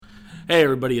Hey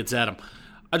everybody, it's Adam.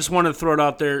 I just wanted to throw it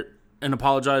out there and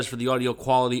apologize for the audio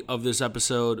quality of this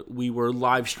episode. We were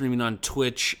live streaming on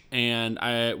Twitch, and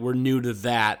we're new to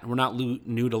that. We're not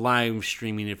new to live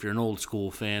streaming if you're an old school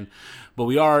fan, but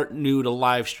we are new to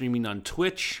live streaming on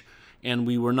Twitch, and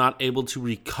we were not able to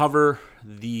recover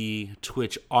the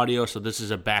Twitch audio, so this is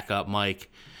a backup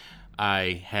mic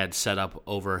I had set up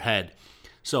overhead.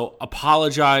 So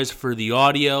apologize for the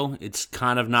audio. It's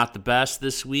kind of not the best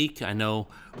this week. I know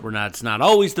it's not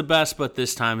always the best, but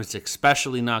this time it's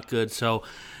especially not good. So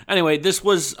anyway, this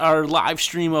was our live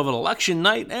stream of an election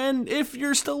night, and if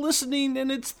you're still listening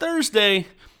and it's Thursday,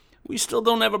 we still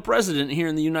don't have a president here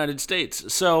in the United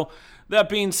States. So that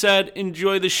being said,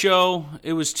 enjoy the show.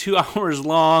 It was 2 hours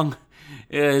long.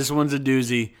 This one's a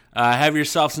doozy. Have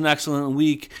yourselves an excellent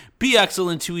week. Be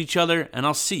excellent to each other, and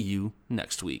I'll see you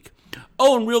next week.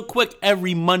 Oh, and real quick,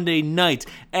 every Monday night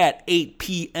at 8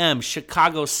 p.m.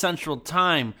 Chicago Central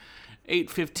Time,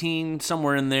 8:15,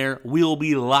 somewhere in there, we'll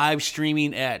be live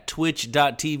streaming at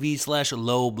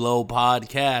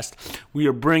twitch.tv/lowblowpodcast. We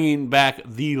are bringing back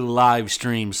the live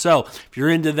stream. So if you're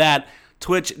into that,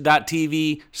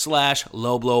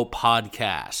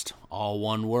 twitch.tv/lowblowpodcast. All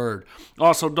one word.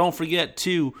 Also, don't forget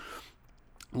to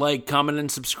like, comment, and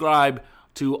subscribe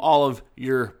to all of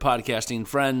your podcasting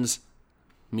friends,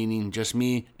 meaning just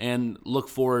me, and look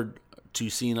forward to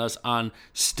seeing us on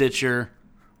Stitcher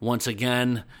once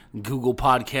again, Google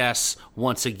Podcasts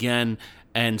once again,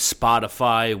 and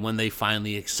Spotify when they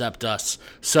finally accept us.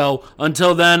 So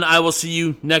until then, I will see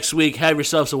you next week. Have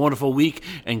yourselves a wonderful week,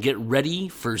 and get ready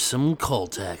for some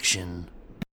cult action.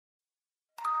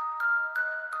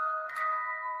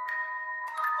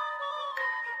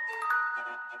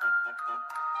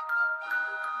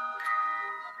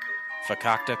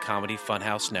 Fakakta Comedy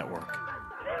Funhouse Network.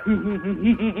 Due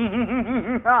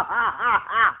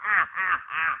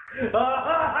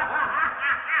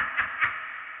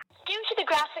to the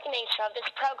graphic nature of this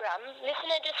program,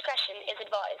 listener discretion is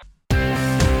advised.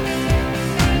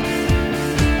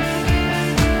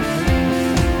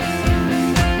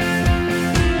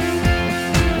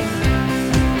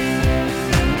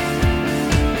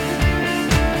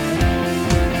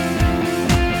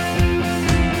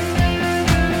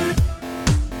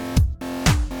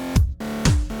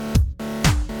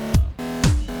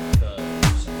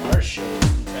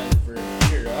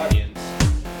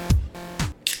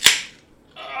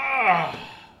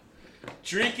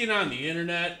 Drinking on the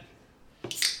internet,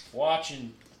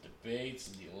 watching debates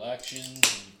and the elections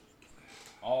and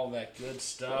all that good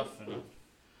stuff, and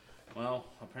well,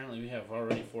 apparently we have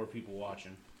already 4 people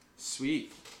watching.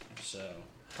 Sweet. So,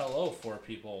 hello 4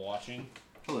 people watching.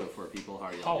 Hello 4 people, how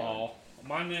are you? Hello,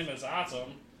 my name is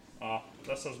Atom.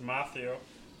 This is Matthew,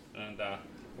 and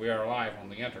we are live on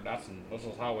the internet, and this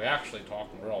is how we actually talk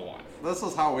in real life. This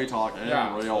is how we talk in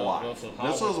real life.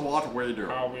 This is what we do.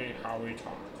 How we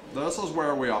talk. This is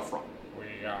where we are from.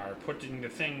 We are putting the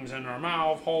things in our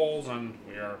mouth holes, and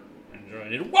we are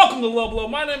enjoying it. Welcome to Low Blow.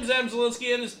 My name is Adam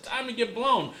Zielinski, and it's time to get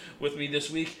blown with me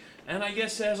this week. And I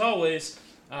guess, as always,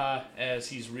 as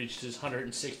he's reached his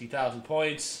 160,000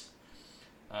 points,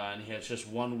 and he has just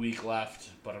 1 week left.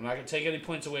 But I'm not going to take any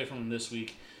points away from him this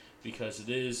week because it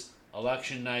is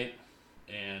election night,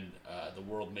 and the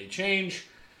world may change,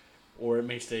 or it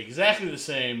may stay exactly the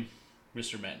same.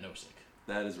 Mr. Matt Nosek.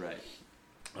 That is right.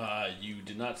 You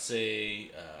did not say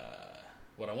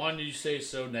what I wanted you to say,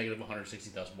 so negative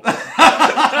 160,000 points.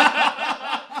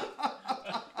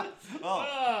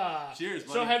 Cheers,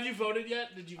 buddy. So have you voted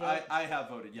yet? Did you vote? I have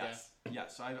voted, yes. Yeah.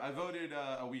 Yes, I voted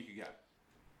a week ago.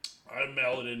 I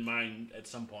mailed in mine at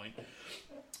some point.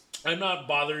 I'm not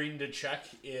bothering to check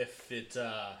if it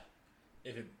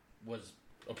was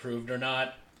approved or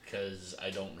not, because I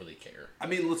don't really care. I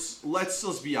mean, let's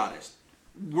just be honest.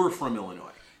 We're from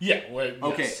Illinois. Yeah. Well,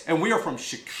 okay, yes. And we are from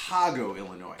Chicago,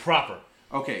 Illinois. Proper.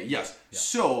 Okay, yes. Yeah.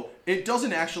 So it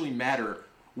doesn't actually matter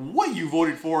what you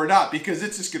voted for or not, because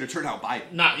it's just going to turn out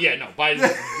Biden. Biden. Like Biden.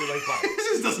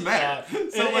 It just doesn't matter.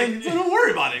 So and don't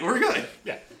worry about it. We're good.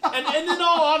 Yeah. And in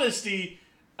all honesty,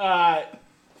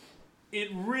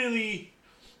 it really,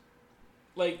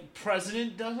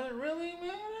 president doesn't really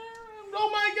matter. Oh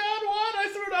my God, what? I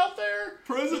threw it out there.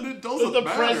 President doesn't matter. The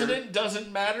president doesn't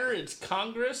matter. It's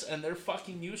Congress, and they're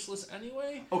fucking useless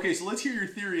anyway. Okay, so let's hear your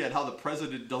theory on how the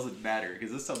president doesn't matter, because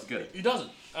this sounds good. He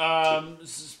doesn't.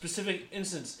 Specific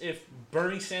instance, if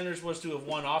Bernie Sanders was to have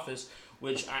won office,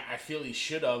 which I feel he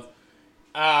should have,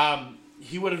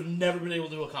 he would have never been able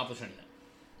to accomplish anything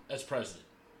as president.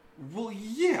 Well,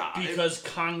 yeah. Because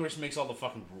Congress makes all the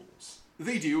fucking rules.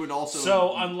 They do, and also...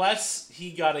 So, unless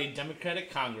he got a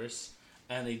Democratic Congress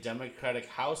and a Democratic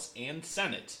House and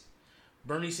Senate,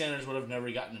 Bernie Sanders would have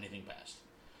never gotten anything passed.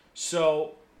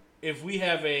 So, if we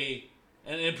have an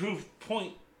improved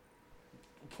point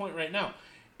right now,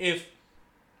 if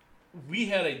we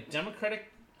had a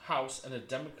Democratic House and a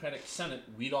Democratic Senate,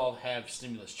 we'd all have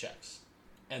stimulus checks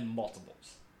and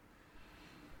multiples.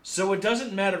 So it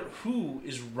doesn't matter who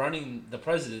is running the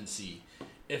presidency.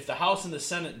 If the House and the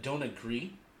Senate don't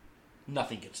agree,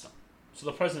 nothing gets done. So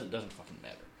the president doesn't fucking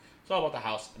matter. It's all about the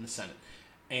House and the Senate.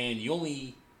 And the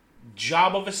only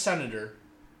job of a senator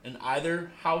in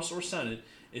either House or Senate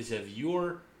is if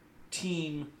your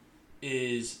team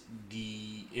is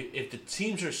if the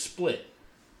teams are split,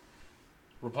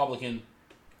 Republican,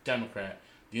 Democrat,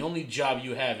 the only job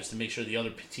you have is to make sure the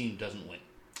other team doesn't win.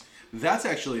 That's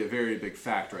actually a very big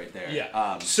fact right there.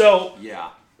 Yeah. So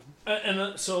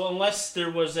unless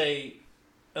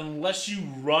you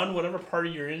run whatever party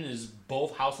you're in is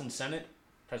both House and Senate,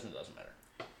 president doesn't matter.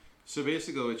 So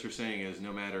basically, what you're saying is,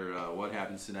 no matter what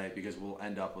happens tonight, because we'll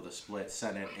end up with a split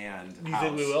Senate and You House.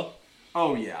 think we will?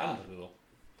 Oh yeah. I don't think we will.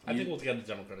 I think we'll get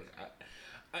the Democratic.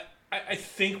 I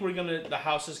think the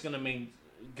House is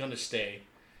gonna stay.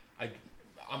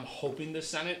 I'm hoping the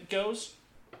Senate goes.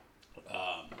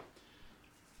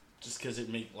 Just because it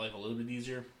make life a little bit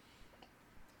easier.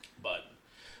 But,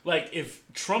 if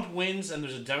Trump wins and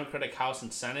there's a Democratic House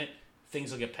and Senate,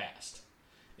 things will get passed.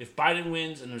 If Biden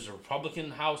wins and there's a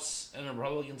Republican House and a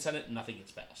Republican Senate, nothing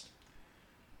gets passed.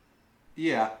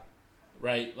 Yeah.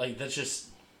 Right? That's just...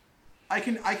 I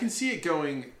can see it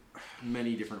going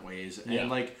many different ways. And, Yeah.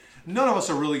 none of us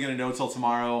are really going to know till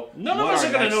tomorrow. None of us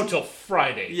are going to know till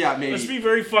Friday. Yeah, maybe. Let's be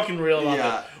very fucking real about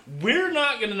Yeah. it. We're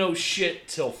not going to know shit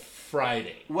till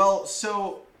Friday. Well,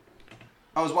 so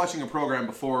I was watching a program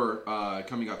before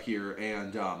coming up here,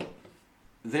 and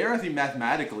there, I think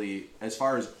mathematically, as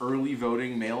far as early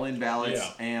voting, mail-in ballots,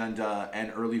 and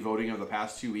early voting of the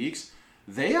past 2 weeks,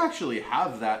 they actually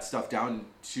have that stuff down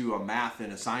to a math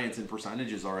and a science and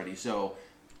percentages already. So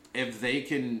if they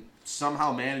can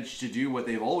somehow manage to do what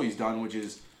they've always done, which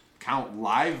is count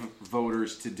live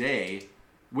voters today,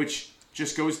 which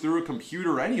just goes through a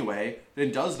computer anyway,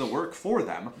 then does the work for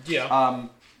them. Yeah.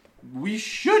 We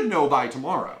should know by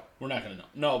tomorrow. We're not going to know.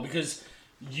 No, because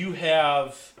you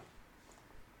have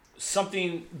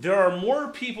something... There are more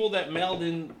people that mailed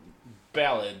in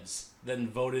ballots than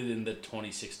voted in the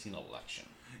 2016 election.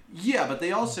 Yeah, but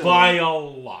they also... By a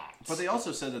lot. But they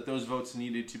also said that those votes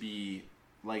needed to be,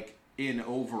 in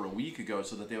over a week ago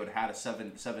so that they would have had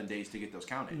 7 days to get those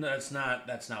counted. No, that's not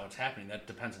what's happening. That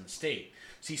depends on the state.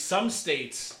 See, some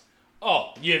states...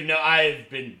 I've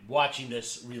been watching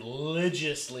this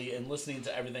religiously and listening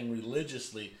to everything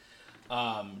religiously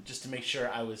just to make sure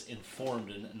I was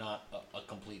informed and not a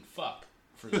complete fuck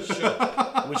for the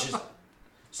show. Which is...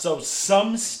 So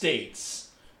some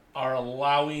states are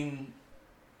allowing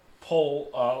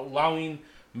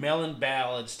mail-in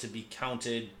ballots to be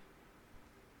counted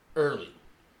early,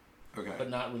 Okay. but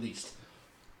not released.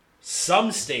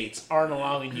 Some states aren't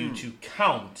allowing you to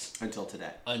count Until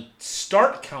today.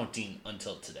 Start counting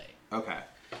until today. Okay.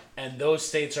 And those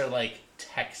states are like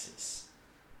Texas.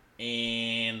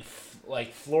 And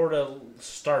Florida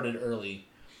started early.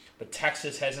 But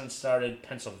Texas hasn't started.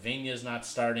 Pennsylvania's not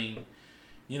starting.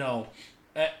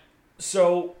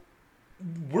 So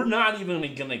we're not even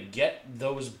going to get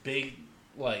those big,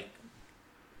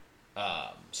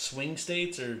 swing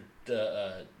states or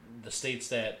the states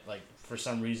that, for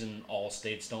some reason, all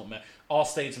states don't matter. All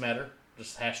states matter.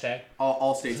 Just hashtag.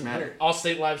 All states matter. All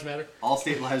state lives matter. All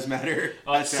state lives matter.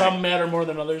 Some matter more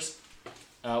than others.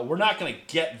 We're not going to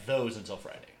get those until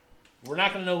Friday. We're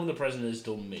not going to know who the president is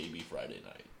till maybe Friday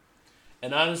night.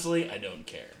 And honestly, I don't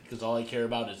care. Because all I care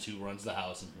about is who runs the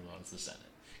House and who runs the Senate.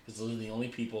 Because those are the only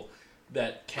people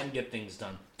that can get things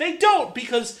done. They don't,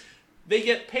 because they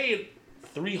get paid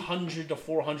 $300,000 to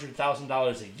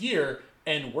 $400,000 a year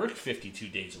and work 52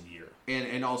 days a year.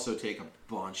 And also take a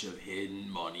bunch of hidden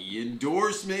money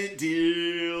endorsement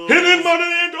deals. Hidden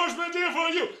money endorsement deal for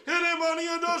you. Hidden money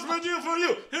endorsement deal for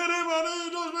you. Hidden money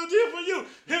endorsement deal for you.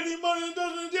 Hidden money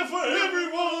endorsement deal for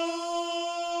everyone.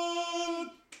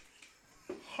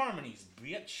 Harmonies,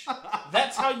 bitch.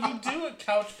 That's how you do it,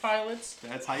 couch pilots.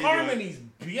 That's how you Harmonies,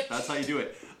 do it. bitch. That's how you do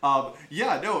it.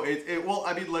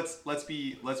 Let's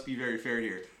be very fair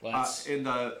here.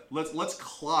 Let's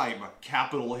climb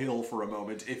Capitol Hill for a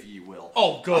moment, if you will.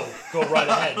 Oh, go right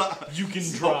ahead. You can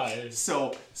drive.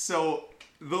 So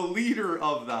the leader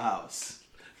of the House.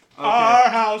 Okay. Our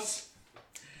house.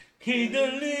 He's the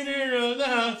leader of the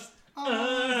house.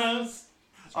 Our house.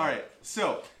 All right.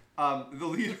 So the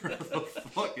leader of the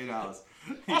fucking House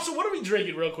Also, what are we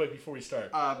drinking real quick before we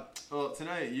start? Well,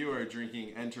 tonight you are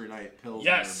drinking Enter Night Pilsner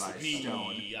Yes, by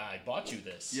Stone. I bought you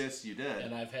this. Yes, you did.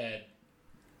 And I've had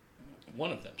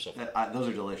one of them so far. Those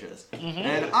are delicious. Mm-hmm.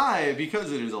 And I,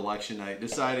 because it is election night,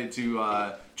 decided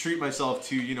to treat myself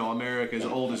to, America's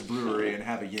oldest brewery and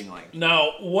have a Yingling.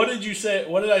 Now, what did you say?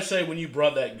 What did I say when you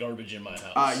brought that garbage in my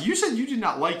house? You said you did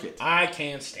not like it. I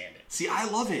can't stand it. See, I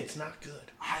love it. It's not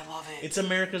good. I love it. It's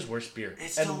America's worst beer.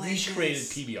 It's and delicious. we created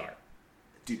PBR.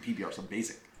 Dude, PBR's so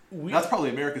basic. That's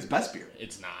probably America's best beer.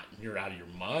 It's not. You're out of your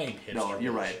mind. No,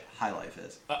 you're right. High Life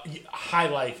is. High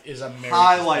Life is America's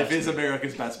High Life best is beer.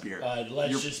 America's best beer.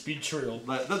 Let's just be true.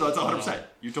 No, that's 100%.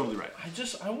 You're totally right.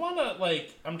 I want to,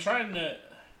 I'm trying to,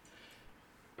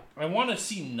 I want to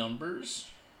see numbers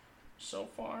so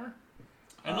far.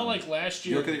 I know, last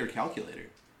year. You look at your calculator.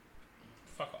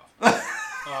 Fuck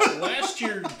off. Last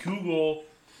year, Google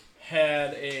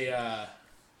had a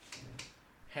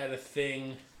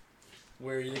thing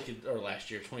where they could, or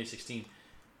last year, 2016,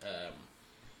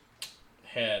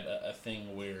 had a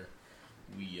thing where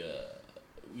we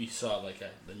saw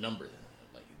the number,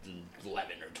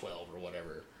 11 or 12 or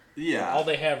whatever. Yeah. All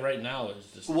they have right now is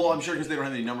just. Well, I'm sure because they don't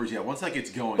have any numbers yet. Once that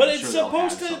gets going, But I'm it's sure they'll have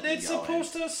supposed to. something It's going.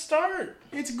 supposed to start.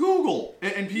 It's Google,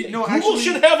 and Google actually,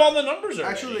 should have all the numbers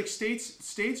already. Actually,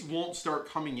 states won't start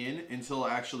coming in until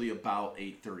actually about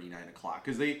 8:30, 9 o'clock,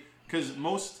 because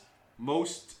most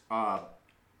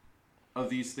of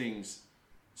these things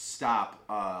stop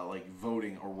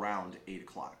voting around 8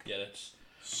 o'clock. Yeah,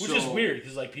 which is weird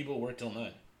because people work till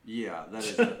 9. Yeah, that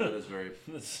is very.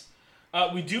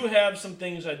 We do have some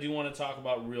things I do want to talk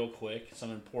about real quick.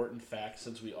 Some important facts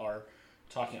since we are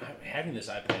talking. Having this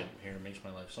iPad here makes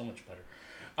my life so much better.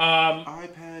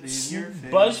 iPad in your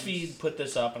face. BuzzFeed put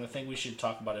this up, and I think we should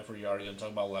talk about it if we're already going to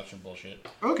talk about election bullshit.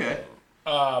 Okay.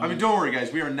 Don't worry,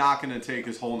 guys. We are not going to take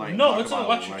this whole night. No, and it's talk an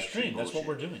about election stream. That's what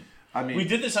we're doing. We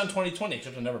did this on 2020,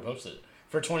 except I never posted it.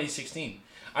 For 2016.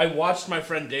 I watched my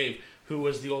friend Dave, who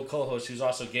was the old co-host, who's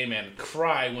also a gay man,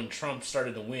 cry when Trump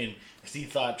started to win because he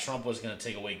thought Trump was going to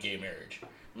take away gay marriage.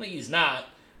 He's not,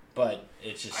 but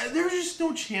it's just... There's just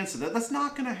no chance of that. That's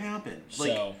not going to happen.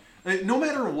 No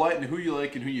matter what and who you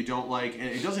like and who you don't like, and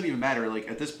it doesn't even matter.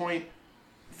 At this point,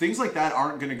 things like that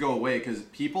aren't going to go away because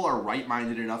people are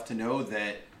right-minded enough to know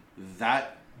that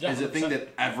is a thing that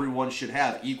everyone should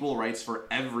have. Equal rights for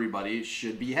everybody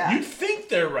should be had. You'd think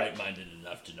they're right-minded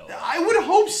enough to know that. I would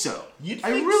hope so. You'd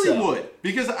I think really so. would.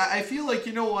 Because I feel like,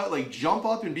 you know what? Jump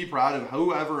up and be proud of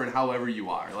whoever and however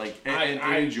you are. And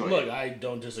enjoy it. Look, I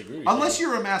don't disagree with Unless you.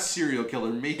 you're a mass serial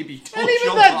killer, maybe don't And even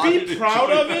jump that, on be it and proud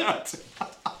enjoy of that. it.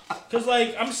 Because,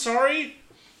 I'm sorry.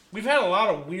 We've had a lot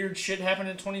of weird shit happen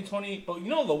in 2020. But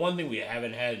the one thing we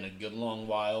haven't had in a good long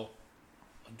while?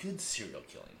 A good serial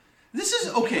killing. This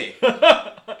is okay.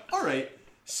 All right.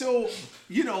 So,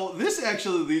 this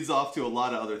actually leads off to a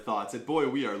lot of other thoughts. And boy,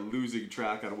 we are losing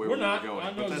track on where We're we not. were going.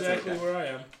 I know but that's exactly okay. where I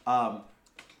am.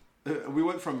 We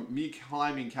went from me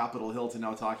climbing Capitol Hill to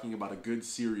now talking about a good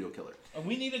serial killer.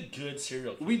 We need a good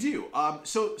serial killer. We do.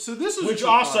 So this is Which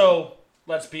also,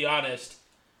 let's be honest,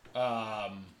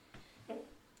 Capitol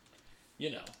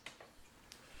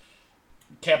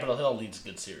Hill needs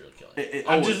good serial killing.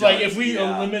 I'm just if we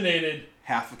eliminated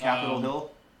half of Capitol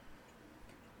Hill.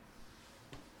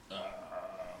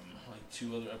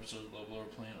 2 other episodes of Low Blower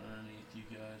playing underneath you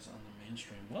guys on the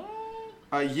mainstream. What?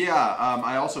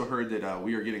 I also heard that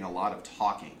we are getting a lot of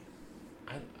talking.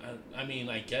 I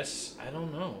guess, I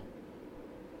don't know.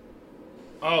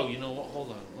 Oh, you know what? Hold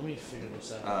on. Let me figure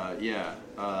this out.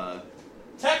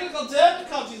 Technical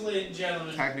difficulties, ladies and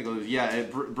gentlemen. Technical, yeah.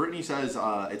 Brittany says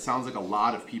it sounds like a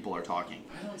lot of people are talking.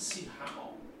 I don't see how.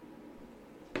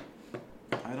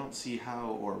 I don't see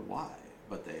how or why,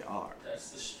 but they are.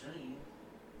 That's the stream.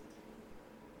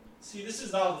 See, this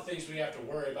is all the things we have to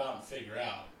worry about and figure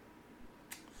out.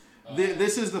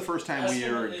 This is the first time we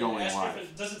are going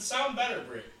live. Does it sound better,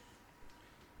 Britt?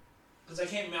 Because I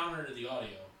can't monitor the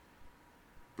audio.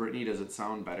 Brittany, does it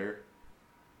sound better?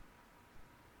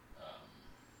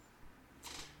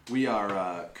 We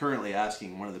are currently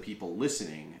asking one of the people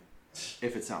listening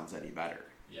if it sounds any better.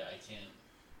 Yeah, I can't.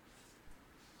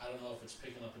 I don't know if it's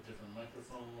picking up a different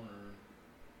microphone or...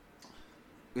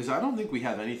 Because I don't think we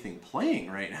have anything playing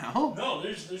right now. No,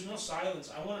 there's no silence.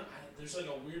 There's a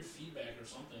weird feedback or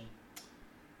something.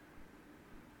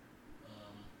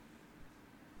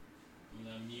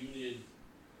 I muted.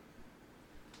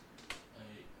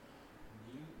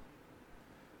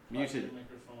 Muted.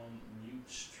 Microphone, mute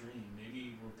stream.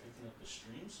 Maybe we're picking up the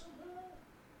stream somehow?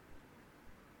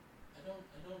 I don't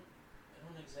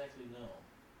exactly know.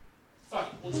 Fuck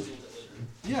it, we'll just deal with it later.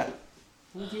 Yeah.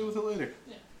 We'll deal with it later.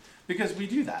 Yeah. Because we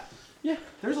do that. Yeah.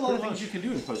 There's a lot of pretty things much. you can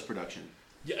do in post-production.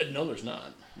 Yeah, no, there's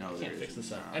not. No, you there can't fix is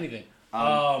this up. not. Anything.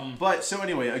 But so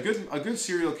anyway, a good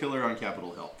serial killer on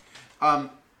Capitol Hill.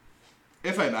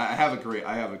 If I have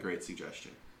a great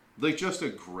suggestion, like just a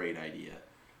great idea.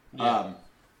 Yeah.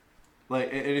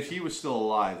 And if he was still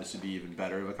alive, this would be even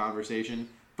better of a conversation.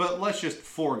 But let's just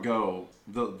forego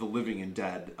the living and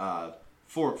dead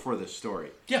for this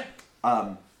story. Yeah.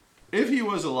 If he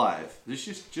was alive, this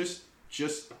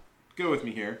just go with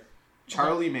me here.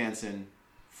 Charlie Manson,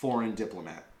 foreign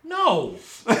diplomat. No.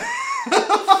 What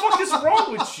the fuck is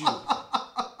wrong with you?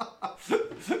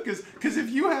 Because if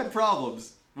you had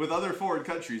problems with other foreign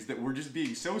countries that were just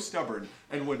being so stubborn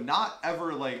and would not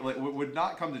ever would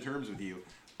not come to terms with you,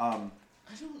 I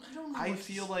don't know. I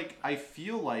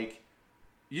feel like,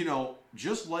 you know,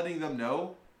 just letting them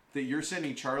know that you're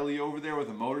sending Charlie over there with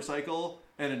a motorcycle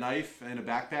and a knife and a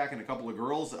backpack and a couple of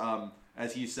girls,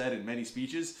 as he said in many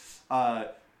speeches,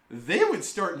 they would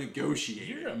start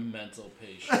negotiating. You're a mental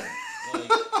patient.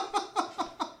 Like,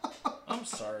 I'm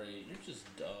sorry. You're just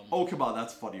dumb. Oh, come on,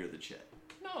 that's funnier than shit.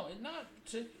 No, not.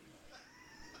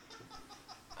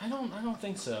 I don't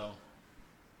think so.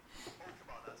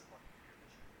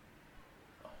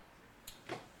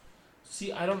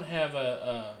 See, I don't have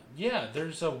yeah,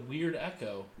 there's a weird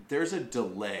echo. There's a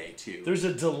delay, too. There's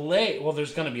a delay. Well,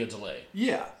 there's going to be a delay.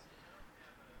 Yeah.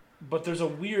 But there's a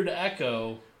weird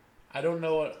echo. I don't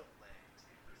know what...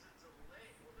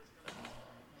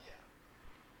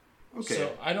 Okay.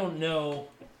 So, I don't know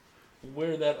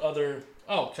where that other...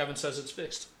 Oh, Kevin says it's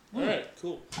fixed. All right,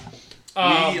 cool.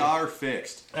 We are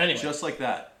fixed. Anyway. Just like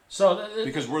that. So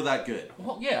Because we're that good.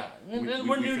 well, yeah. And We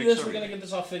we're new to fixed this. We're everything. going to get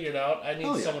this all figured out. I need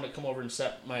Hell yeah. someone to come over and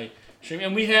set my stream.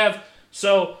 And we have...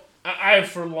 So, I have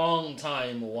for a long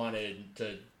time wanted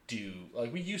to do...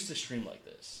 Like, we used to stream like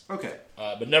this. Okay.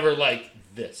 But never like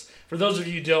this. For those of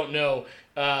you who don't know,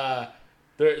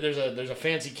 there's a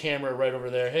fancy camera right over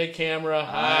there. Hey, camera.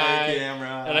 Hi.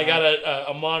 camera. And I got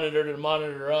a monitor to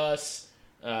monitor us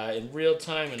in real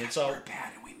time, and it's all... We're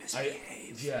bad and we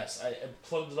misbehave. Yes, I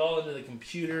plugged it all into the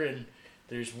computer, and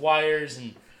there's wires,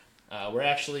 and we're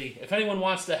actually... If anyone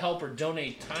wants to help or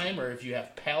donate time, or if you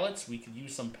have pallets, we could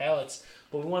use some pallets.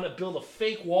 But we want to build a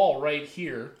fake wall right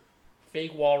here.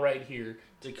 Fake wall right here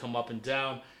to come up and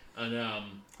down. And,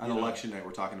 On election night,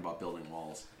 we're talking about building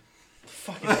walls.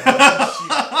 Fucking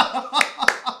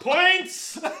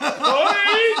points!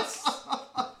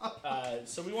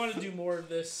 So we want to do more of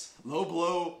this. Low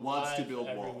Blow wants to live build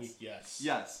every walls. week. Yes.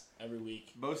 Yes, Every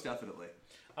week. most definitely.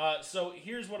 So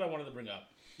here's what I wanted to bring up.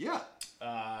 Yeah.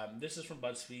 This is from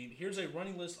BuzzFeed. Here's a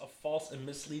running list of false and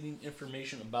misleading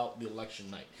information about the election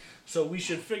night. So we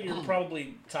should figure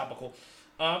probably topical.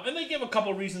 And they give a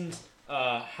couple reasons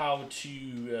how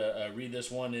to read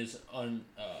this. One is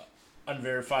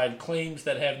unverified claims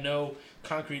that have no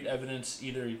concrete evidence,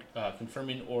 either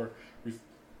confirming or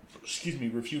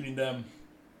refuting them.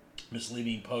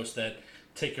 Misleading posts that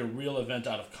take a real event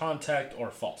out of context or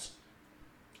false.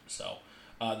 So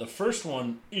the first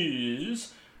one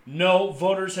is... No,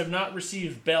 voters have not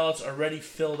received ballots already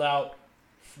filled out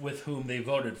with whom they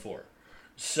voted for.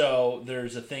 So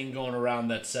there's a thing going around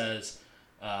that says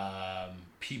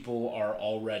people are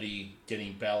already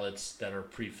getting ballots that are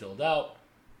pre-filled out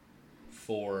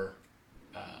for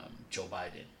Joe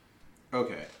Biden.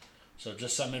 Okay. So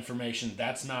just some information.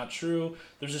 That's not true.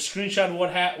 There's a screenshot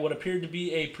of what appeared to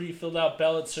be a pre-filled out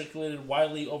ballot circulated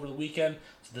widely over the weekend.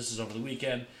 So this is over the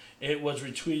weekend. It was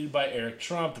retweeted by Eric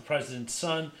Trump, the president's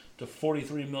son, to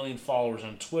 43 million followers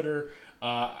on Twitter.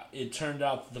 It turned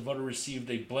out that the voter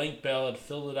received a blank ballot,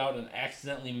 filled it out, and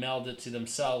accidentally mailed it to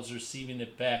themselves, receiving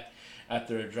it back at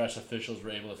their address. Officials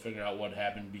were able to figure out what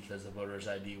happened because the voter's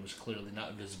ID was clearly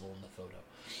not visible in the photo.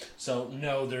 So,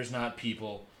 no, there's not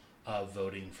people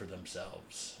voting for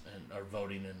themselves or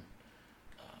voting and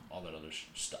all that other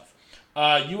stuff.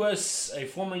 A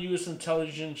former U.S.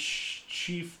 intelligence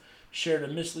chief shared a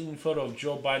misleading photo of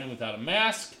Joe Biden without a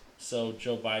mask. So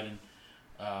Joe Biden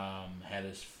had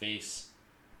his face,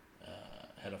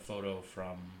 had a photo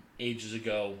from ages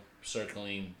ago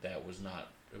circling that was not,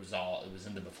 it was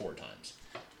in the before times.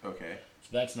 Okay. So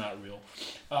that's not real.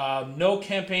 No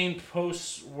campaign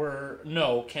posters were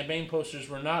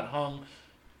not hung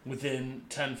within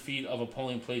 10 feet of a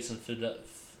polling place in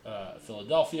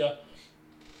Philadelphia.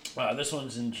 This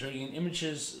one's intriguing.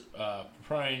 Images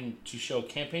trying to show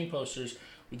campaign posters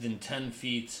within 10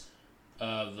 feet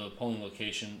of the polling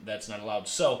location. That's not allowed.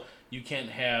 So you can't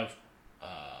have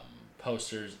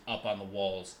posters up on the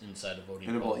walls inside a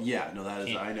voting booth. Yeah, no, that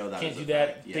is. I know that. Can't is do a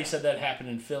that. fact. Yeah. They said that happened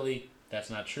in Philly.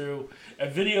 That's not true. A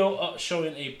video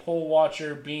showing a poll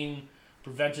watcher being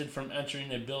prevented from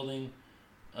entering a building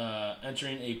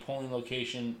entering a polling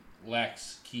location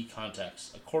lacks key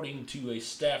context. According to a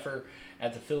staffer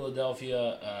at the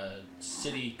Philadelphia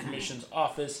City Commission's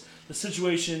office, the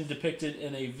situation depicted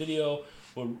in a video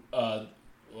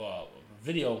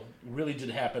really did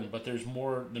happen, but there's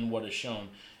more than what is shown.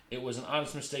 It was an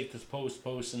honest mistake, the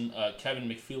person Kevin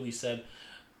McFeely said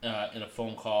in a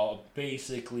phone call.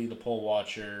 Basically, the poll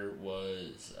watcher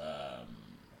was...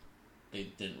 they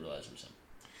didn't realize it was him.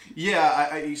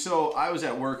 Yeah, so I was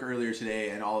at work earlier today,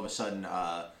 and all of a sudden,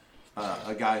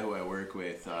 a guy who I work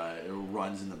with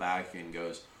runs in the back and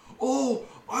goes, "Oh,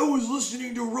 I was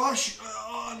listening to Rush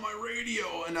on my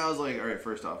radio," and I was like, "All right,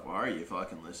 first off, why are you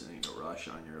fucking listening to Rush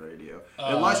on your radio?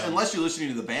 Unless you're listening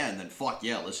to the band, then fuck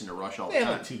yeah, listen to Rush all the They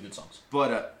time." have 2 good songs.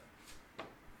 But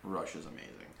Rush is amazing.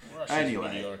 Rush is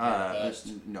Anyway, mediocre at best.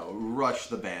 no, Rush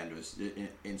the band was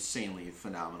insanely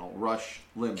phenomenal. Rush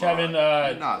Limbaugh, Kevin,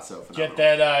 not so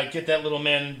phenomenal. Get that little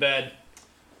man in bed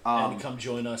and come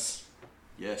join us.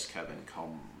 Yes, Kevin,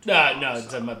 come. No,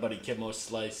 it's my buddy Kimo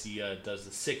Slice. He does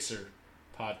the Sixer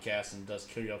podcast and does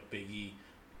karaoke Big E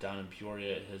down in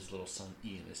Peoria. His little son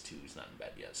Ian is too. He's not in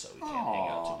bed yet, so he can't hang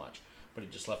out too much. But he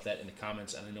just left that in the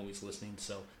comments, and I know he's listening,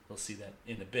 so he'll see that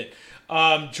in a bit.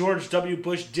 George W.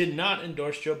 Bush did not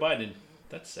endorse Joe Biden.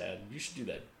 That's sad. You should do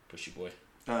that, Bushy boy.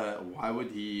 Why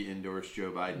would he endorse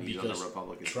Joe Biden? He's on the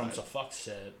Republican Trump's side. a fuck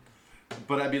set.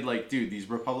 But I'd be like, dude, these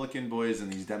Republican boys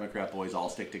and these Democrat boys all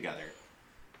stick together.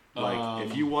 Like,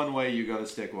 if you one way, you gotta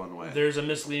stick one way. There's a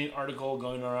misleading article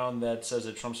going around that says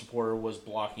a Trump supporter was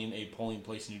blocking a polling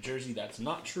place in New Jersey. That's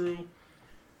not true.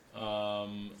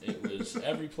 It was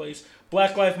every place.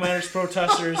 Black Lives Matter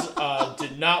protesters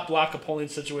did not block a polling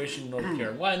situation in North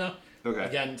Carolina. Okay.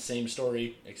 Again, same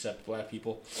story, except black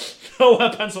people. No,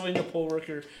 a Pennsylvania poll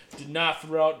worker did not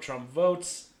throw out Trump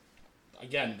votes.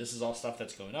 Again, this is all stuff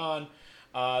that's going on.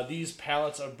 These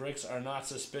pallets of bricks are not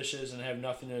suspicious and have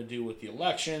nothing to do with the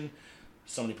election.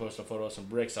 Somebody posted a photo of some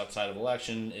bricks outside of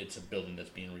election. It's a building that's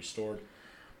being restored.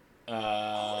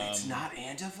 It's not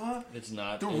Antifa? It's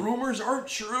not. The rumors aren't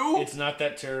true? It's not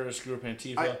that terrorist group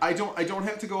Antifa. I don't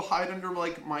have to go hide under,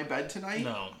 like, my bed tonight?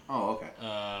 No. Oh, okay.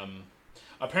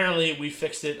 Apparently, we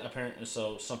fixed it.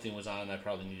 So something was on. I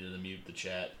probably needed to mute the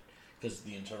chat because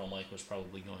the internal mic was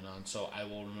probably going on. So I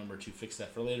will remember to fix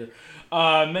that for later.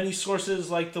 Many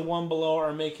sources, like the one below,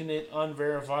 are making it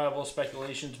unverifiable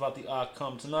speculations about the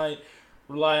outcome tonight.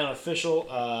 Rely on official.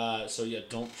 So yeah,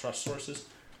 don't trust sources.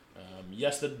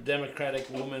 Yes, the Democratic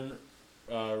woman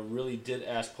really did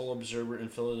ask poll observer in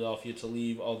Philadelphia to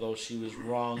leave, although she was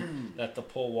wrong that the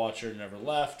poll watcher never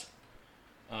left.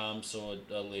 So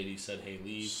a lady said, "Hey,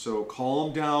 leave." So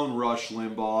calm down, Rush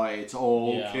Limbaugh. It's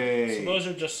okay. Yeah. So those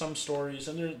are just some stories,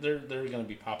 and they're going to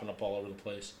be popping up all over the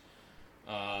place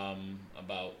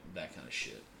about that kind of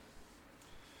shit.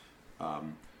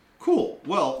 Cool.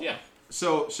 Well, Yeah.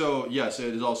 So yes,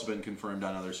 it has also been confirmed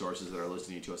on other sources that are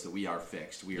listening to us that we are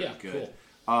fixed. We are good.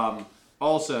 Cool.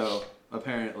 Also,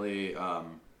 apparently,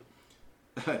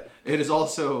 it is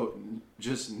also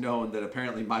just known that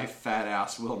apparently my fat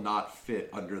ass will not fit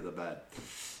under the bed.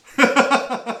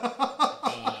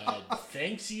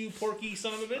 Thanks, you porky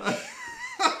son of a bitch.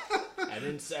 I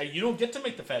didn't say you don't get to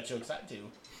make the fat jokes. I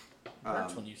do.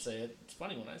 Hurts when you say it. It's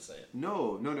funny when I say it.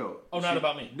 No. Oh, not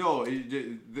about me. No,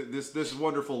 this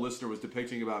wonderful listener was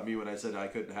depicting about me when I said I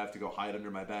couldn't have to go hide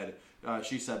under my bed.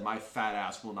 She said my fat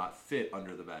ass will not fit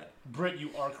under the bed. Britt,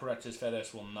 you are correct. His fat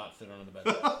ass will not fit under the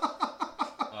bed.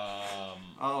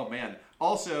 Oh man.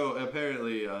 Also,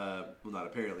 apparently, not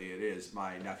apparently, it is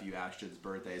my nephew Ashton's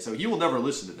birthday, so he will never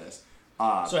listen to this.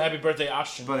 So happy birthday,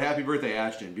 Ashton. But happy birthday,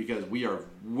 Ashton, because we are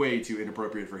way too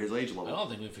inappropriate for his age level. I don't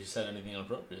think we've said anything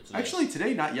inappropriate today. Actually,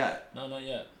 today, not yet. No, not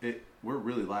yet. We're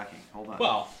really lacking. Hold on.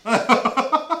 Well,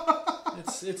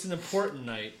 it's an important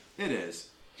night. It is.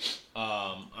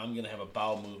 I'm gonna have a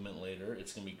bowel movement later.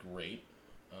 It's gonna be great.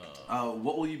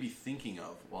 What will you be thinking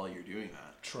of while you're doing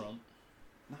that? Trump.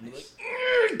 Nice.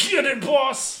 Like, get it,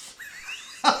 boss.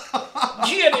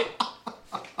 Get it.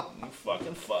 You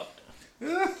fucking fucked.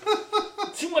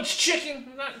 Too much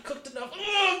chicken, not cooked enough.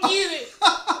 Get it.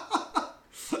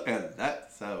 And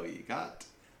that's how he got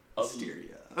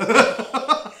hysteria.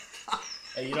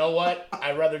 Hey, you know what?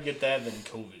 I'd rather get that than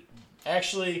COVID.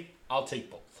 Actually, I'll take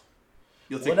both.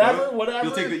 You'll take Whatever.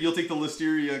 You'll take the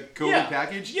Listeria COVID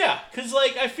package. Yeah, because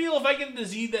like I feel if I get a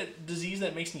disease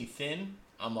that makes me thin,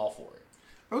 I'm all for it.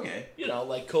 Okay. You know,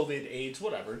 like COVID, AIDS,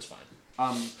 whatever. It's fine.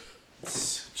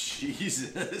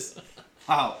 Jesus.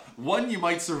 Wow. One you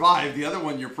might survive. The other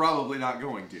one you're probably not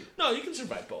going to. No, you can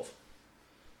survive both.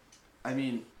 I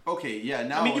mean, okay, yeah.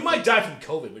 Now you might die from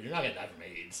COVID, but you're not gonna die from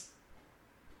AIDS.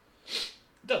 It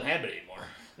doesn't happen anymore.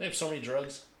 They have so many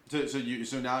drugs.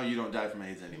 So now you don't die from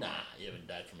AIDS anymore? Nah, you haven't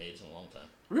died from AIDS in a long time.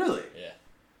 Really? Yeah.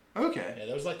 Okay. Yeah,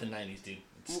 that was like the 90s, dude.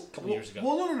 It's a couple years ago.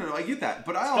 Well, no, I get that,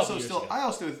 but I also still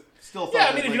thought. Yeah,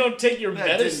 I mean, if you don't take your that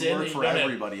medicine, didn't work and for you don't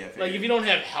everybody. I have, figured. like if you don't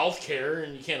have health care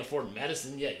and you can't afford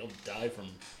medicine, yeah, you'll die from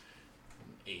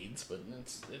AIDS. But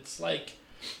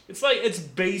it's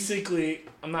basically.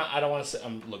 I don't want to say.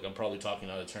 I'm probably talking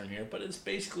out of turn here, but it's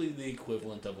basically the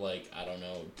equivalent of like I don't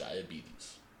know,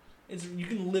 diabetes. You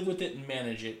can live with it and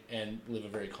manage it and live a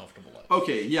very comfortable life.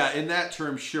 Okay, yeah, in that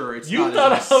term, sure, it's You not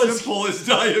thought as I was- simple as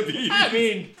diabetes. I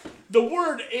mean, the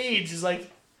word AIDS is like,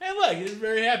 hey, look, it's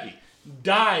very happy.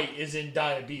 Die is in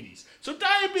diabetes. So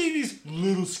diabetes,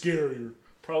 little scarier.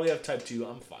 Probably have type 2.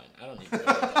 I'm fine. I don't need to go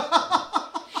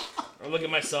I look at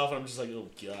myself and I'm just like, oh,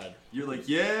 God. You're like,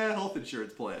 yeah, health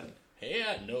insurance plan. Hey,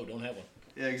 no, don't have one.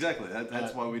 Yeah, exactly.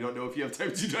 That's why we don't know if you have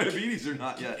type 2 diabetes or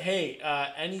not yet. Hey,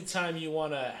 anytime you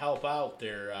want to help out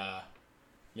there,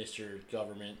 Mr.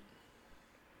 Government.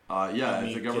 Yeah, mean,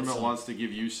 if the get government some- wants to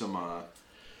give you some...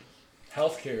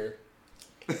 Healthcare.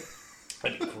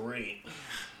 That'd be great.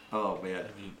 Oh, man.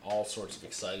 I'd be all sorts of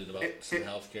excited about some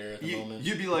healthcare at the moment.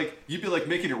 You'd be like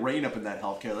making it rain up in that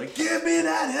healthcare. Like, give me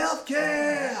that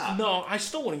healthcare! No, I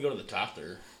still want to go to the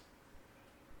doctor.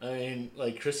 I mean,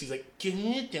 like, Christy's like, give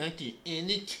me a doctor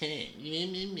anytime.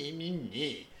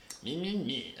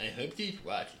 I hope she's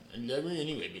watching. I love her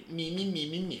anyway,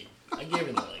 but I gave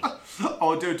her the link.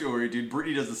 Oh, don't worry, dude.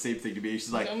 Brittany does the same thing to me.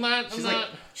 She's like, I'm not.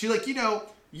 she's like, you know,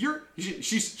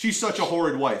 she's such a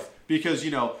horrid wife because, you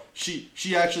know, she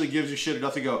actually gives a shit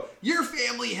enough to go, your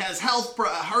family has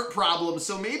heart problems,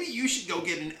 so maybe you should go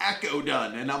get an echo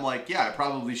done. And I'm like, yeah, I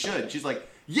probably should. She's like,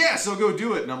 yeah, so go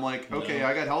do it. And I'm like, okay, No.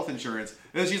 I got health insurance.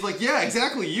 And she's like, yeah,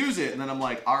 exactly, use it. And then I'm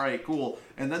like, all right, cool.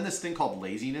 And then this thing called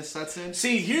laziness sets in.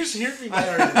 See, here's my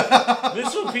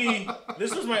argument.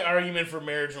 This was my argument for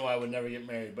marriage and why I would never get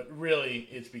married. But really,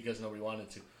 it's because nobody wanted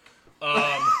to.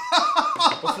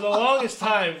 But for the longest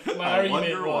time, my argument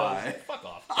wonder was why. fuck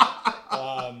off.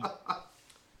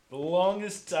 The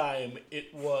longest time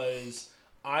it was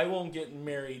I won't get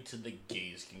married till the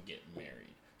gays can get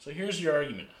married. So here's your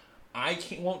argument.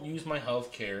 Won't use my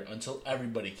health care until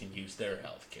everybody can use their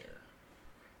health care.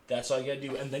 That's all you gotta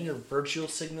do. And then you're virtual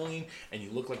signaling, and you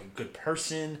look like a good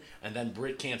person, and then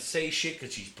Britt can't say shit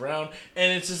because she's brown,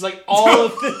 and it's just like all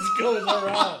of this goes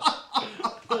around.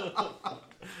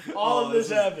 all of this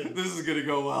happens. This is gonna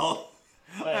go well.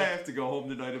 Like, I have to go home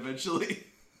tonight eventually.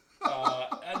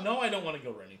 no, I don't want to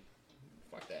go running.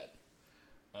 Fuck that.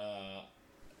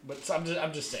 But I'm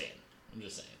just saying.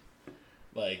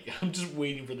 Like, I'm just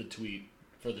waiting for the tweet,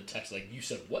 for the text, like, you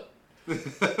said what?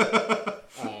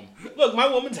 Look, my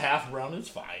woman's half brown, it's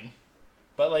fine.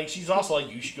 But, like, she's also like,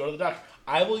 you should go to the doctor.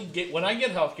 When I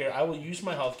get healthcare, I will use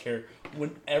my healthcare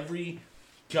when every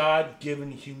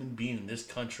God-given human being in this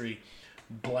country,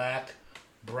 black,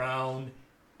 brown,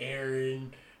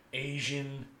 Aryan,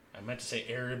 Asian, I meant to say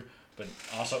Arab, but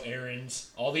also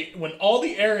Aryans, when all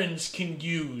the Aryans can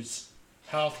use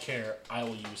healthcare, I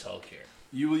will use healthcare.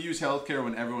 You will use healthcare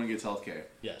when everyone gets healthcare.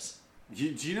 Yes. Do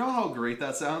you know how great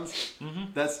that sounds? Mm-hmm.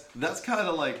 That's kind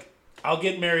of like... I'll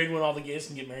get married when all the gays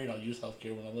can get married. I'll use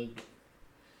healthcare when I live.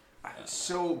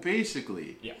 So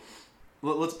basically, Yeah.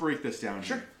 Let's break this down.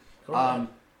 Sure. Here. Go ahead.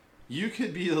 You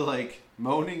could be like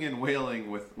moaning and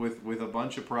wailing with a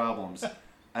bunch of problems,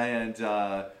 and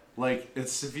like it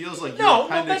feels like your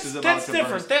appendix is about to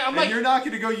different. burst. I'm and like, you're not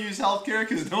going to go use healthcare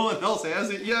because no one else has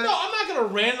it yet. no, I'm not going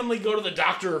to randomly go to the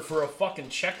doctor for a fucking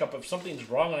checkup. If something's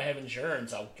wrong and I have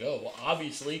insurance, I'll go.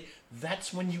 Obviously,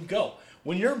 that's when you go.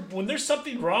 When there's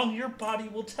something wrong, your body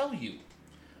will tell you.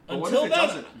 But what Until if it then,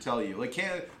 doesn't tell you?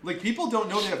 Like people don't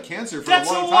know they have cancer for that's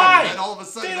a long a lie. time, and then all of a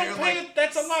sudden They they're don't like, pay,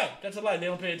 that's a lie. That's a lie. They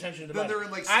don't pay attention to the Then body. they're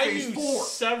in, like, I phase knew 4.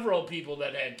 several people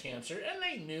that had cancer, and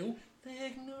they knew. They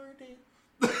ignored it.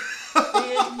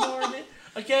 They ignored it.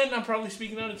 Again, I'm probably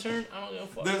speaking out of turn. I don't know.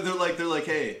 Fuck. they're like,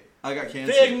 hey, I got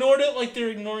cancer. They ignored it like they're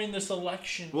ignoring this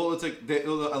election. Well, it's like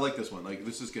I like this one. Like,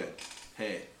 this is good.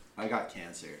 Hey, I got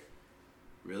cancer.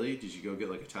 Really? Did you go get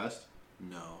like a test?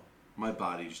 No. My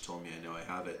body just told me I know I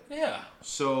have it. Yeah.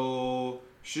 So,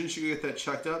 shouldn't you get that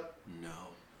checked up? No.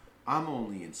 I'm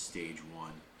only in stage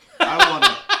 1.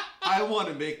 I want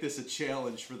to make this a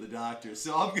challenge for the doctor,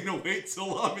 so I'm going to wait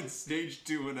till I'm in stage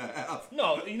 2.5.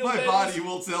 No, you know My what that body is?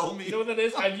 will tell me. You know what that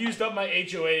is? I've used up my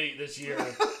HOA this year,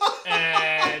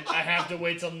 and I have to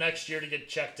wait till next year to get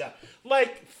checked out.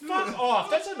 Like, fuck off.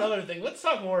 That's another thing. Let's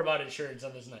talk more about insurance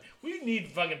on this night. We need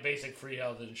fucking basic free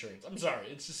health insurance. I'm sorry.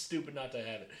 It's just stupid not to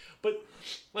have it. But,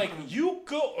 like, you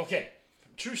go... Okay,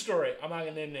 true story. I'm not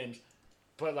going to name names.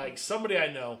 But, like, somebody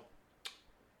I know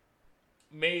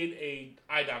made a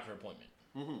eye doctor appointment.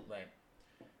 Right.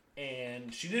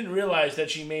 And she didn't realize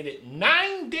that she made it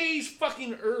 9 days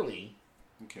fucking early.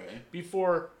 Okay.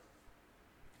 Before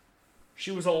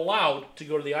she was allowed to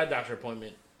go to the eye doctor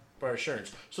appointment for her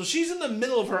insurance. So she's in the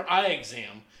middle of her eye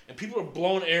exam, and people are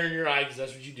blowing air in your eye because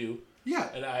that's what you do.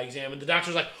 Yeah. An eye exam, and the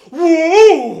doctor's like,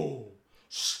 "Whoa!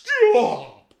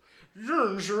 Stop!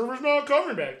 Your insurance not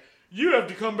coming back. You have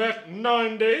to come back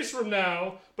 9 days from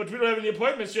now, but we don't have any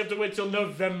appointments, so you have to wait till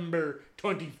November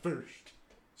 21st.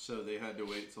 So they had to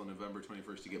wait till November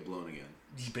 21st to get blown again.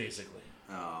 Basically.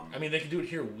 I mean, they can do it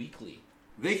here weekly.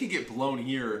 They can get blown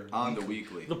here on the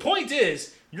weekly. The point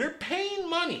is, you're paying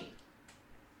money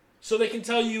so they can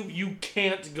tell you you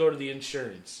can't go to the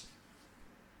insurance.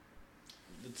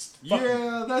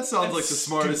 Yeah, that sounds like the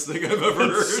smartest thing I've ever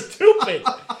heard. Stupid.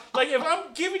 Like, if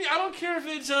I'm giving you, I don't care if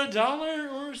it's $1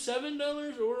 or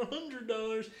 $7 or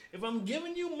 $100. If I'm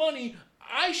giving you money,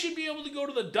 I should be able to go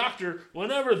to the doctor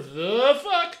whenever the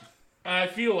fuck I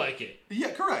feel like it.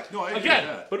 Yeah, correct. No, I agree Again,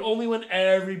 with that. but only when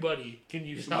everybody can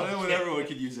use it. When everyone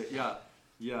can use it. Yeah,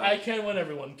 yeah. I can when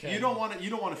everyone can. You don't want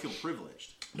to feel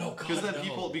privileged. No, God, because then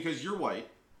no. because you're white.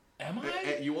 Am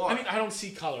I? You are. I mean, I don't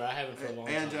see color. I haven't for a long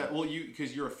time. And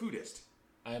because you're a foodist.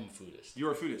 I am a foodist.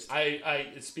 You're a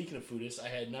foodist. Speaking of foodists, I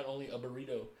had not only a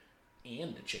burrito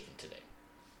and a chicken today.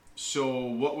 So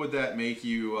what would that make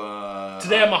you?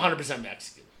 Today I'm 100%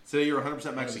 Mexican. Today you're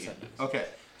 100% Mexican. Okay.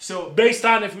 So based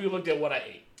on if we looked at what I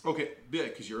ate. Okay, yeah,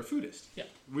 because you're a foodist. Yeah.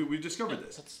 We discovered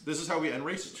this. This is how we end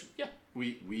racism. Yeah.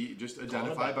 We just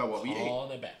identify by what we ate.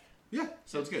 On it back. Yeah,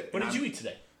 sounds good. What did you eat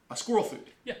today? A squirrel food.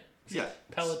 Yeah. Yeah.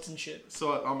 Pellets and shit.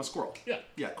 So I'm a squirrel. Yeah.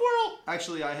 Yeah. Squirrel.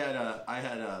 Actually, I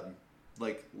had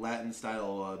like Latin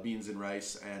style beans and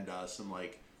rice and some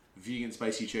like vegan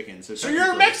spicy chicken. So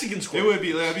you're a Mexican squirrel. I'd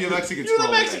be a Mexican you're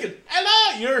squirrel. You're a Mexican.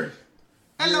 Hello. You're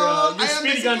I am Speedy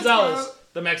Mexican Gonzalez, squirrel.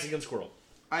 the Mexican squirrel.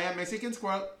 I am Mexican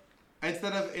squirrel.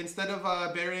 Instead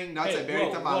of burying nuts, I bury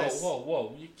tamales.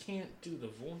 Whoa! You can't do the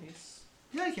voice.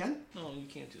 Yeah, I can. No, you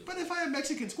can't do it. But if I am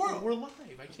Mexican squirrel, we're live.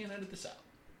 I can't edit this out.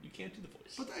 You can't do the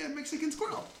voice. But I am Mexican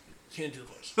squirrel. Can't do the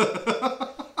voice.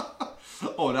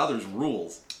 Oh, now there's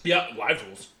rules. Yeah, live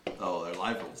rules. Oh, they're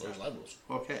live rules. There's live rules.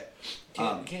 Okay.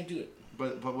 Can't do it.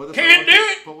 But what if can't do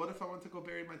it? But what if I want to go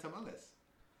bury my tamales?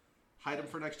 Hide them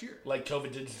for next year. Like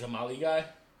COVID did to Tamale guy.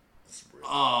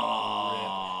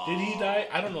 Oh. Did he die?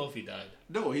 I don't know if he died.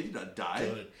 No, he did not die.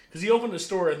 Good. Because he opened the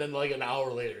store and then like an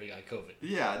hour later he got COVID.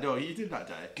 Yeah, no, he did not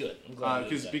die. Good. I'm glad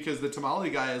because the tamale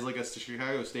guy is like a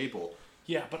Chicago staple.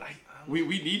 Yeah, but we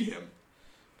need him.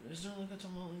 Is there like a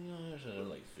tamale guy? There are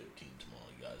like 15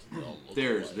 tamale guys. And they all look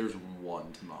There's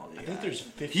one tamale guy. I think there's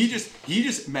 15. He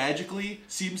just magically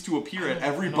seems to appear at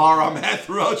every bar I'm at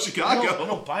throughout Chicago. I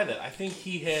don't buy that. I think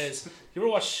he has. You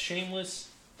ever watch Shameless?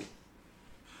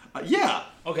 Yeah.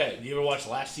 Okay. You ever watch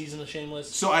last season of Shameless?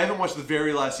 So I haven't watched the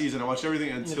very last season. I watched everything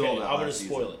until that I'm last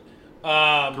season. I'm going to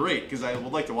spoil it. Great, because I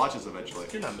would like to watch this eventually.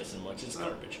 You're not missing much. It's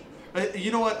garbage.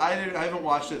 You know what? I haven't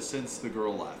watched it since the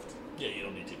girl left. Yeah, you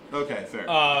don't need to. Okay, fair.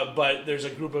 But there's a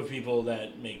group of people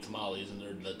that make tamales, and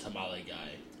they're the tamale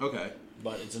guy. Okay.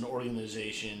 But it's an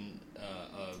organization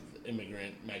of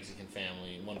immigrant Mexican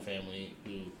one family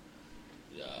who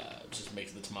just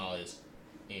makes the tamales,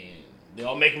 and they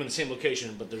all make them in the same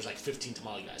location, but there's like 15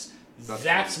 tamale guys.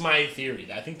 That's my theory.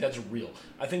 I think that's real.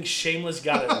 I think Shameless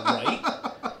got it right.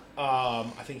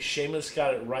 I think Shameless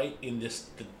got it right in the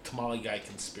tamale guy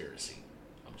conspiracy.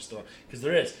 I'm just throwing, because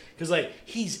there is, because like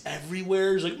he's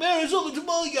everywhere. He's like, man, I saw the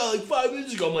tamale guy like 5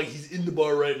 minutes ago. I'm like, he's in the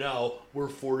bar right now. We're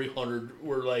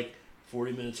like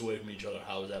 40 minutes away from each other.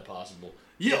 How is that possible?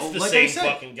 Yeah, it's the like same I said,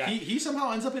 fucking guy. He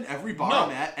somehow ends up in every bar I'm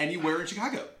at anywhere in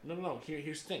Chicago. No.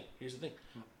 Here's the thing.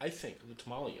 I think the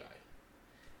tamale guy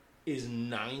is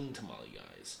 9 tamale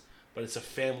guys, but it's a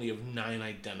family of 9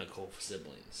 identical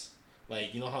siblings.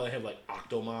 Like, you know how they have like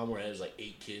Octomom, where it has like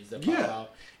 8 kids that pop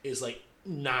out? It's like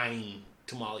 9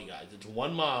 tamale guys. It's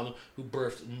one mom who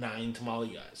birthed 9 tamale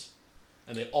guys,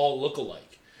 and they all look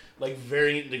alike, like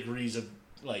varying degrees of.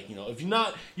 Like, you know, if you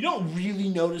don't really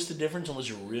notice the difference unless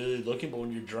you're really looking, but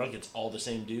when you're drunk, it's all the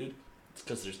same dude. It's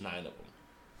because there's 9 of them.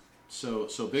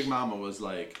 So Big Mama was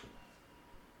like...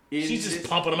 She's just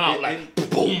pumping them out like,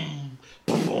 boom,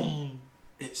 boom.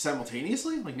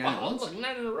 Simultaneously? Like 9 at once? Like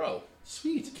 9 in a row.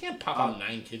 Sweet. You can't pop out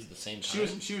 9 kids at the same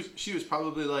time. She was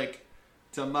probably like,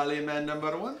 Tamale Man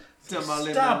number 1,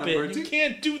 Tamale Stop Man number it. 2. You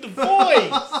can't do the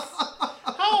voice.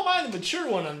 How am I the mature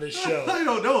one on this show? I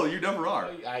don't know. You never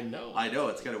are. I know.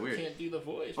 It's kind of weird. You can't do the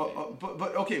voice.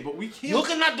 But okay, but we can't. You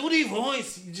cannot do the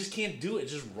voice. You just can't do it.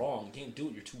 It's just wrong. You can't do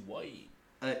it. You're too white.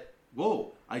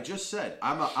 Whoa! I just said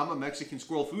I'm a Mexican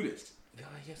squirrel foodist.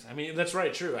 I guess. I mean, that's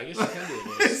right. True. I guess we can do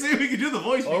it. See, we can do the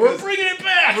voice. Oh, we're bringing it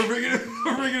back. We're bringing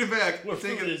it back. We're I'm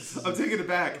taking foodists. it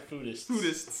back. We're foodists.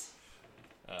 Foodists.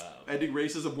 Ending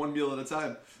racism one meal at a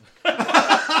time.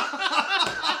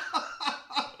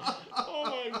 Oh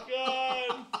my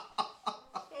god.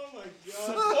 Oh my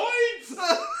god. Points.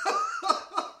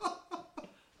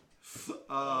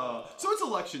 So it's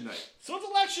election night. So it's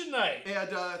election night. And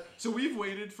so we've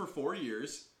waited for 4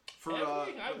 years. For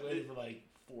I've waited for like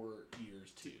 4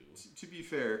 years too. To be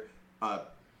fair,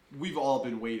 we've all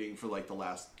been waiting for like the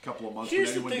last couple of months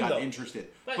Here's when the anyone thing, got though. interested.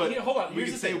 But But hold on, we here's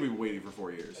can the say thing. we've been waiting for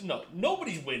 4 years. No,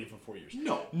 nobody's waited for 4 years.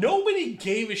 No. Nobody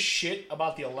gave a shit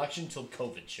about the election until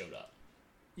COVID showed up.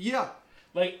 Yeah.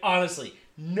 Like, honestly,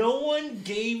 no one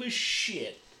gave a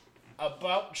shit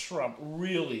about Trump,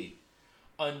 really,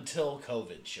 until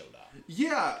COVID showed up.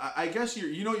 Yeah, I guess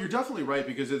you're definitely right,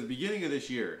 because at the beginning of this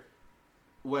year,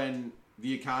 when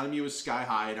the economy was sky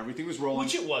high and everything was rolling,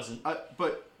 Which it wasn't.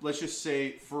 But let's just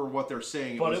say, for what they're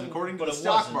saying, But according to but the it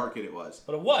stock wasn't. market, it was.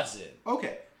 But it wasn't.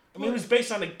 Okay. I mean, it was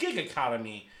based on a gig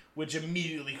economy, which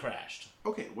immediately crashed.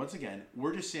 Okay, once again,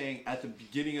 we're just saying at the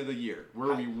beginning of the year,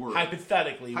 where we were.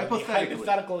 Hypothetically. when the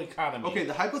hypothetical economy. Okay,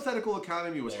 the hypothetical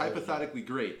economy was hypothetically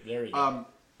great. There you go.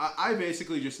 I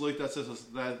basically just looked at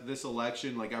this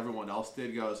election like everyone else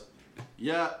did, goes,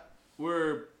 yeah,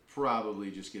 we're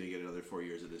probably just going to get another 4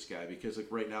 years of this guy, because like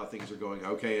right now things are going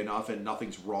okay enough and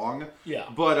nothing's wrong. Yeah.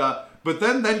 But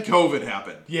then COVID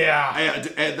happened. Yeah.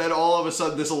 And then all of a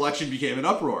sudden this election became an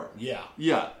uproar. Yeah.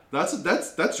 Yeah. That's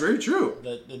very true.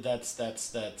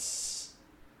 That's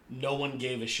no one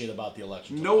gave a shit about the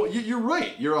election. No, you're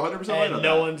right. You're 100% right on And that.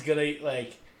 no one's gonna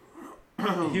like.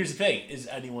 Here's the thing: is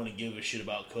anyone to give a shit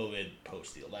about COVID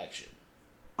post the election?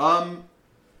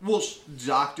 Well,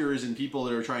 doctors and people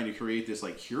that are trying to create this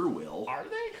like cure will. Are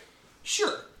they?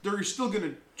 Sure, they're still going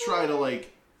to try to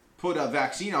like put a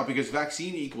vaccine out, because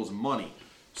vaccine equals money.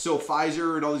 So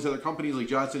Pfizer and all these other companies like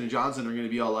Johnson & Johnson are going to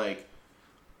be all like,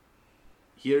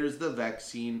 here's the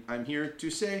vaccine. I'm here to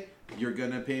say you're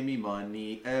going to pay me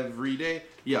money every day.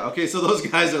 Yeah, okay, so those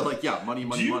guys are like, yeah, money,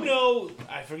 money, Do you money. know,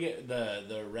 I forget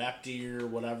the Raptir,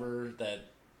 whatever, the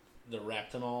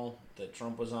Raptinol that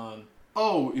Trump was on?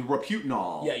 Oh,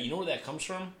 Reputinol. Yeah, you know where that comes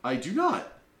from? I do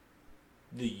not.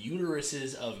 The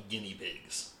uteruses of guinea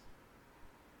pigs.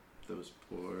 Those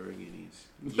poor guineas.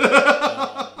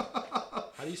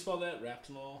 How do you spell that?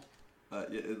 Raptinol?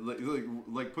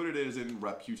 Like put it as in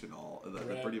Reputinol.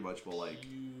 That pretty much will like...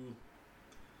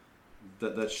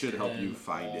 That should help you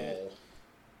find it.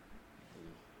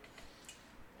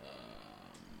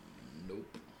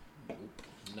 Nope.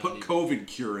 Put COVID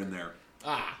cure in there.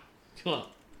 Come on.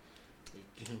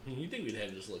 You think we'd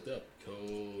have this looked up?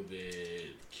 COVID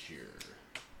cure.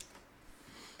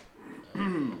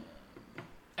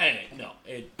 Anyway, no.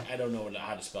 I don't know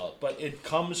how to spell it. But it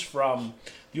comes from...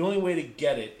 The only way to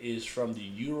get it is from the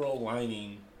uteral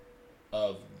lining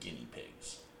of guinea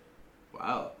pigs.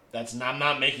 Wow. I'm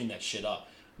not making that shit up.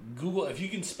 Google... If you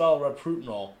can spell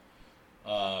Reputinol,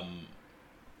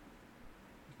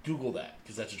 Google that,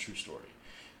 because that's a true story.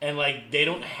 And, like, they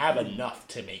don't have enough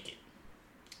to make it.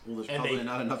 Well, there's probably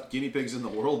not enough guinea pigs in the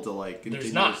world to like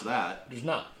continue that. There's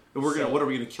not. And what are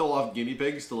we gonna kill off guinea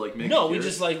pigs to like make? No, a we cure?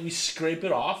 just we scrape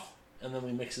it off and then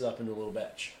we mix it up into a little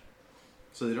batch.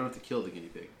 So they don't have to kill the guinea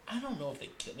pig. I don't know if they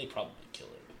probably kill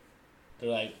it.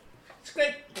 They're like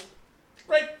scrape.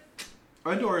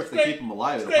 Or if they keep them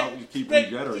alive, it'll probably keep the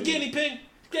regenerating. guinea pig,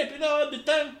 scrape it all the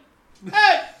time.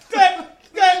 Hey,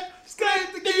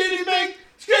 scrape the guinea pig,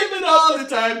 scrape it all the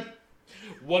time.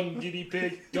 One guinea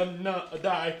pig gonna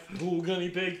die. Two guinea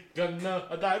pig gonna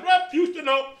die.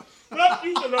 Reputinol.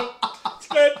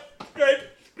 Scrape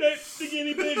the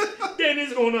guinea pig. Then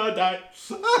it's gonna die.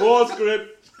 Oh,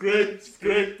 scrape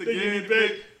the guinea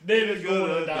pig. Then it's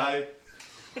gonna die.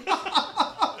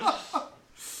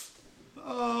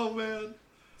 Oh man.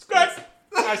 Scrape.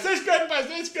 I say scrape.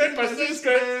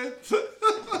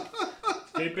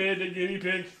 Scrape the guinea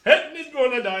pig. And it's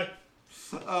gonna die.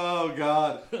 Oh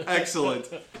god. Excellent.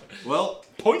 Well,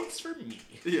 Points for me.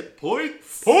 yeah,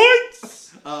 points.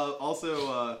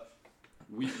 Also,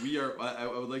 we are. I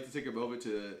would like to take a moment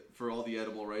for all the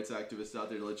animal rights activists out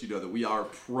there to let you know that we are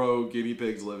pro guinea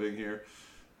pigs living here.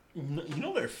 You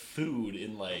know they're food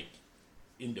in like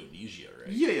Indonesia,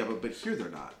 right? Yeah, but here they're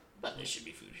not. But there should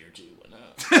be food here too. Why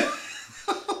not?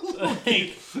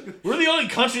 Like, we're the only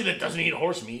country that doesn't eat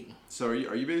horse meat. So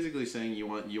are you basically saying you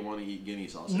want to eat guinea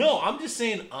sausage? No, I'm just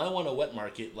saying I want a wet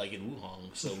market like in Wuhan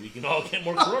so we can all get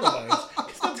more coronavirus.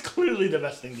 Because that's clearly the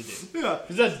best thing to do. Yeah.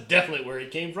 Because that's definitely where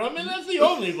it came from, and that's the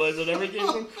only place it ever came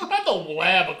from. Not the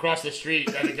lab across the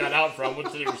street that it got out from,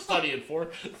 which they were studying for.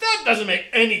 That doesn't make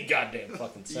any goddamn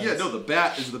fucking sense. Yeah, no, the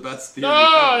bat is the best theory.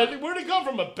 No, ever. where'd it come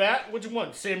from? A bat? Which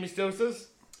one? Sammy Sosa's?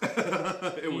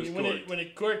 It was corked. When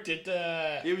it corked,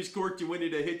 it was corked. You wanted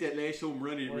to hit that last home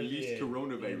run and release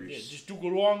coronavirus. It just took a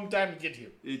long time to get here.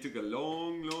 It took a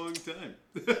long, long time.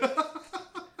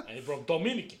 And it from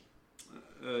Dominican.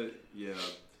 Yeah.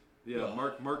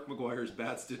 Mark McGuire's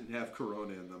bats didn't have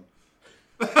corona in them.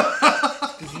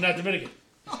 Because he's not Dominican.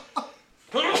 Oh,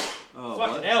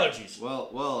 Fucking allergies.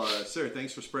 Well, sir,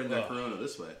 thanks for spreading that corona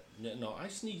this way. No, I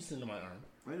sneezed into my arm.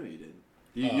 I know you didn't.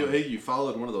 You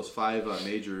followed one of those 5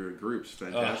 major groups.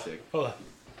 Fantastic. Hold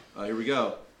on. Here we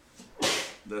go.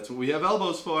 That's what we have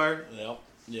elbows for.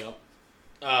 Yep.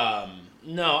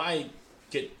 No, I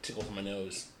get tickled in my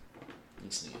nose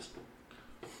and sneeze.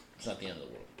 It's not the end of the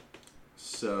world.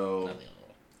 So Not the end of the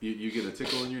world. you get a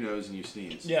tickle in your nose and you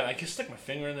sneeze. Yeah, I can stick my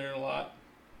finger in there a lot.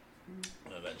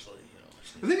 Eventually,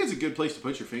 I think it's a good place to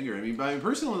put your finger. I mean,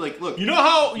 personally, like, look, you know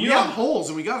how we have holes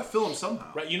and we gotta fill them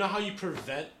somehow. Right? You know how you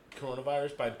prevent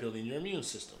coronavirus by building your immune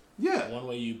system. Yeah. One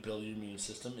way you build your immune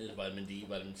system is vitamin D,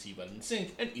 vitamin C, vitamin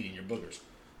zinc, and eating your boogers.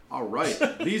 All right,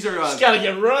 these are. Just gotta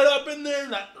get right up in there,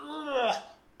 like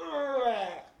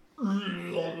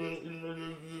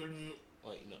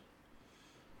no.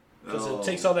 Because it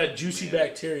takes all that juicy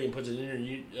bacteria and puts it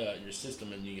in your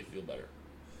system, and you feel better.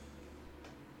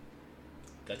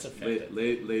 That's a fact.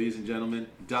 Ladies and gentlemen,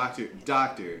 Dr.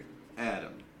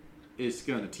 Adam is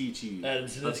going to teach you a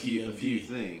few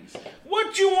things.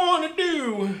 What you want to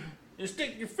do is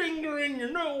stick your finger in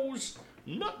your nose,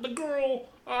 not the girl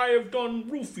I have done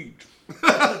roofied.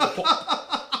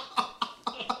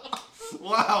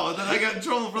 Wow, and then I got in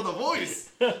trouble for the voice.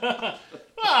 Well,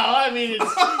 I mean, he's a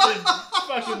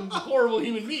fucking horrible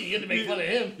human being. You had to make fun of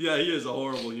him. Yeah, he is a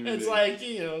horrible human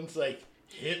being. It's like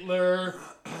Hitler,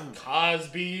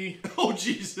 Cosby. Oh,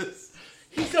 Jesus.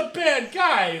 He's a bad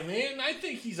guy, man. I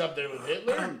think he's up there with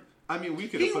Hitler. I mean, we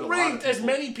could have He put a lot of raped as people.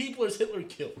 many people as Hitler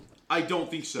killed. I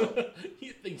don't think so.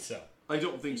 You think so? I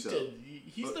don't think so.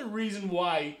 He's the reason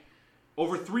why.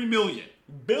 Over 3 million.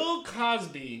 Bill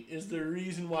Cosby is the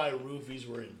reason why roofies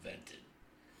were invented.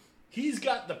 He's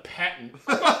got the patent.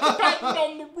 I got the patent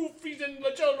on the roofies and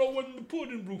let y'all know when to put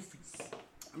in roofies.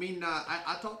 I mean,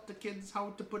 I taught the kids how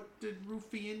to put the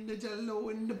roofie in the jello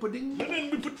in the pudding. And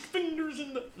then we put fingers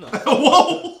in the... No.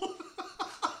 Whoa!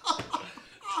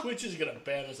 Twitch is going to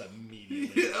ban us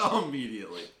immediately.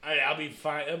 Immediately. I'll be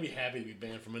fine. I'll be happy to be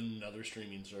banned from another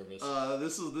streaming service.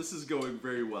 This is going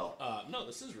very well. No,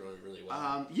 this is really, really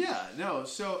well. Yeah, no,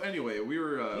 so anyway, we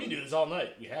were... we can do this all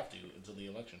night. We have to until the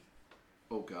election.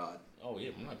 Oh, God. Oh, yeah,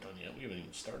 we're not done yet. We haven't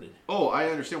even started. Oh, I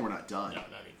understand we're not done. No,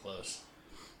 not even close.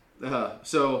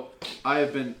 So I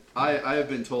have been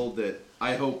told that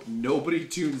I hope nobody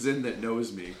tunes in that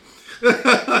knows me.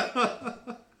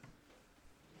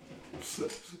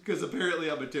 Because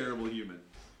apparently I'm a terrible human.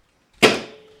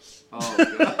 Oh,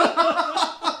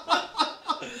 God.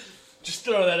 Just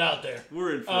throw that out there.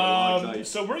 We're in for a long night.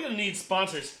 So we're going to need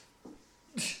sponsors.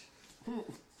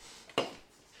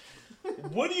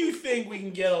 What do you think we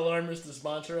can get Alarmist to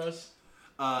sponsor us?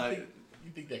 You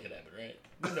think that could happen, right?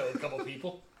 We know a couple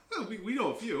people. We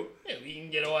know a few. Yeah, we can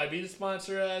get OIB to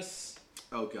sponsor us.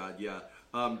 Oh, God, yeah.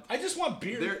 I just want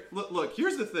beer. Look,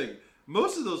 here's the thing.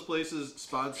 Most of those places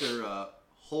sponsor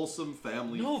wholesome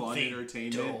family fun they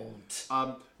entertainment.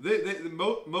 Don't.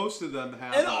 Most of them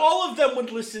have... And all of them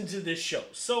would listen to this show,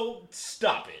 so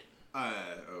stop it.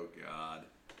 Oh, God.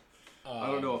 I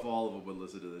don't know if all of them would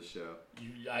listen to this show.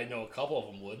 I know a couple of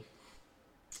them would.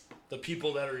 The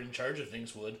people that are in charge of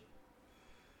things would.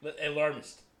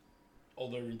 Alarmist.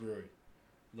 Old Irving Brewery.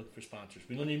 Look for sponsors.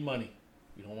 We don't need money.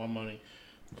 We don't want money.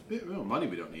 No, money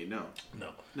we don't need, no.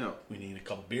 No. We need a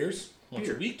couple beers once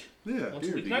a week. Yeah, once beer a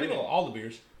week. would be Not even great. all the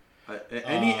beers.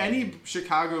 Any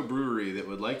Chicago brewery that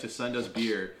would like to send us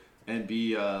beer and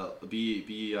be Yeah,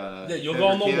 you'll have go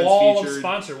on your the cans wall of featured.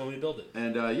 sponsor when we build it.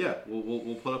 And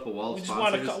we'll put up a wall We of just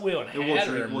want sponsors. to. We don't and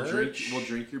have their we'll merch.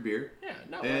 drink your beer. Yeah,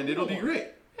 no. And it'll be great.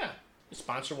 Yeah,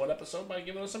 sponsor one episode by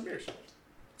giving us some beers.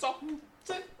 That's all.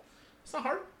 That's it. It's not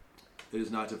hard. It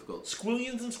is not difficult.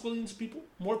 Squillions and squillions of people.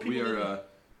 More people. We than are.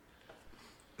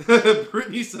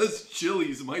 Brittany says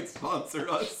Chili's might sponsor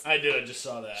us. I did. I just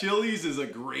saw that. Chili's is a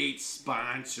great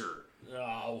sponsor.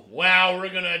 Oh, wow, we're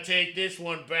going to take this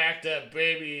one back to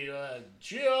baby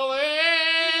chili.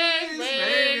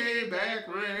 Baby back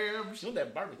ribs. You know what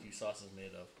that barbecue sauce is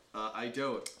made of? I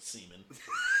don't. Semen.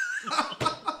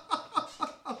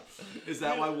 Is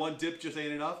that why one dip just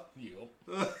ain't enough? Yup.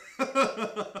 That's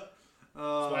That's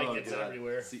why it gets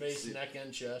everywhere. Face, neck,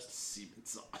 and chest. Semen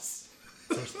sauce.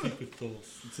 It's secret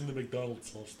sauce. It's in the McDonald's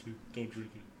sauce, too. Don't drink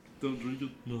it. Don't drink it?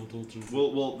 No, don't drink it.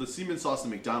 Well, the semen sauce at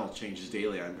McDonald's changes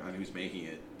daily on who's making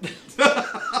it.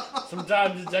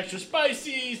 Sometimes it's extra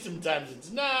spicy, sometimes it's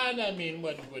not. I mean,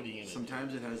 what are you going to do?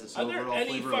 Sometimes it has this Are there overall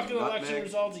any flavor fucking of election nutmeg.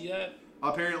 results yet?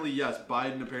 Apparently, yes.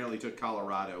 Biden apparently took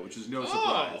Colorado, which is no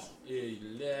surprise.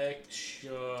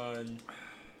 Election.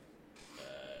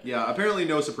 Yeah, apparently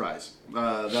no surprise.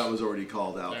 That was already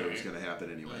called out that it was Alright. going to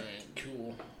happen anyway. Alright,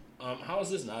 cool. How is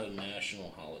this not a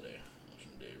national holiday?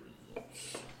 Election day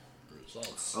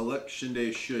results. Election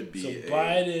day should be So a...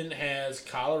 Biden has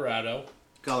Colorado.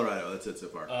 Colorado, that's it so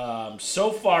far.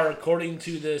 So far, according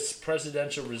to this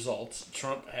presidential results,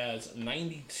 Trump has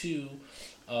 92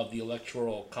 of the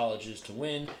electoral colleges to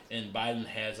win, and Biden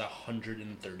has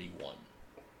 131.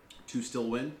 To still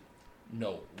win?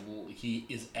 No, he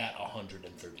is at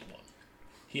 131.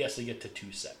 He has to get to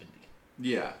 270.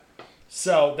 Yeah.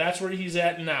 So that's where he's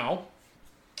at now.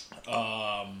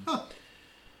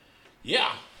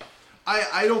 Yeah.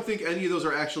 I don't think any of those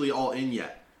are actually all in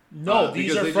yet. No,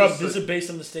 these because are they from. just, These are based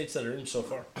on the states that are in so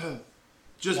far.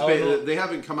 They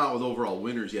haven't come out with overall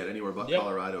winners yet anywhere but Yep.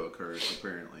 Colorado occurs,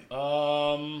 apparently.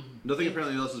 Nothing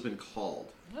apparently else has been called.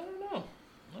 I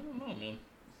don't know, man.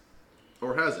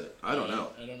 Or has it? I don't know.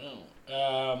 I don't know.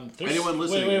 Anyone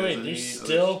listening? Wait. has There's any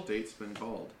still other states been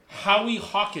called? Howie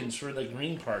Hawkins for the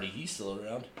Green Party. He's still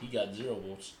around. He got 0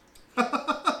 votes.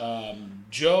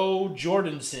 Joe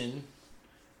Jordanson.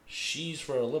 She's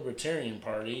for a Libertarian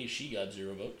Party. She got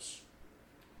 0 votes.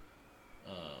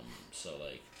 So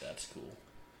that's cool.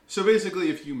 So basically,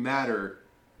 if you matter,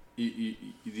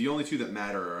 the only two that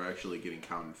matter are actually getting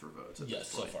counted for votes. At Yes,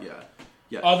 this so point. far.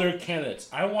 Yeah. Other candidates.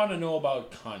 I want to know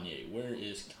about Kanye. Where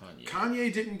is Kanye?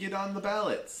 Kanye didn't get on the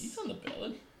ballots. He's on the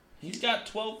ballot. He's got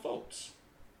 12 votes.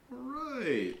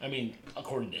 Right. I mean,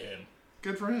 according to him.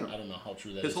 Good for him. I don't know how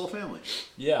true that His is. whole family.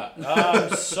 Yeah.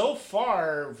 So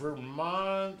far,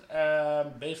 Vermont,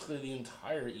 basically the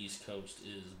entire East Coast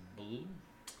is blue.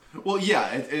 Well,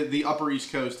 yeah, the Upper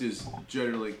East Coast is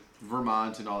generally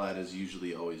Vermont, and all that is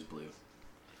usually always blue.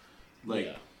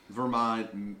 Yeah.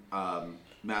 Vermont,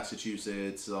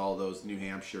 Massachusetts, all those. New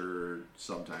Hampshire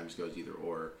sometimes goes either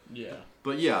or. Yeah.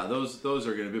 But yeah, those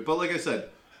are going to be. But like I said,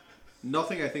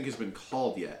 nothing I think has been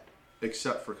called yet,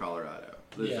 except for Colorado.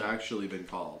 That's actually been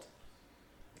called.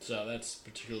 So that's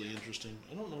particularly interesting.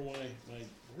 I don't know why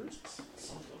where's this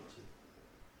song going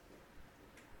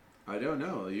I don't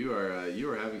know. You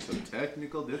are having some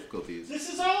technical difficulties. to?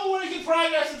 This is all work in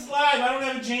progress. It's live. I don't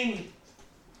have a Jamie.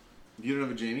 You don't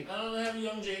have a Jamie? I don't have a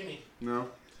young Jamie. No.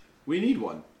 We need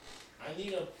one. I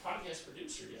need a podcast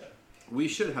producer, yeah. We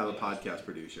should have a podcast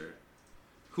producer.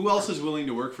 Who else is willing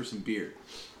to work for some beer?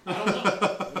 I don't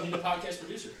know. We need a podcast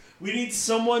producer. We need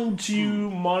someone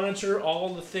to monitor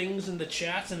all the things in the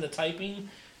chats and the typing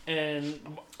and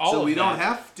all So of we that. don't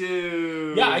have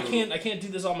to. Yeah, I can't do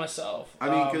this all myself. I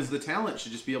mean, because the talent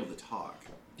should just be able to talk.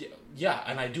 Yeah,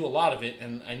 and I do a lot of it,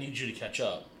 and I need you to catch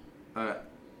up.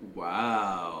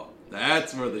 Wow.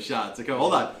 That's where the shots are coming.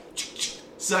 Hold on.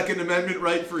 Second Amendment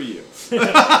right for you.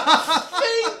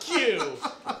 Thank you!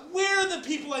 Where are the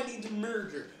people I need to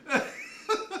murder?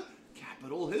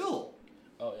 Capitol Hill.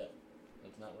 Oh, yeah.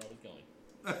 That's not where I was going.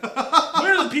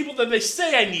 Where are the people that they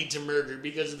say I need to murder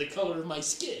because of the color of my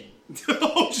skin?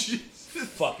 Oh, jeez.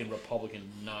 Fucking Republican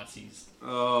Nazis.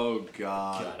 Oh,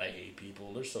 God. God, I hate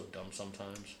people. They're so dumb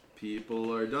sometimes.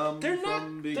 People are dumb They're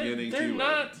from not. beginning They're to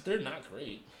not. end. They're not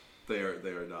great. They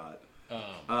are not.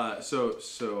 So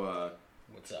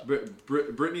what's up?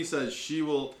 Brittany says she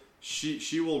will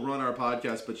run our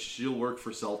podcast, but she'll work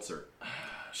for seltzer.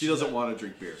 She doesn't want to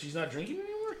drink beer. She's not drinking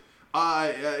anymore.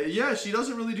 Yeah, she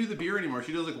doesn't really do the beer anymore.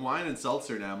 She does like wine and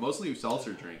seltzer now, mostly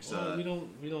seltzer drinks. Well, we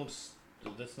don't.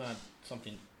 That's not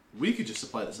something. We could just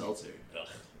supply the seltzer. Ugh.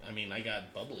 I mean, I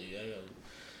got bubbly.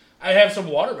 I have some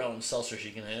watermelon seltzer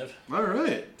she can have. All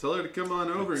right, tell her to come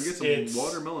on over and get It's- some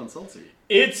watermelon seltzer.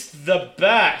 It's the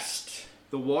best.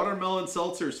 The watermelon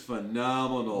seltzer is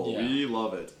phenomenal. Yeah. We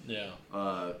love it. Yeah.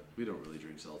 We don't really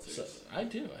drink seltzers. So, I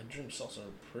do. I drink seltzer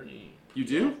pretty. You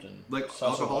do? often. Like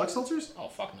Seltzer alcoholic water? seltzers? Oh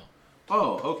fuck no!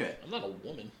 Oh, okay. I'm not a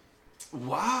woman.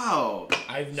 Wow.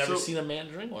 I've never So- seen a man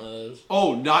drink one of those.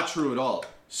 Oh, not true at all.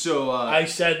 So, I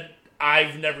said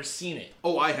I've never seen it.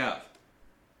 oh, I have.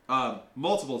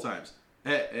 Multiple times.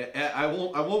 I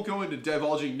won't go into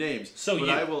divulging names. So but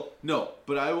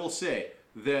you. I will say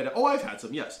that I've had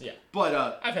some, yes. Yeah. But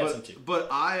I've had some too. But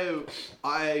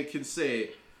I can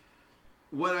say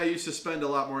when I used to spend a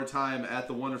lot more time at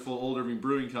the wonderful Old Irving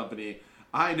Brewing Company,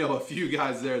 I know a few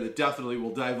guys there that definitely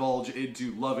will divulge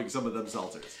into loving some of them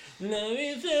seltzers.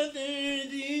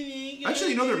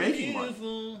 Actually, they're making one.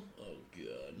 Oh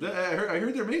god. I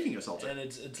heard they're making a seltzer. And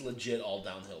it's legit all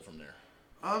downhill from there.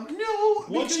 No.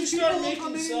 Once you start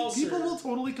making seltzer, people will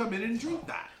totally come in and drink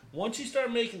that. Once you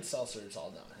start making seltzer, it's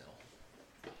all downhill.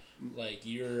 Like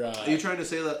you're. Are you trying to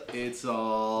say that it's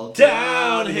all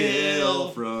downhill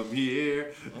from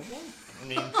here? I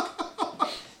mean,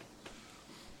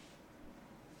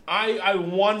 I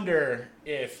wonder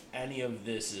if any of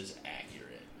this is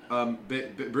accurate.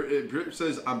 Brit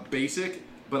says I'm basic,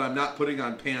 but I'm not putting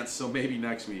on pants, so maybe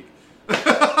next week.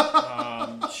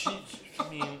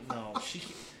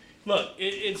 Look,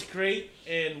 it's great,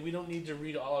 and we don't need to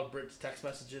read all of Britt's text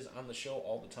messages on the show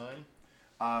all the time.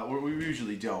 We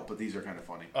usually don't, but these are kind of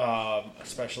funny.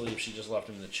 Especially if she just left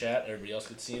them in the chat. Everybody else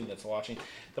could see them that's watching.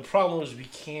 The problem is we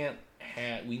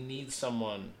need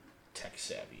someone tech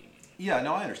savvy. Yeah,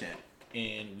 no, I understand.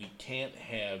 And we can't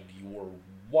have your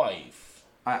wife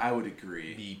I would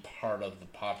agree. Be part of the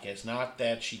podcast. Not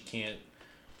that she can't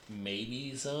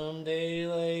maybe someday,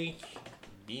 like,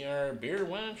 be our beer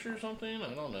wench or something. I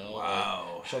don't know.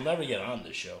 Wow. Like, she'll never get on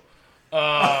this show.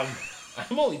 I'm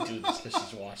only doing this because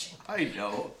she's watching. I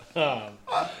know.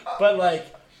 But,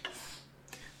 like...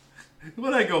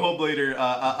 When I go home later,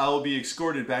 I will be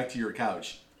escorted back to your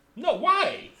couch. No,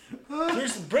 why?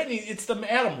 There's Brittany. It's the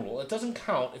Adam rule. It doesn't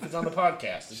count if it's on the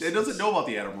podcast. She doesn't know about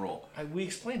the Adam rule. We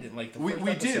explained it in like the we first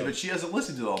we episode. did, but she hasn't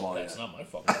listened to them all yet. That's not my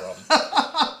fucking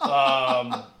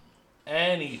problem.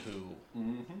 Anywho,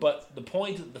 but the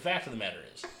fact of the matter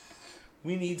is,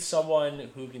 we need someone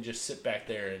who can just sit back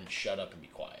there and shut up and be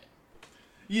quiet.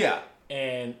 Yeah.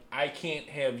 And I can't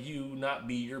have you not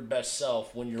be your best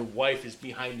self when your wife is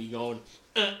behind me going,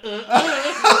 you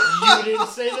didn't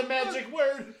say the magic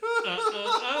word.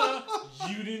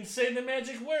 You didn't say the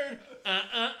magic word.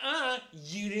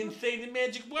 You didn't say the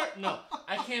magic word. No,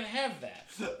 I can't have that.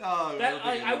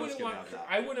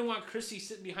 I wouldn't want Chrissy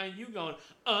sitting behind you going,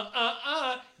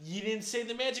 you didn't say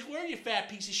the magic word, you fat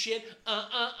piece of shit.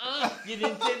 You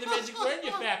didn't say the magic word,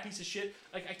 you fat piece of shit.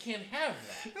 Like, I can't have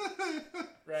that.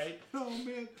 Right? Oh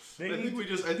man. I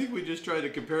think we just tried to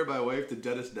compare my wife to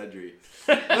Dennis Nedry.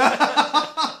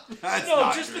 That's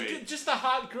not great. Just the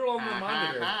hot girl on the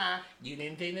monitor. You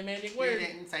didn't say the magic word. You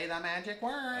didn't say the magic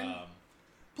word.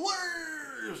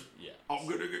 Please. Yeah. I'm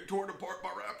gonna get torn apart by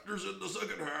raptors in the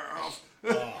second half.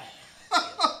 Yeah,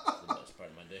 that's the best part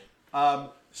of my day.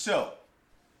 So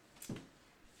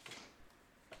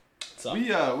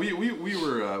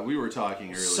we were talking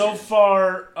earlier. So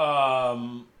far,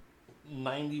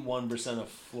 91% of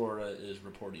Florida is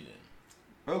reporting in.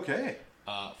 Okay.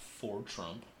 For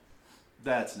Trump.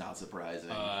 That's not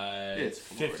surprising. It's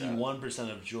Florida.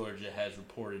 51% of Georgia has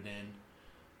reported in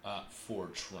for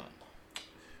Trump.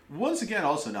 Once again,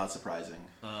 also not surprising.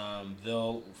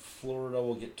 Florida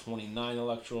will get 29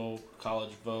 electoral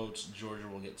college votes. Georgia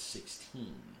will get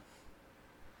 16.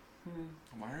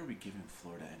 Why are we giving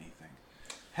Florida anything?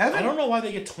 I don't know why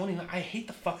they get 29. I hate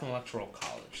the fucking electoral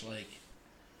college.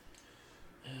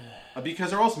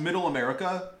 Because or else Middle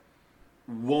America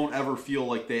won't ever feel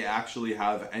like they actually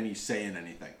have any say in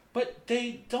anything. But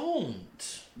they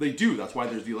don't. They do. That's why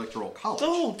there's the Electoral College.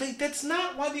 No, that's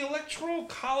not why the Electoral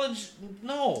College...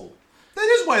 No. That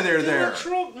is why they're there.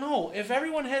 No, if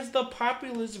everyone has the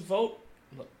populist vote...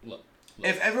 Look.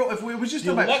 If it was just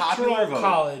the done by popular vote... Electoral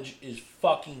College is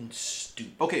fucking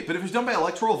stupid. Okay, but if it was done by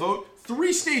electoral vote,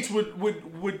 3 states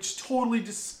would totally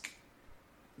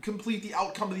complete the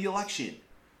outcome of the election.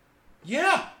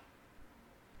 Yeah.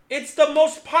 It's the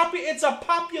most it's a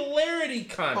popularity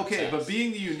contest. Okay, but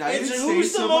being the United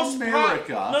States of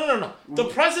America... No. The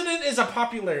president is a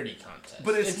popularity contest.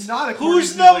 But it's not according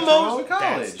who's to the Electoral most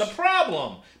College. That's the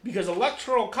problem. Because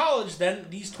Electoral College, then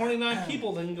these 29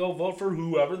 people then go vote for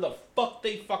whoever the fuck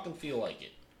they fucking feel like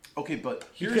it. Okay, but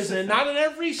because not in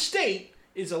every state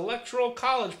is Electoral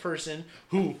College person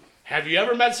who... Have you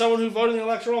ever met someone who voted in the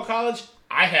Electoral College?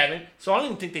 I haven't, so I don't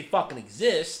even think they fucking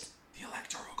exist. The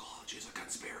Electoral College is a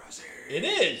conspiracy. It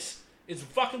is. It's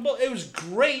fucking bull. It was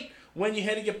great when you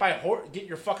had to get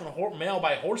your fucking mail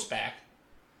by horseback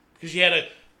because you had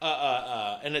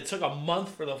and it took a month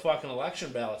for the fucking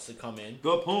election ballots to come in.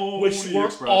 The Pony which were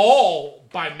Express. all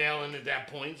by mail-in at that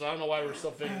point. So I don't know why we're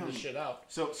still figuring this shit out.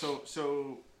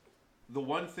 So the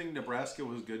one thing Nebraska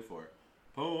was good for,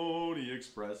 Pony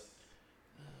Express.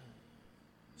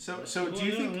 So do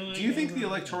you think the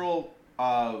electoral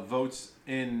votes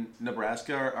in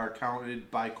Nebraska are counted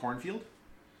by cornfield?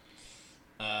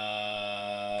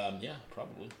 Yeah,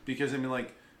 probably. Because I mean,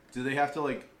 like, do they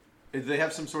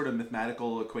have some sort of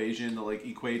mathematical equation that like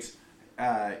equates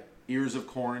ears of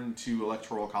corn to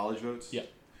electoral college votes? Yeah,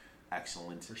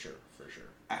 excellent. for sure.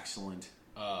 Excellent.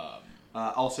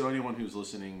 Also, anyone who's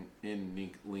listening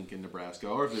in Lincoln, Nebraska,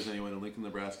 or if there's anyone in Lincoln,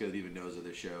 Nebraska that even knows of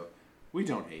this show, we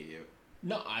don't hate you.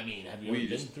 No, I mean, have you ever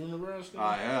been through Nebraska?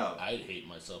 I have. I'd hate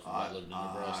myself if I lived in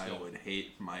Nebraska. I would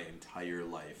hate my entire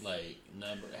life. Like,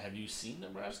 have you seen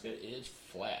Nebraska? It's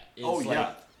flat. It's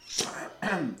yeah.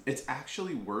 It's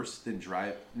actually worse than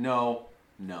drive. No.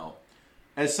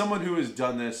 As someone who has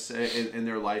done this in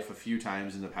their life a few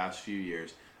times in the past few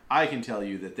years, I can tell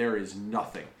you that there is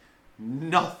nothing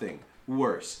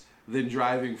worse than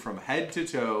driving from head to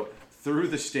toe through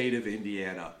the state of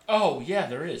Indiana. Oh, yeah,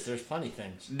 there is. There's funny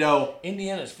things. No.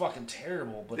 Indiana's fucking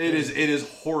terrible. But it is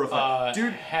horrifying.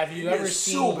 Dude, have you ever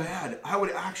seen... so bad. I would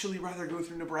actually rather go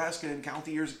through Nebraska and count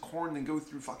the ears of corn than go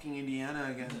through fucking Indiana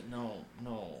again. No.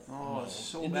 Oh, it's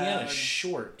so Indiana's bad.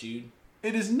 short, dude.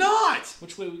 It is not!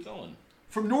 Which way are we going?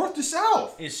 From north to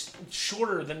south. It's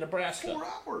shorter than Nebraska. 4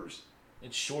 hours.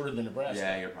 It's shorter than Nebraska.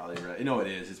 Yeah, you're probably right. No, it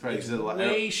is. It's probably It's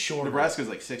way shorter. Nebraska's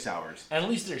like 6 hours. And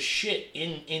at least there's shit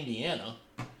in Indiana.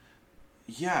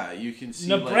 Yeah, you can see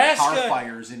Nebraska, like car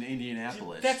fires in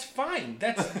Indianapolis. That's fine.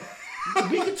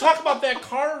 We could talk about that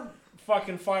car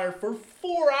fucking fire for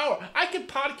 4 hours. I could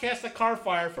podcast a car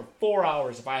fire for 4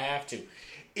 hours if I have to.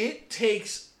 It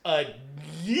takes a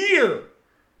year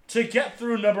to get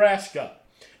through Nebraska.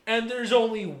 And there's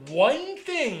only one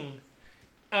thing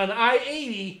on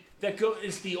I-80 that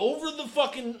is the over the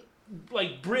fucking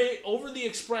like bridge, over the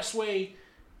expressway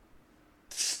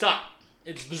stop.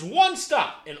 There's one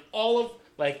stop in all of,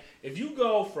 like, if you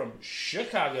go from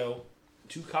Chicago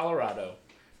to Colorado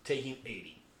taking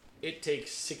 80, it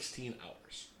takes 16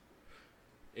 hours.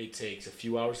 It takes a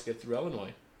few hours to get through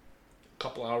Illinois, a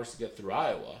couple hours to get through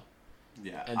Iowa.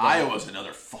 Yeah, and Iowa's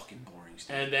another fucking boring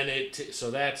state. And then so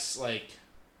that's like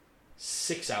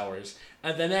 6 hours.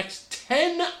 And the next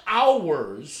 10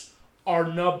 hours are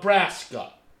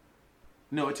Nebraska.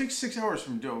 No, it takes 6 hours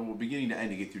from beginning to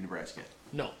end to get through Nebraska.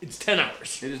 No, it's 10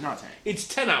 hours. It is not 10. It's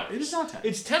 10 hours. It is not 10.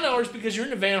 It's 10 hours because you're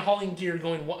in a van hauling gear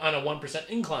going on a 1%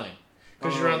 incline.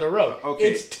 Because you're on the road. Okay.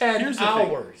 It's 10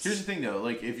 hours. Here's the thing, though.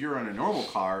 Like, if you're on a normal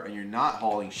car and you're not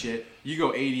hauling shit, you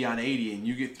go 80 on 80 and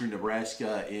you get through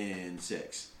Nebraska in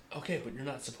 6. Okay, but you're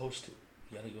not supposed to.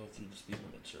 You gotta go through the speed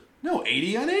limit, sir. No,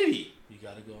 80 on 80. You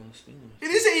gotta go on the speed limit.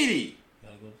 It is 80. You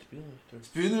gotta go to the speed limit, sir.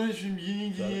 Speed limit from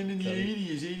beginning to end in the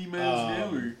 80 is 80 miles an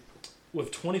hour.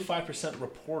 With 25%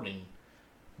 reporting,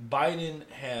 Biden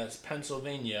has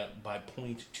Pennsylvania by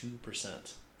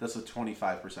 0.2%. That's with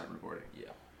 25% reporting.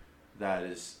 Yeah. That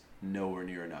is nowhere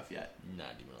near enough yet.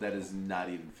 Not even. That is not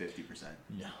even 50%.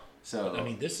 No. So I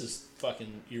mean, this is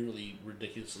fucking eerily,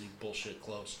 ridiculously bullshit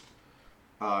close.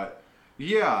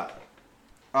 Yeah.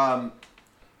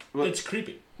 It's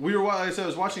creepy. I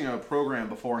was watching a program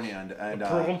beforehand, and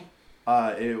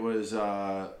it was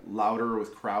Louder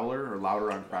with Crowler, or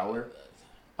Louder on Crowler.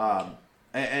 And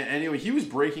anyway, he was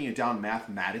breaking it down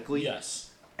mathematically. Yes.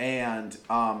 And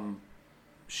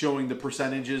showing the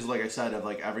percentages, like I said, of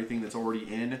like everything that's already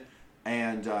in,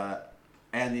 and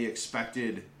the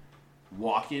expected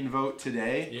walk-in vote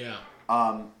today. Yeah.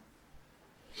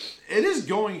 It is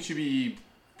going to be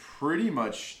pretty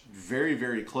much very,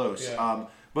 very close. Yeah.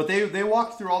 But they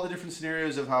walked through all the different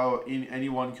scenarios of how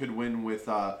anyone could win with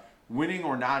winning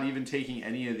or not even taking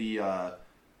any of the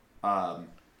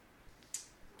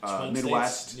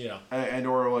Midwest, yeah, and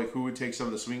or like who would take some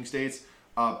of the swing states.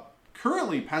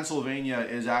 Currently, Pennsylvania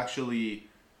is actually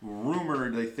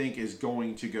rumored, I think, is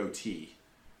going to go T.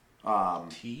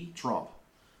 Trump.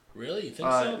 Really? You think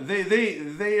so?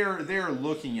 They're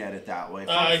looking at it that way. He's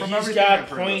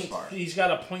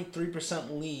got a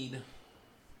 0.3% lead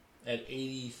at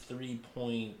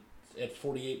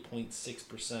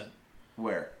 48.6%.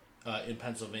 Where? In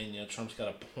Pennsylvania, Trump's got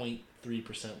a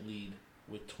 0.3% lead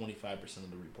with 25% of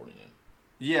the reporting in.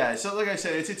 Yeah, so like I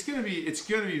said, it's gonna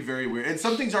be very weird, and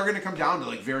some things are gonna come down to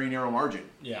like very narrow margin.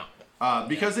 Yeah.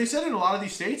 Because they said in a lot of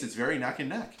these states it's very neck and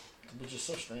neck. Which is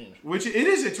so strange. Which it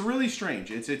is. It's really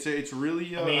strange. It's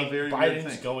really a very weird thing.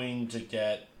 Biden's going to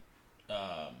get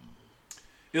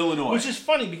Illinois, which is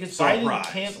funny because Biden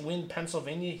can't win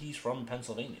Pennsylvania. He's from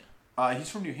Pennsylvania. He's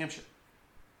from New Hampshire.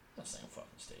 That's the same fucking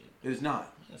state. It is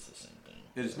not. That's the same thing.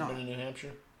 It is not. Been in New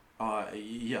Hampshire? Yes.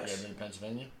 You ever been in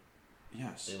Pennsylvania?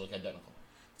 Yes. They look identical.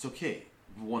 It's okay.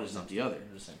 One is not the other.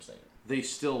 They're the same state. They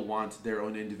still want their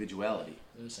own individuality.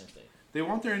 They're the same state. They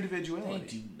want their They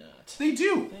individuality. do not. They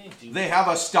do. They do. They have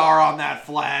a star on that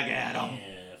flag, Adam.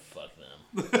 Yeah, fuck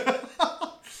them.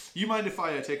 You mind if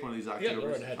I take one of these Yeah, Octobers?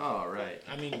 go right ahead. Oh, right.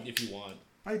 I mean, if you want.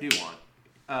 I do want.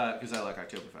 Because I like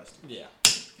Oktoberfest. Yeah.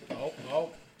 Oh.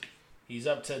 He's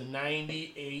up to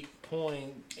 98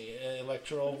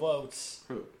 electoral votes.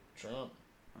 Who? Trump.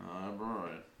 All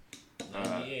right.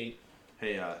 98.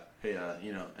 Hey,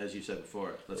 as you said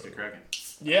before, let's get cracking.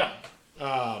 Yeah.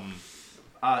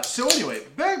 So anyway,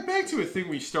 back to a thing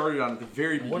we started on at the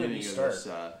very beginning When did we of start? this.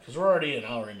 Because we're already an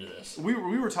hour into this. We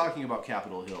were talking about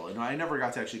Capitol Hill, and I never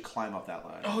got to actually climb up that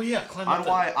ladder. Oh yeah, climb on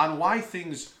up why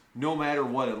things, no matter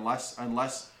what,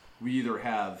 unless we either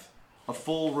have a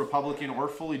full Republican or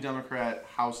fully Democrat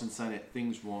House and Senate,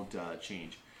 things won't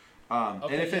change.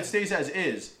 And if it stays as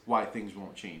is, why things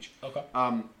won't change. Okay.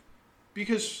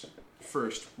 Because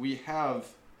first we have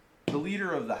the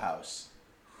leader of the House,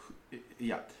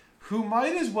 who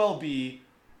might as well be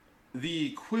the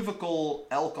equivocal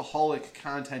alcoholic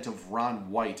content of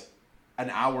Ron White an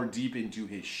hour deep into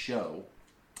his show.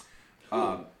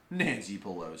 Nancy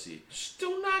Pelosi.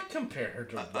 Do not compare her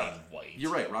to Ron White.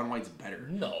 You're right. Ron White's better.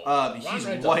 No.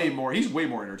 He's way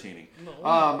more entertaining. No.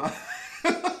 I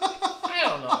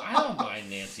don't know. I don't mind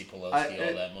Nancy Pelosi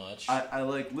all that much. I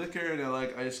like liquor and I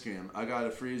like ice cream. I got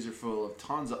a freezer full of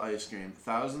tons of ice cream,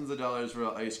 thousands of dollars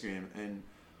for ice cream, and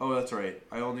oh, that's right.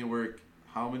 I only work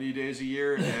how many days a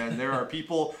year? And there are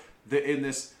people that in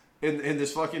this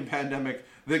fucking pandemic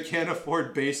that can't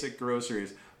afford basic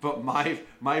groceries. But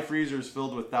my freezer is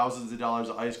filled with thousands of dollars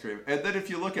of ice cream. And then if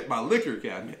you look at my liquor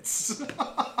cabinets.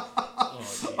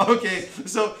 Okay,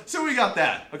 so we got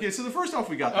that. Okay, so the first off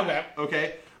we got that.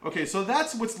 Okay, so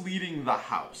that's what's leading the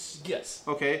House. Yes.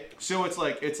 Okay, so it's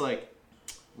like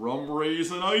rum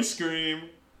raisin ice cream.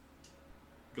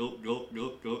 Gulp, gulp,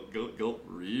 gulp, gulp, gulp, gulp.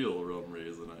 Real rum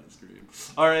raisin ice cream.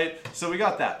 All right, so we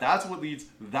got that. That's what leads.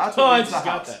 That's what leads the House.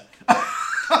 I just got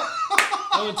that.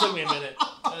 Only took me a minute.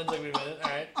 All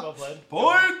right, well played.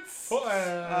 Points.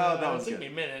 That was took me a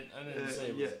minute. I didn't say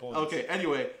it was points. Okay.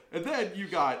 Anyway, and then you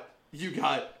got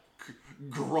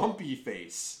Grumpy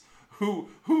Face, who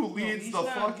leads the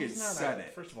fucking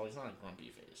Senate. First of all, he's not a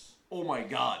grumpy face. Oh my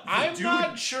God! I'm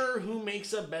not sure who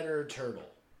makes a better turtle.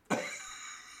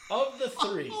 Of the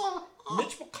three,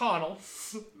 Mitch McConnell,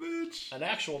 an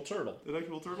actual turtle,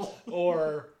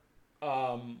 or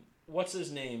what's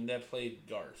his name that played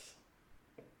Garth?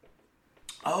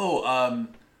 Oh,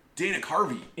 Dana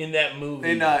Carvey in that movie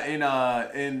in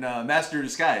Master of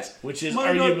Disguise, which is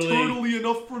Might arguably not turtly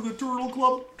enough for the Turtle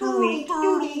Club. Turtle.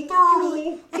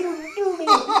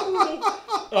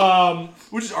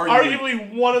 Which is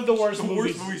arguably one of the worst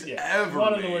movies ever.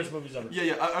 One of the worst movies ever.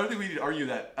 Yeah. I don't think we need to argue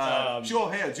that. Show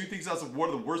of hands. Who thinks that's one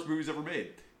of the worst movies ever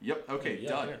made? Yep. Okay.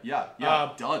 Done. Yeah.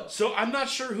 Done. So I'm not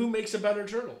sure who makes a better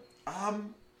turtle.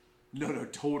 No.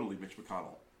 Totally, Mitch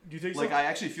McConnell. Do you think so? Like, I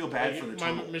actually feel bad for the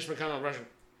turtle. Mitch McConnell Russian.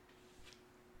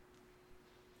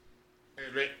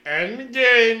 And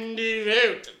then the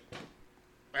vote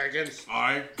against.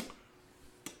 I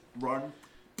run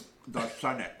the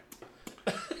Senate.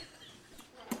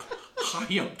 I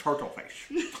am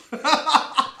Turtleface.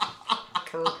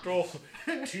 Turtle.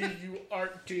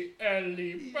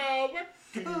 T-U-R-T-L-E power.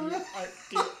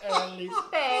 T-U-R-T-L-E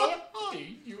power.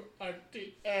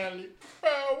 T-U-R-T-L-E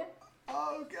power.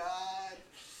 Oh, God.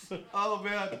 Oh,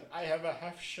 man. I have a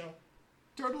half shell.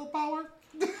 Turtle power.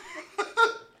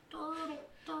 Turtle.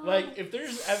 Like, if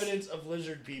there's evidence of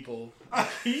lizard people,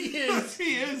 he is.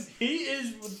 He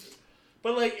is.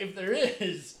 But, like, if there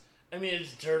is, I mean,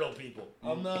 it's turtle people.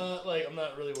 I'm not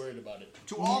really worried about it.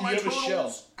 To all my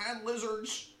turtles and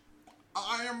lizards,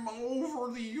 I am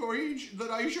over the age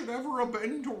that I should ever have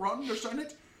been to run the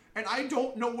Senate, and I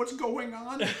don't know what's going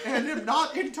on, and am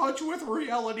not in touch with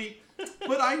reality.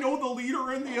 But I know the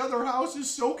leader in the other house is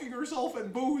soaking herself in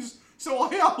booze, so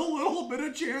I have a little bit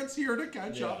of chance here to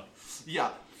catch up. Yeah,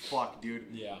 fuck, dude.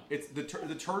 Yeah. It's the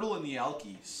turtle and the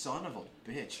alky, son of a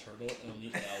bitch. Turtle and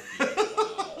the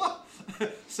alky. Wow.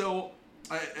 So,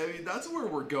 I mean, that's where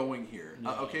we're going here.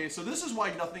 Yeah. Okay, so this is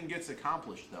why nothing gets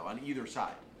accomplished, though, on either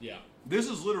side. Yeah. This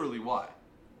is literally why.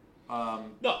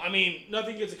 No, I mean,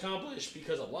 nothing gets accomplished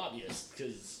because of lobbyists,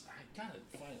 because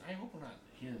I hope we're not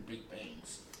hearing big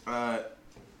bangs. I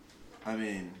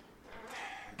mean,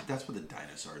 that's what the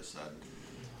dinosaurs said.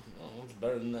 Oh, it's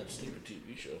better than that stupid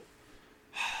TV show.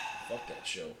 Fuck that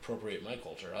show. Appropriate my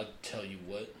culture. I'll tell you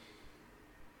what.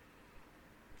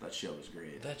 That show was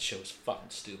great. That show's fucking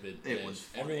stupid. It was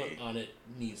funny. Everyone on it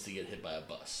needs to get hit by a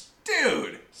bus.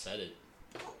 Dude! Said it.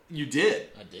 You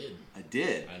did. I did. I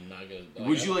did. I'm not gonna.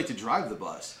 Would you like to drive the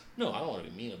bus? No, I don't want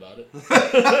to be mean about it.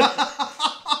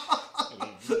 I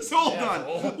mean, So hold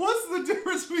asshole. on. What's the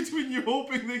difference between you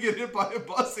hoping they get hit by a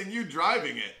bus and you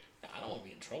driving it? I don't want to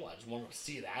be in trouble. I just want to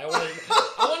see that. I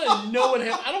want to know what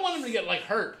happened. I don't want him to get like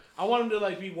hurt. I want him to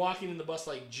like be walking in the bus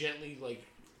like gently like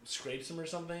scrapes him or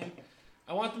something.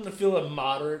 I want them to feel a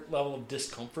moderate level of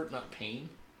discomfort, not pain.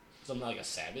 Because I'm not like a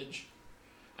savage.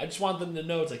 I just want them to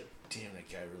know it's like, damn, that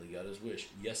guy really got his wish.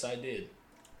 Yes, I did.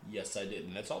 Yes, I did.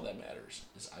 And that's all that matters,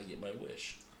 is I get my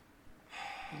wish.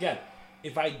 Again,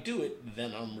 if I do it,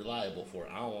 then I'm reliable for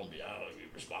it. I don't want to be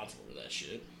responsible for that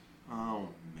shit. Oh,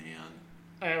 man.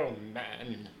 Oh,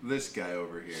 man. This guy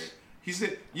over here. He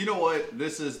said, "You know what?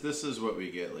 This is what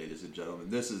we get, ladies and gentlemen.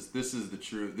 This is the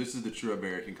true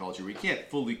American culture. We can't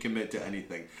fully commit to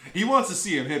anything. He wants to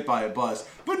see him hit by a bus,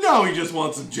 but now he just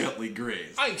wants him gently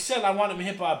grazed." I said I want him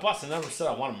hit by a bus. I never said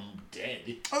I want him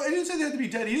dead. Oh, I didn't say they have to be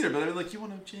dead either, but I mean, like, you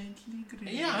want him gently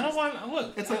grazed. Yeah, I don't want.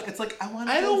 Look, It's like I want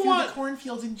to I go don't through want- the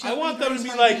cornfields and I gently want them to graze be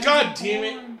my like, hands God and damn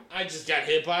it! corn." I just got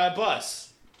hit by a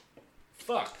bus.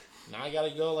 Fuck. Now I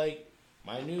gotta go like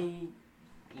my new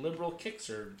liberal kicks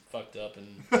are fucked up and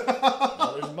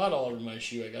now there's mud all over my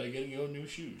shoe. I gotta get new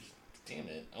shoes. Damn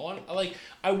it!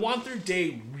 I want their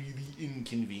day really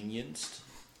inconvenienced.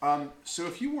 So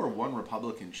if you wore one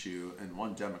Republican shoe and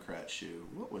one Democrat shoe,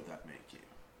 what would that make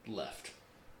you? Left.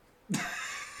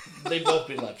 They both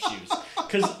be left shoes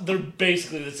because they're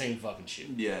basically the same fucking shoe.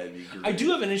 Yeah, it'd be great. I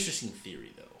do have an interesting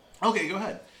theory though. Okay, go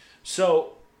ahead.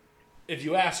 So, if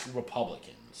you ask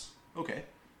Republicans, Okay.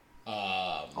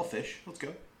 I'll fish. Let's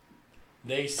go.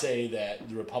 they say that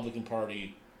the Republican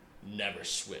Party never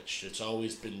switched. It's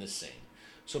always been the same.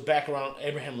 So back around,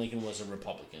 Abraham Lincoln was a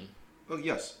Republican, Oh,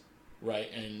 yes. right?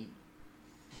 And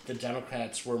the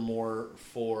Democrats were more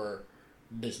for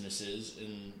businesses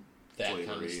and that kind of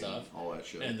Slavery stuff. and all that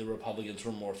shit. And the Republicans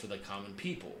were more for the common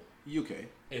people. UK.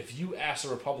 If you ask a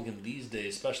Republican these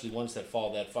days, especially ones that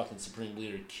follow that fucking Supreme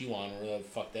Leader QAnon or whatever the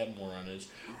fuck that moron is,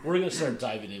 we're going to start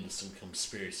diving into some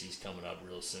conspiracies coming up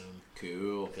real soon.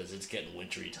 Cool. Because it's getting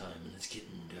wintry time and it's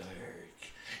getting dark.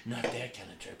 Not that kind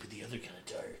of dark, but the other kind of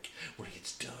dark. Where it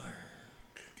gets dark.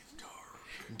 It's dark.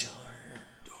 Dark.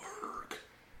 Dark.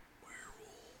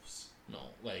 Werewolves. No,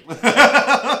 like we're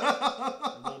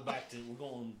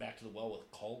going back to the well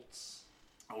with cults.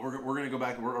 We're going to go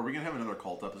back. Are we going to have another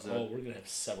cult Oh, episode? we're gonna have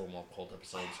several more cult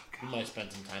episodes. We might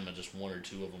spend some time on just one or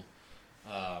two of them.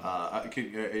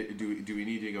 Do we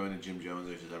need to go into Jim Jones,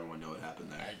 or does everyone know what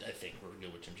happened there? I think we're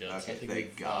good with Jim Jones. Okay, I think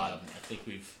thank God. I think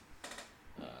we've.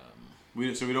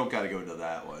 So we don't got to go into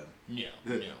that one. No.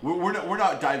 We're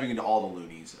not diving into all the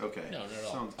loonies. Okay. No, not at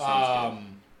all. Sounds good.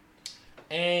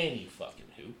 Any fucking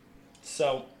who.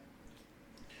 So,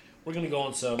 we're gonna go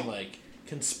on some like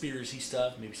conspiracy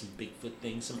stuff, maybe some Bigfoot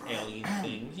things, some alien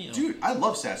things. You know. Dude, I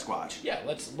love Sasquatch. Yeah,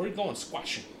 we're going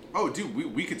squashing. Oh, dude,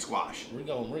 we could squash. We're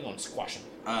going squashing.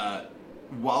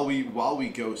 While we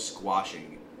go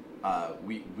squashing,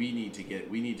 we need to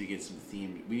get some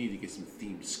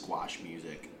themed squash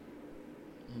music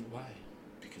Why?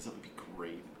 because that would be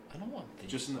great. I don't want things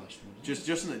Just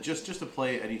squashing. just to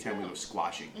play anytime we go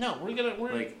squashing. No,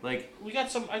 we're Like we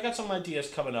got some. I got some ideas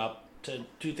coming up to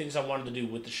do things I wanted to do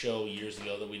with the show years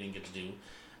ago that we didn't get to do,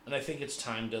 and I think it's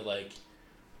time to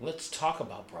let's talk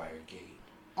about Briargate.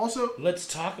 also. Let's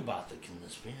talk about the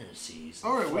conspiracies,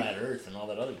 All right, flat Earth, and all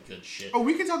that other good shit. Oh,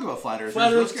 we can talk about flat earthers. Flat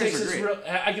Those Earth guys takes are us great. real.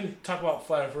 I can talk about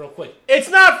flat Earth real quick. It's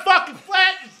not fucking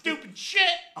flat, you stupid shit.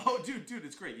 Oh, dude,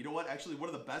 it's great. You know what? Actually, one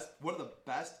of the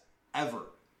best ever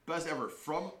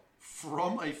from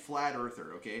a flat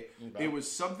earther. Okay, it was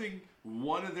something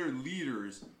one of their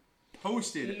leaders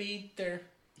posted. Leader.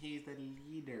 He's the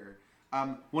leader.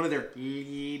 One of their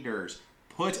leaders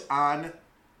put on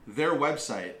their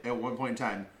website at one point in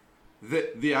time.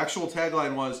 The actual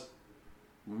tagline was,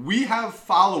 "We have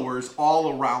followers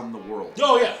all around the world."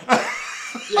 Oh yeah.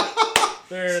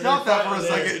 Yeah. Stop that for a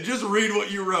second. Just read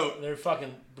what you wrote. They're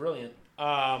fucking brilliant.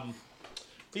 But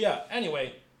yeah.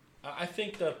 Anyway, I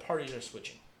think the parties are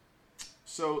switching.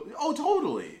 So,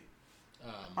 totally.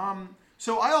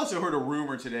 So I also heard a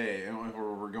rumor today, and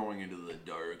we're going into the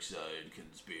dark side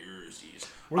conspiracies.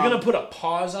 We're gonna put a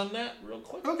pause on that real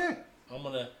quick. Okay. I'm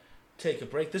gonna take a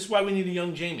break. This is why we need a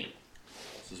young Jamie.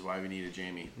 This is why we need a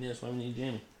Jamie. Yeah, that's why we need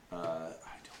Jamie. I don't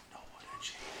know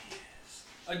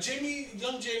what a Jamie is.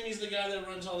 Young Jamie's the guy that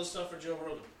runs all this stuff for Joe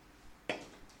Rogan.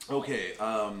 Okay.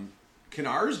 Can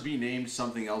ours be named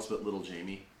something else but Little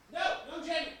Jamie? No, young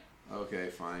Jamie. Okay,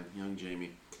 fine, young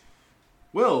Jamie.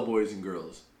 Well, boys and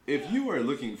girls, if you were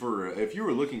looking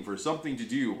for something to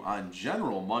do on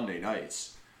general Monday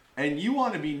nights, and you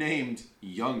want to be named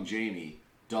Young Jamie,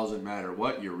 doesn't matter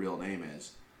what your real name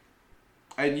is,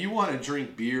 and you want to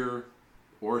drink beer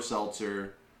or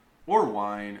seltzer or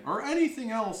wine or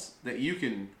anything else that you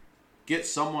can get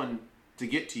someone to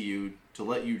get to you to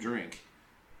let you drink.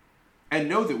 And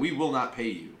know that we will not pay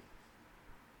you.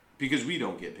 Because we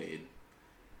don't get paid.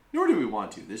 Nor do we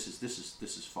want to. This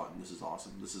is fun. This is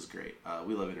awesome. This is great.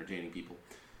 We love entertaining people.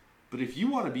 But if you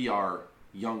want to be our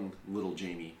young little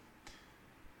Jamie,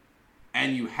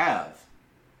 and you have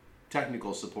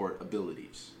technical support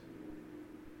abilities,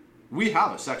 we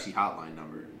have a sexy hotline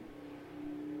number.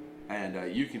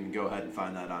 And you can go ahead and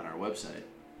find that on our website.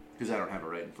 Because I don't have it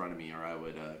right in front of me, or I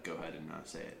would go ahead and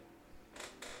say it.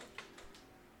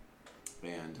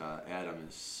 And Adam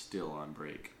is still on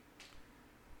break.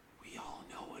 We all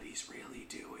know what he's really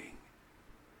doing.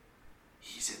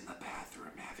 He's in the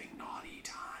bathroom having naughty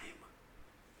time.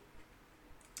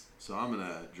 So I'm going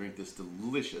to drink this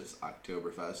delicious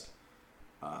Oktoberfest.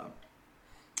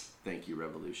 Thank you,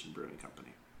 Revolution Brewing Company.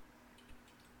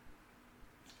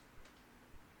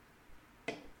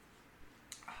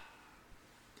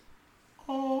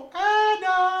 Oh,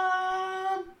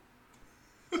 Adam!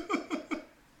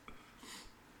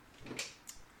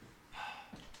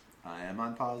 I am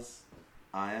on pause.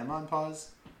 I am on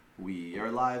pause. We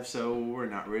are live, so we're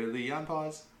not really on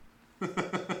pause.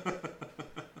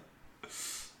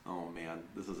 Oh man,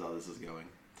 this is how this is going.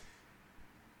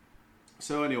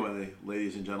 So anyway,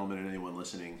 ladies and gentlemen, and anyone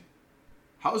listening,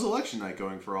 how's election night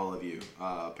going for all of you?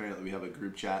 Apparently we have a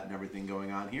group chat and everything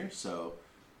going on here, so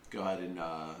go ahead and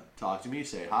talk to me,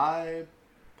 say hi,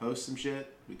 post some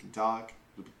shit, we can talk,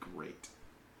 it'll be great.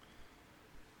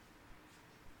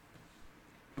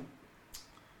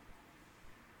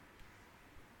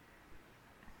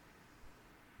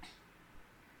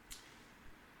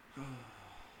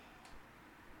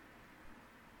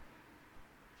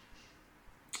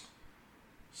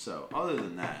 So, other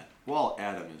than that, while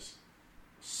Adam is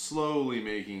slowly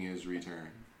making his return,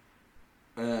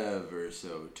 ever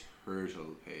so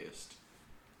turtle-paced,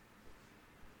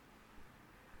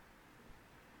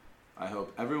 I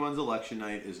hope everyone's election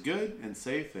night is good and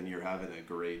safe and you're having a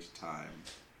great time.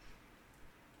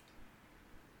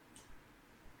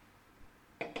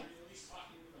 Are you at least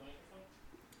talking with the microphone?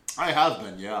 I have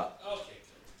been, yeah. Okay,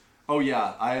 good. Oh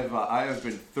yeah, I have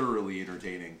been thoroughly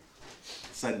entertaining.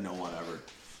 Said no one ever.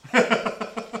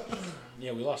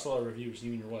 Yeah, we lost a lot of reviews,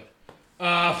 you and your wife.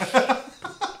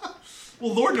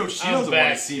 Well, Lord knows she I'm doesn't want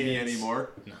back, to see me kids. anymore.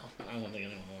 No, I don't think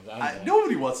anyone wants.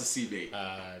 Nobody wants to see me.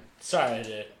 Sorry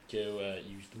to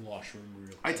use the washroom real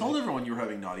I quick. told everyone you were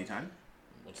having naughty time.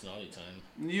 What's naughty time?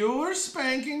 You were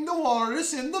spanking the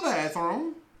walrus in the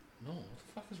bathroom. No, what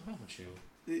the fuck is wrong with you?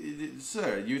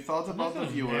 Sir, you thought about the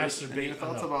gonna viewers, and you masturbate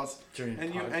thought on a- about during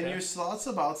and your podcast. thoughts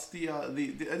about the I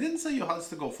didn't say you had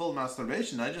to go full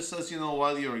masturbation. I just says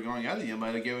while you were going at it, you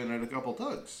might have given it a couple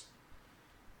tugs.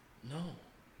 No,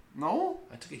 No?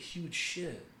 I took a huge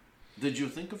shit. Did you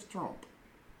think of Trump?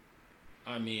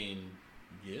 I mean,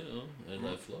 yeah, and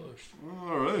I flushed.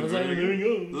 All right. I was like, very there good.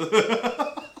 you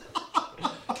go.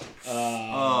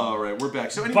 All right, we're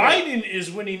back. So anyway, Biden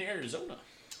is winning Arizona.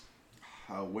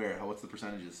 where? What's the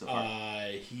percentages so far?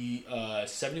 He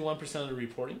 71% of the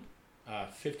reporting,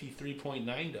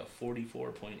 53.9 to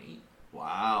 44.8.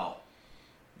 Wow.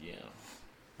 Yeah,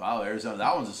 Wow, Arizona.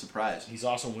 That one's a surprise. he's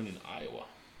also winning Iowa.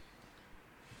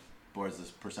 Where's this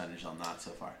percentage on that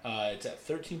so far? It's at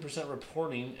 13%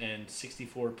 reporting and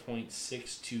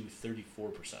 64.6 to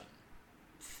 34%.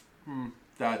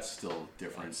 That's still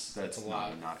different. That's a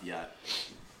lot. Not yet.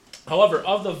 However,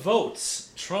 of the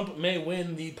votes, Trump may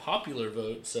win the popular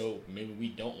vote, so maybe we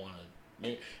don't want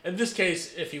to. In this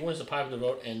case, if he wins the popular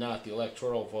vote and not the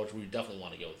electoral vote, we definitely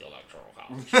want to go with the electoral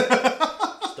college.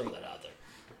 Just throw that out there.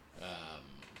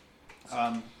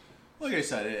 Like I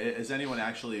said, has anyone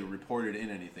actually reported in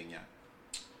anything yet?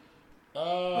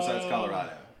 Besides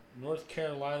Colorado. North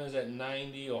Carolina's at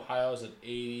 90, Ohio's at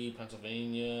 80,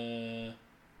 Pennsylvania.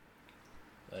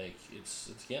 Like,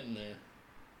 it's getting there.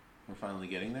 We're finally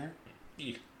getting there?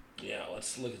 Yeah,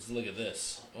 let's look at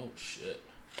this. Oh shit.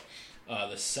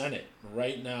 The Senate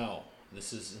right now,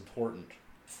 this is important.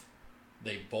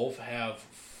 They both have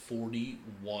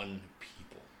 41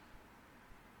 people.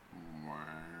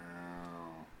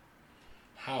 Wow.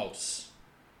 House,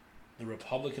 the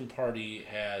Republican Party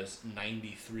has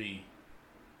 93.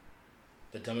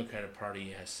 The Democratic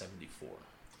Party has 74.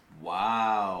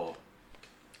 Wow.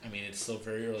 I mean, it's still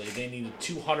very early. They needed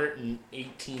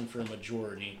 218 for a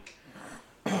majority.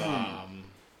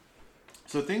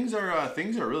 So things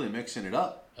are really mixing it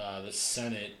up. The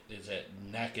Senate is at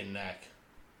neck and neck.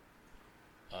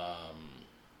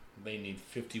 They need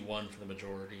 51 for the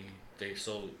majority.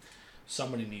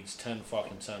 Somebody needs 10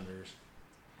 fucking senators.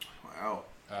 Wow.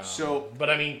 But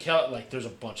I mean, there's a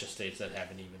bunch of states that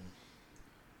haven't even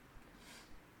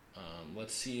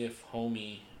Let's see if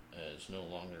Homie is no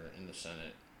longer in the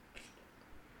Senate.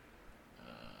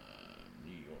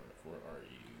 New York, where are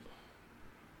you?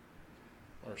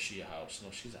 Or is she a House? No,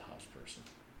 she's a House person.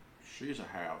 She's a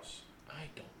House. I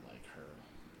don't like her.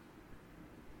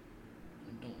 I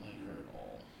don't like her at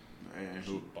all. And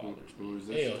She bothers me. who is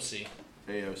this? AOC.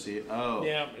 AOC. Oh.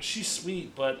 Yeah, she's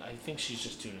sweet, but I think she's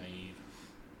just too naive.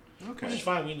 Which is Okay.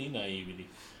 fine. We need naivety.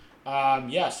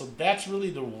 So that's really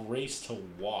the race to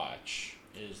watch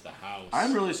is the House.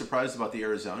 I'm really surprised about the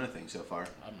Arizona thing so far.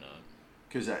 I'm not.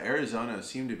 Because Arizona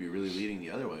seemed to be really leading the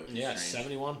other way. Which is Yeah, strange.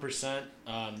 71%.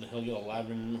 He'll get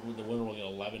 11. The winner will get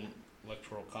 11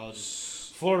 electoral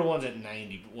colleges. Florida one's at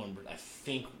 91. But I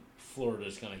think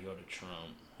Florida's going to go to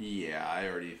Trump. Yeah, I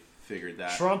already figured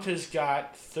that. Trump has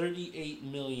got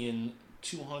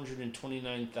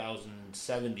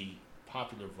 38,229,070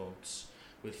 popular votes,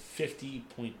 with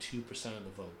 50.2% of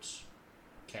the votes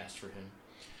cast for him.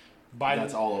 Biden,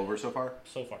 That's all over so far?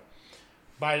 so far.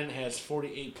 Biden has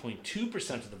 48.2%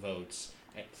 of the votes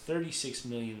at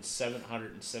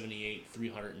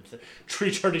 36,778,330.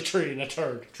 Tree in a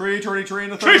turd. Tree in the third.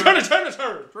 Tree in a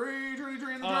turd.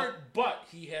 Tree in the third. But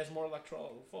he has more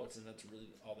electoral votes, and that's really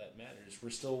all that matters. We're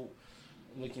still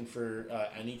looking for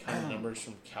any kind of numbers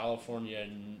from California,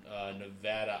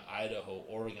 Nevada, Idaho,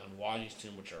 Oregon,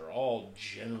 Washington, which are all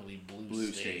generally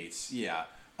blue states. Yeah.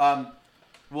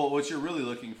 Well, what you're really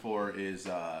looking for is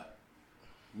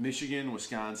Michigan,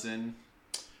 Wisconsin.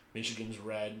 Michigan's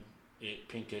red,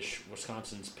 pinkish.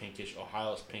 Wisconsin's pinkish.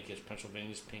 Ohio's pinkish.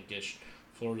 Pennsylvania's pinkish.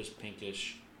 Florida's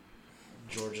pinkish.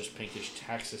 Georgia's pinkish.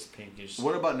 Texas pinkish.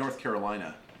 What about North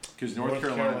Carolina? Because North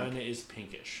Carolina is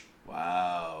pinkish.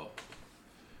 Wow.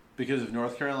 Because if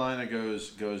North Carolina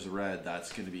goes red,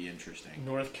 that's going to be interesting.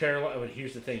 North Carolina, but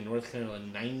here's the thing: North Carolina,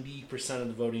 90% of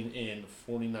the voting in,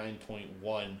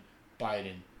 49.1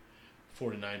 Biden,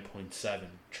 49.7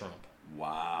 Trump.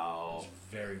 Wow. It's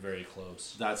very, very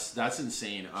close. That's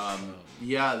insane.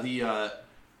 Yeah,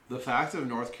 the fact of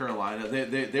North Carolina,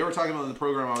 they were talking about in the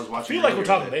program I was I watching. feel like we're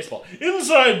talking baseball.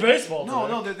 Inside baseball.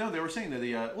 No, today. they were saying that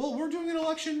we're doing an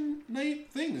election night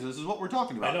things. This is what we're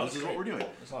talking about. I know, This is it's what we're great.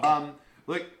 doing. It's awesome.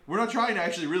 Like we're not trying to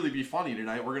actually really be funny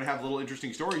tonight. We're gonna have little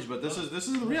interesting stories, but this is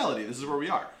the reality. This is where we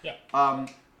are. Yeah.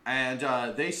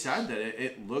 And they said that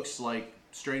it looks like,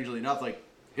 strangely enough, like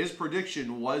his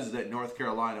prediction was that North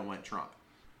Carolina went Trump.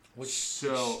 Which is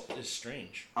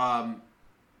strange. No,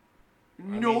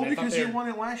 I because thought he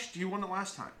won it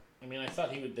last time. I mean, I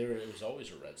thought he would. It was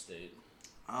always a red state.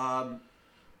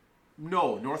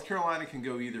 No, North Carolina can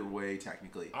go either way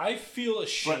technically. I feel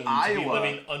ashamed to be Iowa-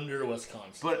 living under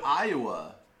Wisconsin. But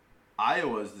Iowa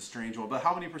is the strange one. But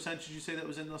how many percent did you say that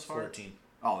was in thus far? 14.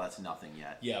 Oh, that's nothing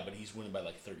yet. Yeah, but he's winning by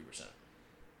like 30%.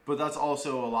 But that's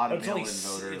also a lot of It's mail-in only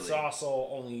vote early. it's also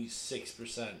only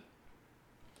 6%.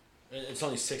 It's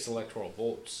only 6 electoral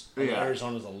votes. Yeah.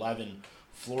 Arizona's 11.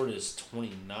 Florida's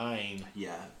 29.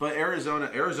 Yeah, but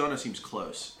Arizona seems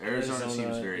close. Arizona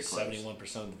seems very is close.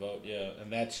 71% of the vote. Yeah,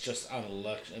 and that's just on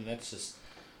election. And that's just.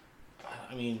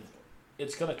 I mean,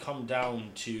 it's gonna come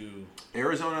down to.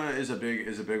 Arizona is a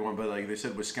big one, but like they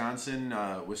said, Wisconsin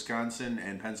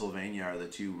and Pennsylvania are the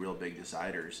two real big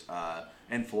deciders,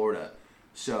 and Florida.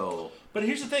 So. But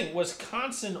here's the thing: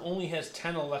 Wisconsin only has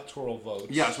 10 electoral votes.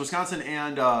 Yes, Wisconsin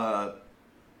and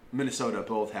Minnesota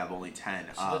both have only 10.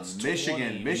 So that's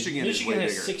 20. Michigan is way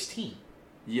has bigger. 16.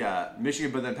 Yeah,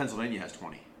 Michigan, but then Pennsylvania has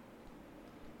 20.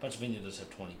 Pennsylvania does have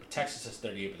 20, but Texas has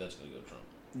 38. But that's gonna go to Trump.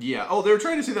 Yeah. Oh, they were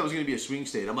trying to say that was going to be a swing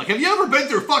state. I'm like, have you ever been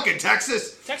through fucking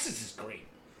Texas? Texas is great.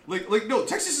 Like no,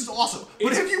 Texas is awesome.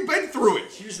 But have you been through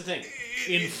it? Here's the thing: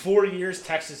 in 4 years,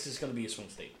 Texas is going to be a swing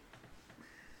state.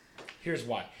 Here's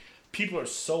why: people are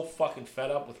so fucking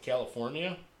fed up with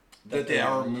California That they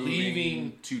are leaving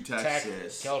moving to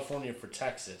Texas. California for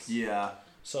Texas. Yeah.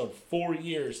 So in 4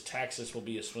 years, Texas will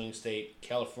be a swing state.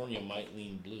 California might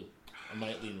lean blue. It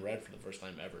might lean red for the first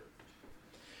time ever.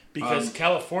 Because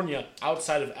California,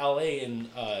 outside of LA and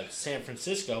San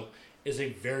Francisco, is a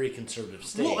very conservative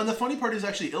state. Well, and the funny part is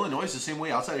actually Illinois is the same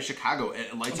way outside of Chicago.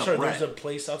 It lights I'm sorry, up red. there's a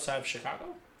place outside of Chicago?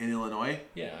 In Illinois?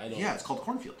 Yeah, I don't. Yeah, it's called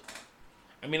Cornfield.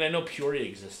 I mean, I know Peoria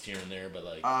exists here and there, but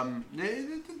like...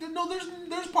 No,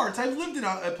 there's parts. I've lived in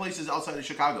places outside of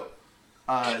Chicago.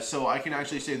 So I can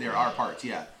actually say there are parts,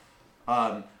 yeah.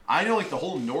 I know like the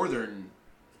whole northern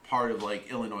part of like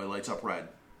Illinois lights up red.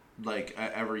 Like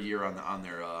every year on the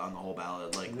whole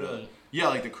ballot, like Really?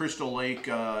 like the Crystal Lake,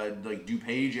 like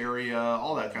DuPage area,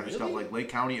 all that kind of stuff, like Lake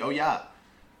County. Oh yeah,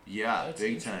 That's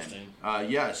big time. interesting.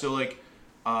 Yeah, so like,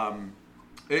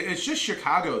 it's just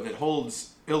Chicago that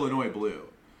holds Illinois blue.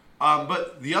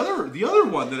 But the other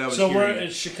one that I was So hearing,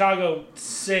 Chicago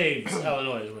saves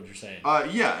Illinois, is what you're saying.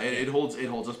 it holds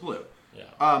us blue.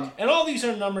 Yeah. And all these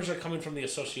numbers are coming from the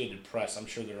Associated Press. I'm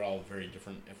sure they're all very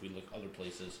different if we look other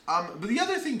places. But the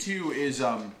other thing too is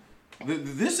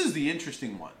this is the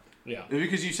interesting one. Yeah.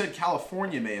 Because you said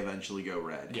California may eventually go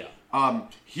red. Yeah.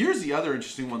 Here's the other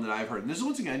interesting one that I've heard, and this is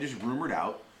once again just rumored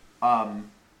out,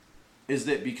 is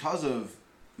that because of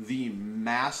the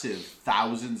massive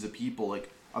thousands of people,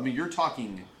 like, I mean, you're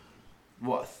talking,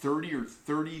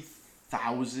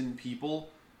 30,000 people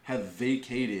have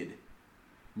vacated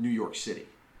New York City.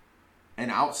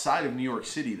 And outside of New York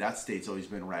City, that state's always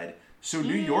been red. So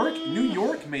New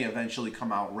York may eventually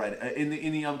come out red in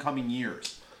the upcoming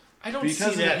years. I don't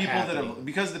see that happening.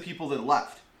 Because of the people that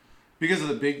left. Because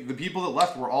of the people that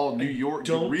left were all New York,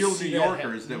 the real New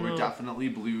Yorkers that were definitely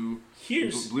blue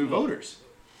voters.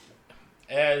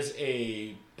 As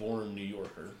a born New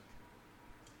Yorker,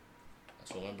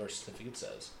 that's what my birth certificate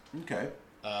says. Okay.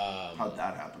 How'd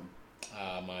that happen?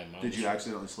 My mom. Did you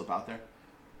accidentally slip out there?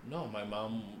 No, my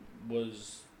mom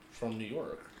was from New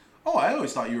York. Oh, I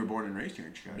always thought you were born and raised here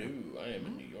in Chicago. No, I am a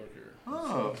New Yorker.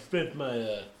 Oh. Spent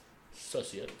my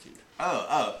sociality.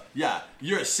 Oh, yeah.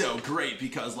 You're so great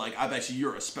because, like, I bet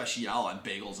you're a special on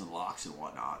bagels and lox and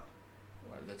whatnot.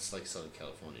 Wow, that's like Southern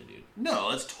California, dude. No,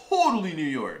 that's totally New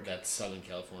York. That's Southern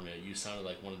California. You sounded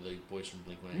like one of the boys from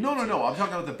Blink-182. No. I'm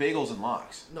talking about the bagels and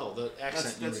lox. No, the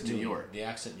accent That's New York. The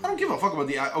accent. I don't give a fuck about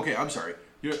the. Okay, I'm sorry.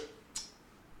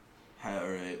 Hi, all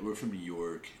right, we're from New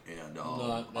York, and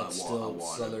No, that's I still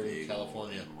want Southern a bagel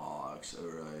California. and lox. All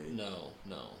right. No.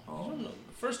 You don't know.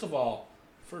 First of all,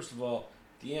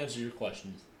 the answer to your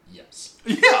question is yes.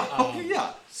 Yeah. Okay.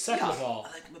 Yeah. Second of all,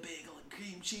 I like my bagel and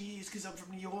cream cheese because I'm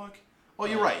from New York. Oh,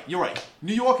 you're right.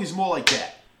 New York is more like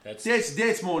that.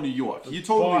 That's more New York. You're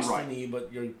totally Boston-y, right.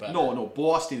 but you're better. No,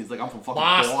 Boston is like I'm from fucking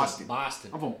Boston.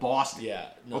 I'm from Boston. Yeah.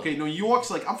 No. Okay, New York's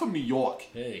like I'm from New York.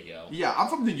 There you go. Yeah, I'm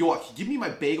from New York. Give me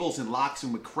my bagels and lox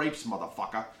and with crepes,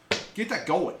 motherfucker. Get that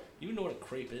going. You know what a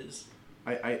crepe is?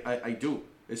 I do.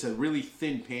 It's a really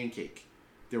thin pancake.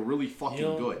 They're really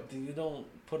fucking good. You don't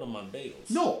put them on bagels.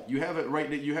 No, you have it right.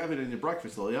 You have it in your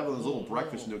breakfast though. They have those little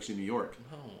breakfast nooks in New York.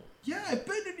 No. Yeah, I've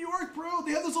been to New York, bro. They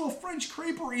have those little French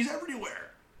creperies everywhere.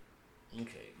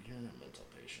 Okay, you're a mental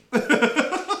patient.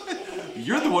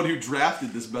 You're the one who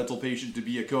drafted this mental patient to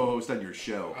be a co-host on your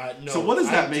show. No, so what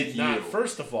does that I make did you? not.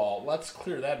 First of all, let's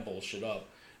clear that bullshit up.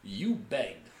 You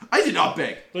begged. I did not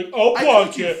beg. Like, I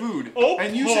cooked you food,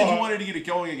 and you said you wanted to get it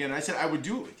going again. I said I would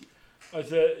do it with you. I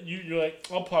said, you're like,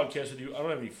 I'll podcast with you. I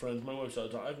don't have any friends. My wife's out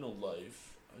of town. I have no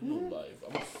life.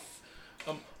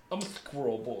 I'm a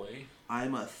squirrel boy.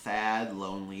 I'm a sad,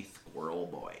 lonely squirrel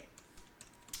boy.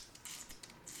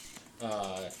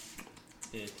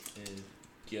 It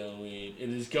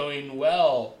is going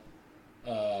well.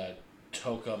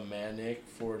 Tokamanic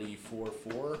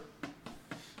 44.4.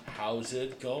 How's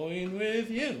it going with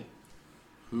you?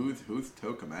 Who's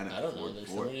Tokamanic? I don't know. There's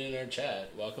someone in our chat.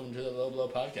 Welcome to the Low Blow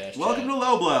podcast. Welcome to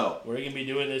Low Blow. We're gonna be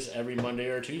doing this every Monday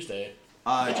or Tuesday.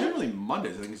 Generally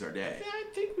Mondays, I think, is our day. Yeah, I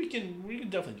think we can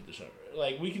definitely do this.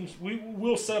 Like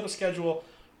we'll set up a schedule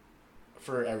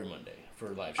for every Monday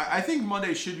for live stream. I think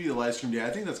Monday should be the live stream day. I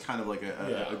think that's kind of like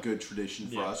a good tradition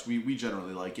for us. We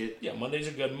generally like it. Yeah, Mondays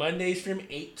are good. Mondays from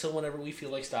 8 till whenever we feel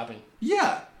like stopping.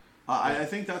 Yeah. I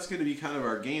think that's going to be kind of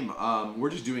our game. We're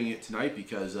just doing it tonight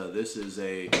because this is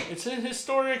a... It's a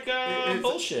historic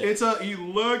bullshit. It's a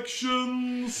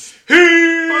elections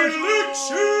special!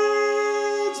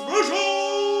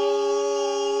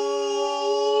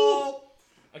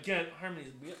 Again,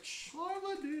 Harmony's bitch.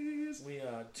 Harmonies. We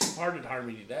two-parted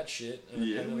Harmony that shit. And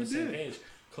yeah, we on the same did. page.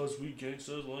 Cause we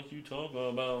gangsters like you talk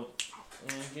about.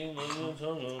 Gangsters like you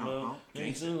talk about.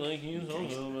 Gangsters like you talk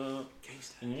about.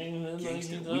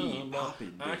 Gangsters like you talk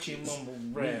about. I can mumble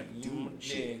rap. You my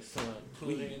dick, son.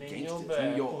 Put it in your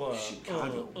back. New York,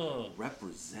 Chicago.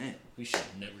 Represent. We should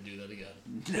never do that again.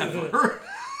 Never.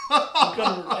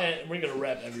 We're gonna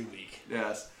rap every week.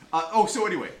 Yes. So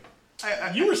anyway.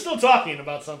 You were still talking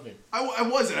about something. I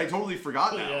wasn't. I totally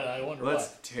forgot now. Yeah, I wonder That's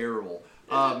why. terrible.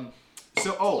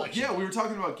 We were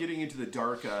talking about getting into the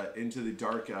dark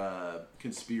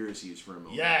conspiracies for a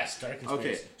moment. Yes, dark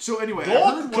conspiracies. Okay, so anyway, I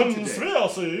Dark heard one today.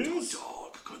 conspiracies.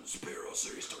 Dark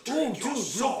conspiracies to Oh, take dude, your real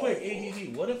soul. quick,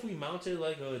 ADD. What if we mounted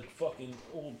like a fucking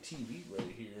old TV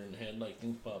right here and had like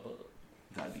things pop up?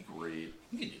 That'd be great.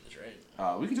 We could do this, right?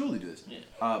 We can totally do this. Yeah.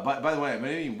 By the way,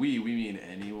 when I mean we mean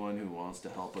anyone who wants to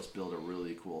help us build a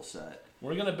really cool set.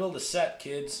 We're gonna build a set,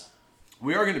 kids.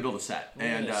 We are going to build a set,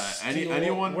 and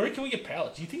anyone. Where can we get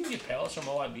pallets? Do you think we get pallets from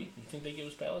OIB? You think they give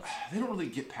us pallets? They don't really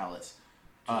get pallets.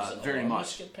 Very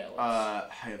much. Get pallets? I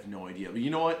have no idea. But you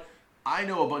know what? I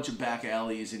know a bunch of back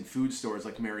alleys in food stores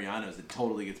like Mariano's that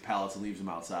totally gets pallets and leaves them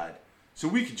outside. So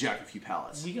we could jack a few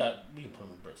pallets. We can put them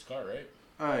in Britt's car,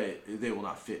 right? They will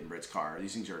not fit in Britt's car.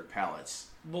 These things are pallets.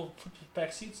 We'll put the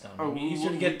back seats down. Oh, It'd be easier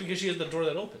to get because she has the door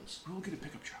that opens. We'll get a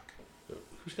pickup truck.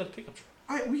 Who's got a pickup truck?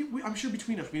 I'm sure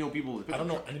between us we know people with a I pickup don't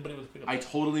know truck. anybody with a pickup I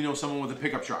truck. totally know someone with a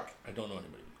pickup truck. I don't know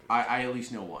anybody with a pickup I at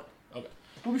least know one. truck. Okay.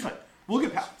 We'll be fine. We'll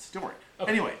get pallets. Don't worry.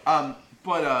 Okay. Anyway,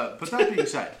 but that being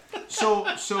said,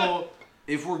 so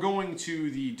if we're going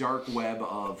to the dark web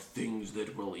of things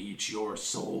that will eat your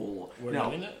soul, We're no,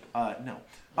 doing it? no,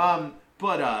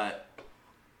 but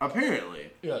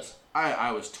apparently, Yes.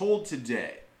 I was told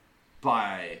today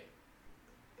by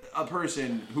a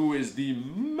person who is the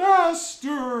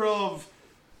master of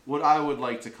what I would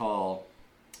like to call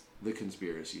the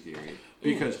conspiracy theory,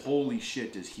 because holy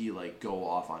shit, does he like go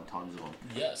off on tons of them.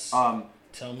 Yes.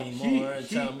 Tell me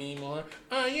Tell me more.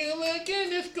 Are you looking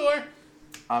to score?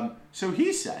 So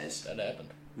he says That happened.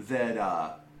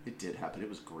 that it did happen. It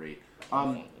was great.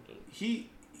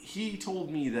 He told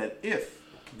me that if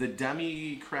the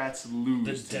Democrats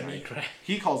lose The tonight, Democrat-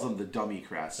 he calls them the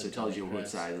Dummycrats, so it tells you what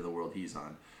Democrats. side of the world he's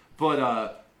on. But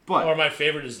Or my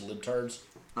favorite is libtards.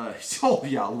 oh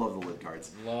yeah, I love the libtards.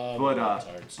 Love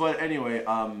libtards. But anyway,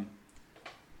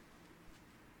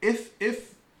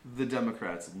 if the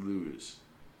Democrats lose,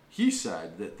 he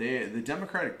said that the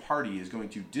Democratic Party is going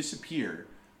to disappear,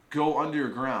 go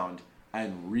underground,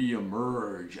 and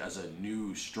reemerge as a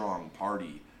new strong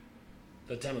party.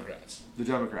 The Democrats. The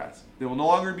Democrats. They will no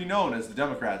longer be known as the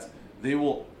Democrats. They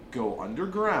will go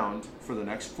underground for the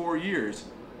next 4 years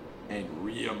and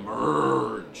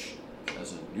reemerge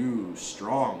as a new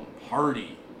strong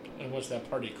party. And what's that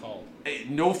party called?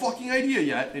 No fucking idea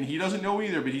yet, and he doesn't know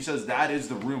either, but he says that is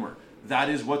the rumor. That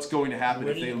is what's going to happen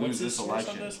if they lose this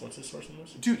election. What's his source on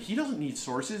this? Dude, he doesn't need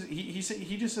sources. He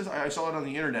just says, I saw it on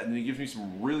the internet, and then he gives me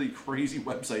some really crazy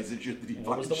websites and shit that he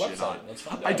What was finds the shit website? on. Let's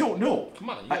find I out. don't know. Come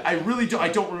on, I really don't. I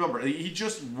don't remember. He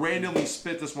just randomly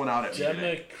spit this one out at me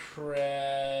today.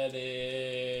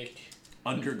 Democratic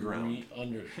Underground.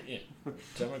 Yeah.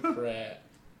 Democrat.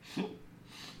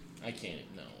 I can't.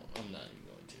 No, I'm not even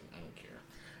going to. I don't care.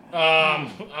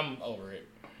 I'm over it.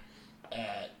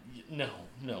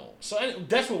 No. So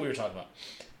that's what we were talking about.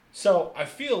 So I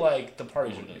feel like the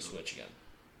parties are going to switch again.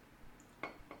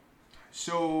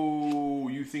 So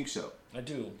you think so? I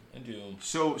do.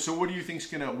 So what do you think's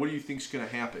gonna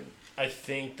happen? I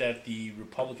think that the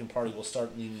Republican Party will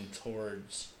start leaning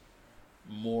towards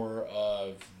more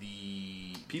of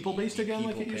the People-based again,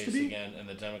 like it used to be? again, and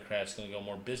the Democrats going to go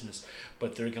more business,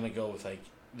 but they're going to go with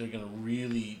they're going to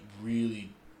really, really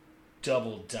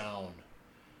double down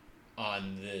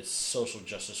on this social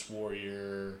justice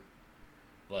warrior,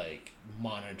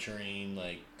 monitoring,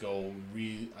 I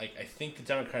think the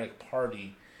Democratic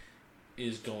Party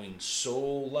is going so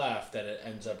left that it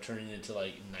ends up turning into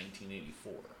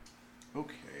 1984.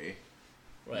 Okay.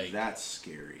 That's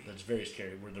scary. That's very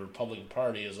scary. Where the Republican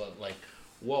Party is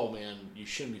whoa, man, you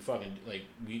shouldn't be fucking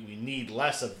we need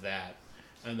less of that,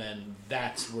 and then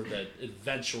that's where the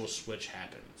eventual switch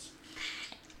happens.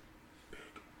 Big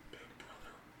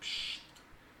brother. Psh.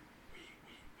 We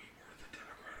were the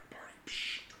Democratic Party.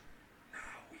 Psh. Now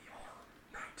we are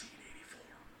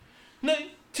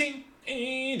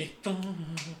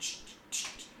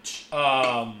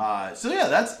 1984. So yeah,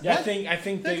 that's. Yeah, that, I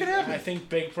think that could happen. I think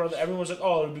Big Brother. Everyone's like,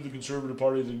 oh, it'll be the conservative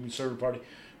party, the conservative party.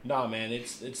 Nah, man,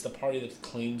 it's the party that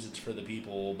claims it's for the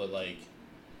people, but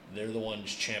they're the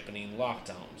ones championing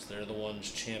lockdowns. They're the ones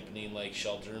championing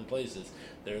shelter in places.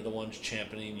 They're the ones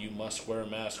championing you must wear a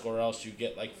mask or else you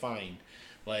get fined.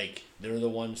 They're the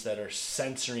ones that are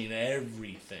censoring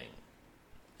everything.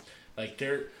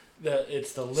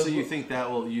 It's the liberal. So you think that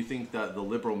the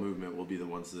liberal movement will be the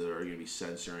ones that are going to be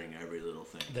censoring every little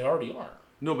thing? They already are.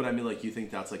 No, but I mean, you think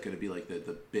that's going to be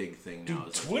the big thing now?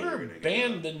 Dude, Twitter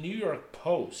banned the New York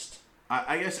Post.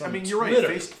 I guess. From You're right. Twitter.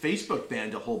 Facebook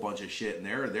banned a whole bunch of shit, and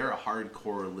they're a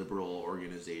hardcore liberal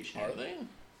organization. Are they?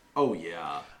 Oh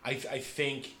yeah. I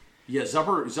think. Yeah,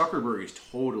 Zuckerberg is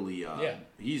totally. Yeah.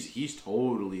 He's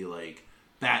totally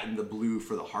batting the blue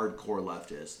for the hardcore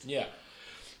leftist. Yeah.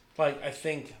 I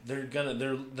think they're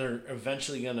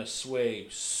eventually gonna sway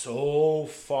so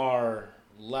far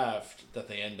left that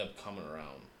they end up coming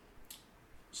around.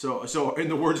 So in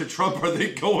the words of Trump, are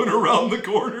they going around the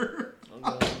corner?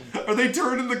 Are they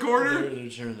turning the corner? They're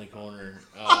turning the corner.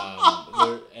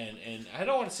 And I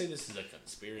don't want to say this is a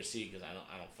conspiracy because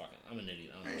I'm an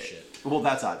idiot. I don't know shit. Well,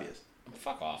 that's obvious.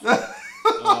 Fuck off.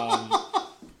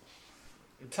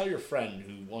 tell your friend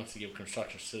who wants to give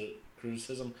constructive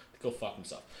criticism to go fuck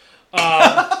himself.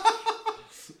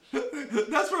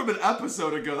 That's from an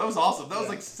episode ago. That was awesome. That was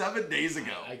like 7 days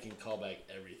ago. I can call back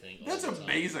everything. That's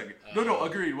amazing. No,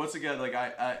 agreed. Once again, like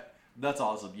I that's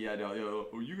awesome. Yeah, no,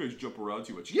 you guys jump around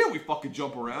too much. Yeah, we fucking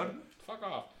jump around. Fuck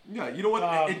off. Yeah, you know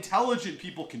what? Intelligent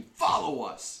people can follow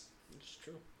us. It's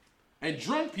true. And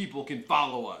drunk people can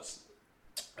follow us.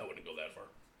 I wouldn't go that far.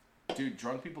 Dude,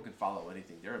 drunk people can follow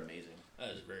anything. They're amazing.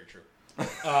 That is very true.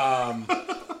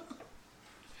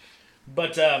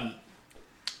 But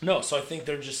no, so I think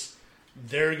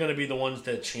they're going to be the ones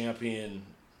that champion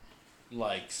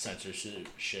like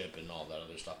censorship and all that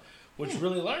other stuff, which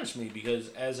really alarms me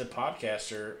because as a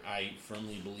podcaster, I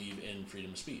firmly believe in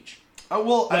freedom of speech.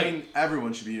 Well, like, I mean,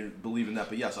 everyone should believe in that,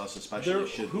 but yes, us especially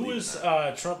should believe in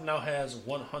that. Trump now has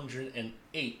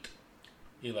 108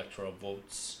 electoral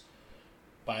votes.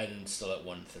 Biden's still at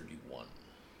 131.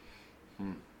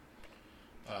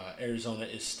 Arizona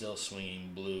is still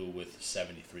swinging blue with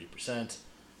 73%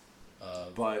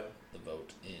 of the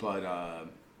vote in. But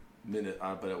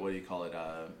what do you call it?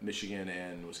 Michigan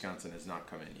and Wisconsin has not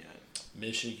come in yet.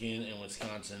 Michigan and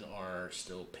Wisconsin are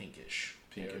still pinkish.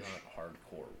 They're not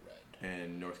hardcore red.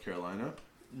 And North Carolina?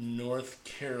 North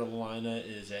Carolina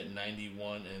is at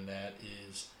 91, and that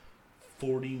is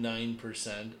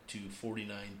 49% to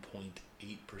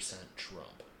 49.8%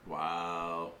 Trump.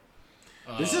 Wow.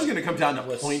 This is going to come down to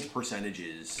point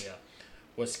percentages. Yeah.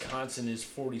 Wisconsin is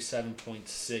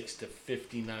 47.6 to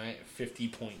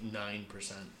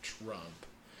 50.9% Trump.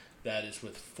 That is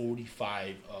with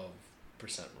 45%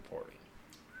 reporting.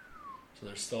 So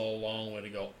there's still a long way to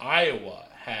go. Iowa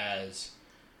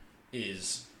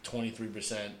is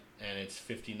 23% and it's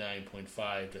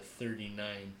 59.5 to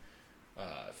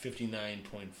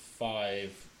 59.5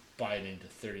 Biden to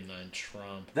 39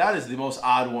 Trump. That is the most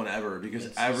odd one ever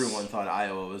because everyone thought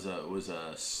Iowa was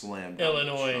a slam dunk.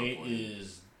 Illinois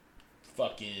is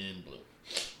fucking blue.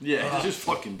 Yeah, it's just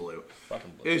fucking blue.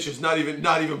 Fucking blue. It's just not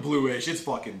even bluish. It's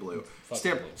fucking blue.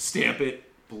 Fucking Stamp it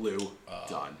blue.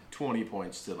 Done. 20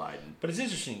 points to Biden. But it's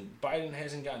interesting. Biden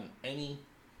hasn't gotten any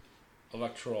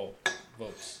electoral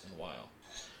votes in a while.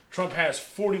 Trump has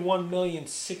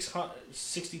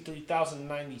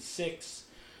 41,663,096.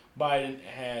 Biden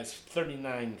has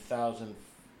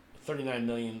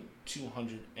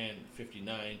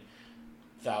 39,259,289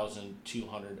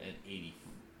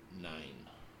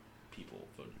 people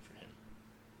voted for him.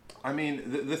 I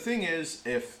mean, the thing is,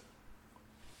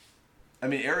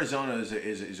 Arizona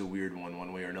is a weird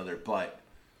one way or another, but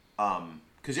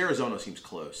because Arizona seems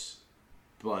close,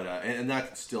 but and that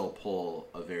can still pull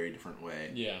a very different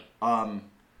way. Yeah.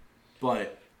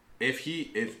 But if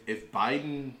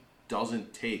Biden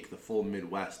doesn't take the full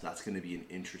Midwest, that's going to be an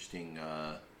interesting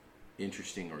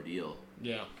ordeal.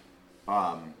 Yeah.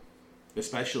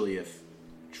 Especially if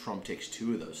Trump takes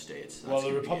 2 of those states. Well,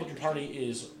 the Republican Party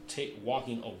is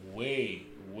walking away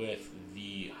with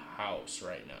the House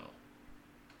right now.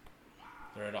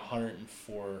 They're at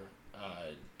 104.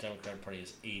 Democratic Party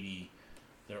is 80.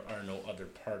 There are no other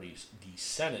parties. The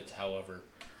Senate, however,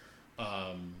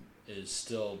 is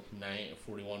still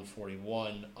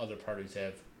 41-41. Other parties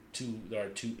have 2. There are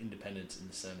 2 independents in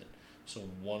the Senate. So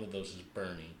one of those is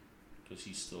Bernie, because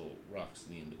he still rocks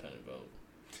the independent vote.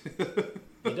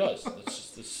 He does.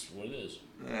 That's what it is.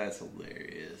 That's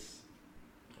hilarious.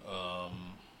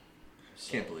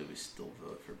 Can't believe we still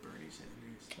vote for Bernie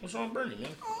Sanders. What's wrong with Bernie,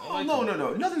 man?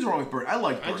 No. Nothing's wrong with Bernie. I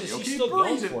like Bernie. He's still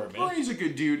going for it, man. Bernie's a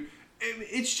good dude.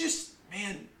 It's just,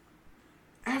 man,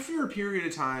 after a period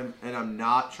of time, and I'm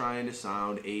not trying to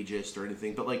sound ageist or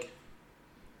anything, but like,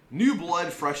 new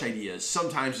blood, fresh ideas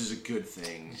sometimes is a good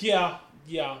thing. Yeah.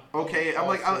 Okay,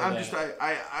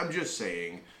 I'm just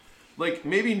saying, like,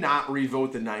 maybe not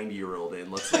revote the 90-year-old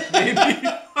in. Let's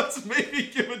maybe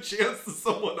give a chance to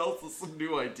someone else with some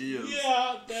new ideas.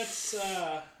 Yeah, that's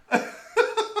I'm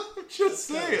just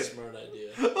saying. That's a smart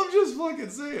idea. I'm just fucking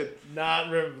saying. Not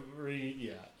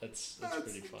yeah, that's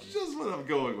pretty funny. Just what I'm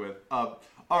going with. All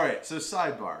right, so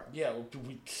sidebar. Yeah,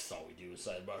 that's all we do is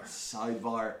sidebar.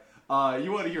 Sidebar.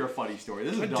 You want to hear a funny story?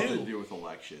 This has nothing to do with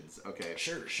elections. Okay.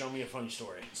 Sure, show me a funny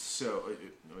story. So,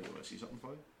 you want to see something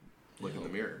funny? Look in the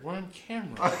mirror. We're on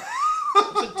camera.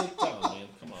 Put the dick down, man.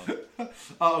 Come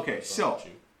on. Okay, so,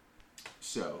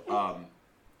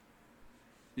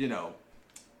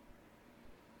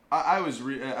 I was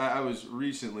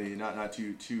recently not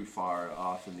too far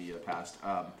off in the past,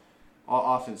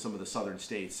 off in some of the southern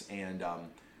states, and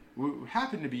we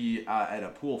happened to be at a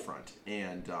pool front,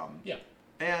 and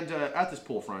And at this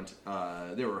pool front,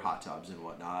 there were hot tubs and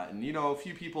whatnot, and a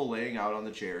few people laying out on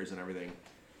the chairs and everything.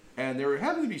 And there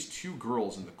happened to be 2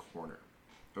 girls in the corner.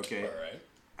 Okay. All right.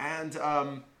 And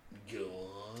Go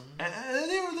on. and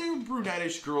they were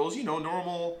brunettish girls, you know,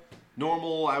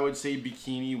 normal, I would say,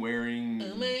 bikini wearing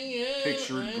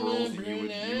pictured girls that you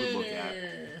would look at.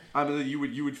 I mean,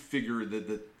 you would figure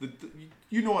that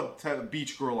you know what type of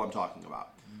beach girl I'm talking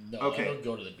about. No, okay. I don't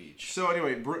go to the beach. So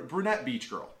anyway, brunette beach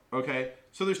girl. Okay,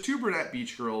 so there's 2 brunette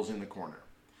beach girls in the corner,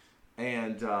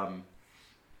 and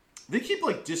they keep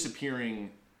like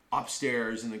disappearing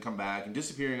upstairs and then come back, and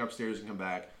disappearing upstairs and come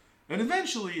back, and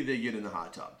eventually they get in the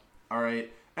hot tub. All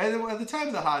right, and then at the time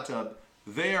of the hot tub,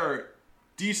 they are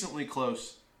decently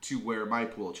close to where my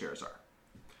pool chairs are.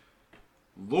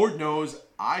 Lord knows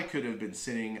I could have been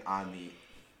sitting on the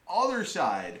other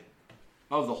side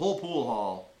of the whole pool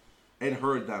hall and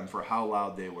heard them for how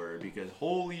loud they were, because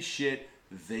holy shit,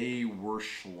 they were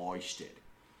schloisted.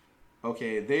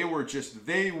 Okay, they were just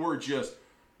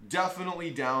definitely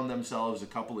down themselves a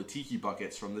couple of tiki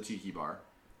buckets from the tiki bar.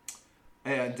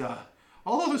 And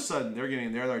all of a sudden they're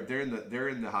getting there, they're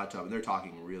in the hot tub and they're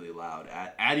talking really loud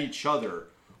at each other,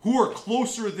 who are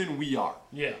closer than we are.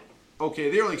 Yeah.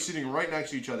 Okay, they're like sitting right next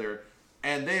to each other,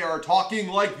 and they are talking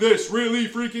like this, really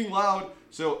freaking loud,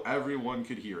 so everyone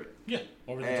could hear it. Yeah.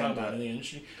 What were they talking about in the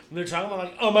industry? When they're talking about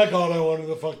like, oh my god, I wanted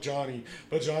to fuck Johnny,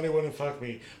 but Johnny wouldn't fuck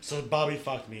me, so Bobby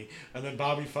fucked me, and then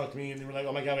Bobby fucked me, and they were like,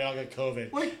 oh my god, we all got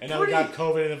COVID, and now we got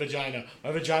COVID in the vagina.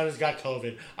 My vagina's got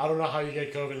COVID. I don't know how you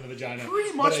get COVID in the vagina,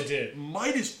 pretty much, but I did.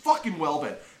 Might as fucking well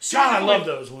been. So God, anyway, I love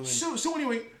those women. So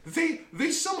anyway,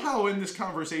 they somehow in this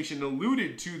conversation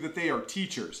alluded to that they are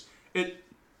teachers. It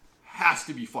has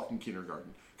to be fucking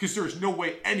kindergarten, because there's no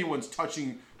way anyone's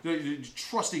trusting these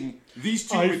 2 with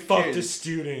kids. I fucked a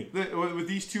student. With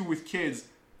these 2 with kids,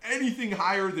 anything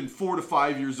higher than 4 to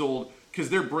 5 years old, because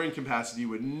their brain capacity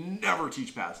would never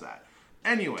teach past that.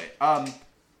 Anyway,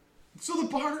 so the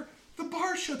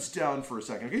bar shuts down for a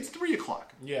second. Okay, it's 3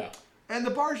 o'clock. Yeah. And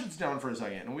the bar shuts down for a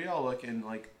second, and we all look, and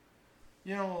like,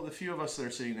 you know, the few of us that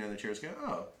are sitting there in the chairs go,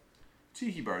 oh,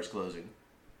 tiki bar's closing.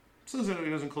 Says that it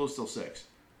doesn't close till 6.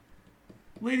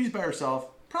 Lady's by herself,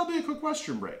 probably a quick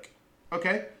restroom break.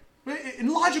 Okay?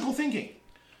 In logical thinking.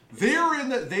 They are in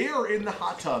the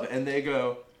hot tub and they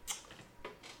go,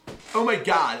 oh my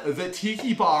god, the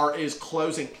tiki bar is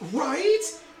closing. Right?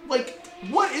 Like,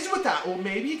 what is with that? Well,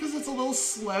 maybe because it's a little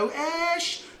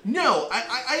slow-ish. No,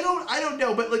 I don't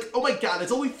know, but like, oh my god,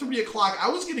 it's only 3 o'clock. I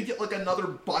was gonna get like another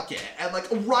bucket, and like,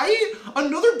 right?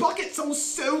 Another bucket sounds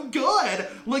so good.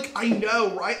 Like, I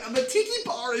know, right? And the tiki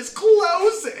bar is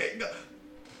closing.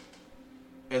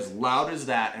 As loud as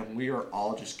that, and we are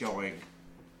all just going,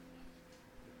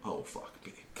 oh fuck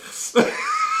me.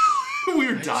 We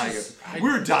were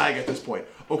dying at this point.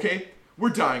 Okay? We're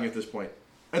dying at this point.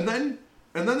 And then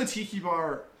the tiki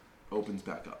bar opens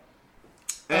back up.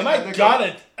 And my god,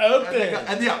 it's open.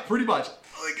 And yeah, pretty much.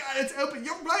 Oh my god, it's open.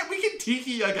 You're right, we can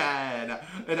tiki again.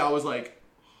 And I was like,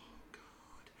 oh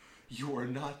god, you are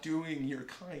not doing your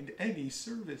kind any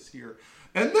service here.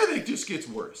 And then it just gets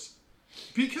worse.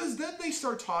 Because then they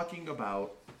start talking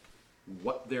about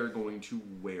what they're going to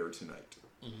wear tonight.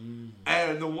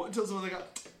 And the one tells them,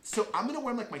 so I'm going to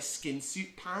wear like my skin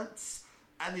suit pants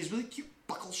and these really cute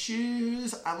buckle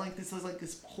shoes and like this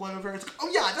pullover. It's like, oh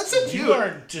yeah, that's so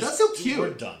cute. That's so cute.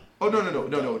 We're done. Oh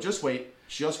no, just wait.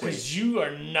 Because you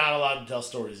are not allowed to tell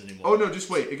stories anymore. Oh no, just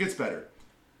wait. It gets better.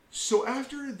 So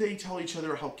after they tell each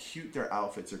other how cute their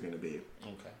outfits are going to be,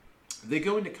 they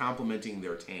go into complimenting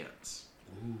their tans.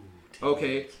 Ooh.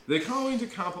 Okay, they go into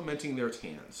complimenting their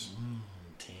tans.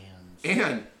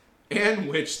 Tans. And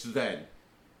which then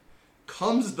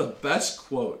comes the best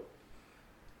quote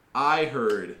I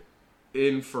heard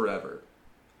in forever.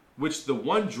 Which the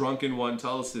one drunken one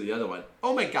tells to the other one,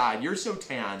 oh my god, you're so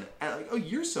tan. And I'm like, oh,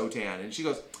 you're so tan. And she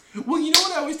goes, well, you know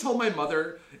what I always told my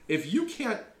mother? If you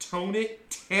can't tone it,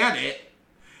 tan it.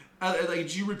 Like,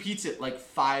 she repeats it like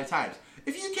 5 times.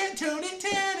 If you can't tone it,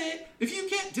 tan it. If you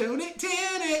can't tone it,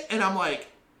 tan it. And I'm like,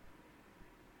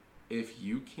 if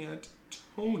you can't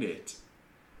tone it,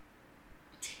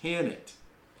 tan it.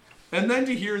 And then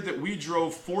to hear that we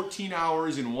drove 14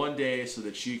 hours in one day so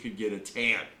that she could get a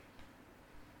tan.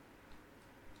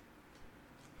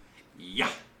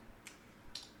 Yeah.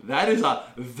 That is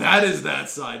that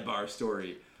sidebar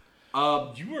story.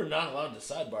 You are not allowed to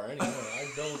sidebar anymore.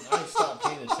 I stopped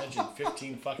paying attention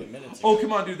 15 fucking minutes ago. Oh,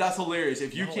 come on, dude. That's hilarious.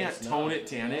 If you can't tone it,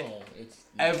 tan it.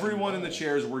 Everyone in the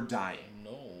chairs were dying.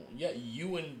 No. Yeah,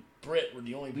 you and Britt were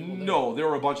the only people there. No, there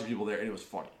were a bunch of people there, and it was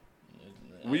funny.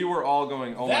 We were all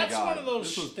going, oh my god. That's one of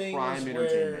those this was things prime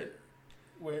entertainment.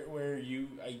 Where you,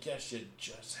 I guess you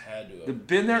just had to have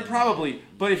been there probably.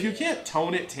 But if you can't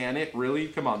tone it, tan it, really?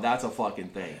 Come on, that's a fucking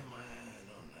thing.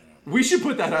 We should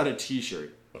put that on a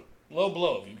t-shirt. Low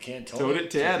blow. If you can't tone Toad it,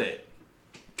 tat it.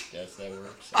 Yes, that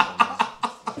works.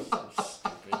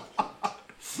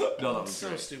 Stupid. No, that was So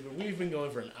great. stupid. We've been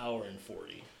going for an hour and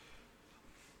 40.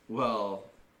 Well,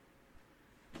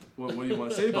 what do you want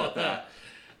to say about that?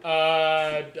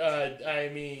 I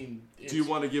mean, Do you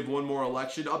want to give one more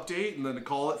election update and then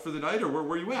call it for the night, or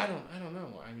where you I at? don't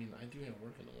know. I mean, I do have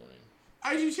work in the morning.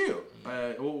 I do too.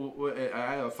 I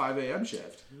have a 5 a.m.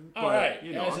 shift. All But, right.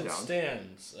 you know, As I'm it down.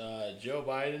 stands, Joe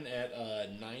Biden at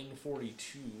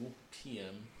 9:42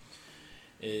 p.m.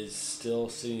 is still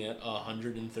sitting at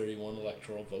 131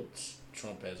 electoral votes.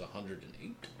 Trump has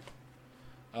 108.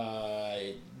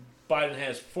 Biden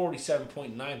has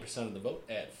 47.9% of the vote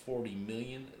at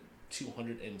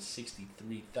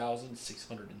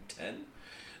 40,263,610.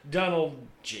 Donald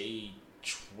J.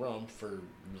 Trump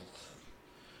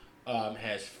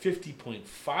has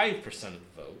 50.5% of the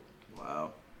vote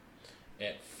Wow.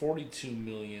 at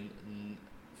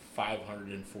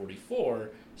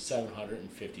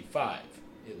 42,544,755.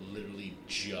 It literally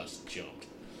just jumped.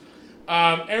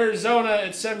 Arizona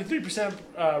at 73%,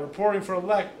 reporting for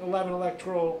 11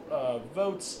 electoral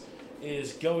votes,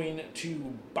 is going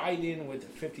to Biden with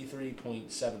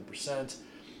 53.7%,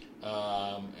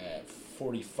 at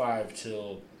 45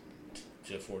 to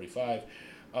 45.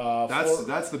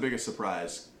 That's the biggest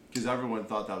surprise because everyone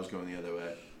thought that was going the other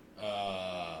way.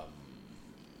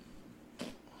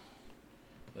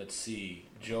 Let's see.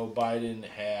 Joe Biden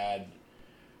had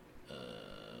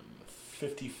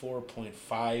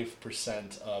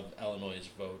 54.5% of Illinois'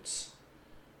 votes.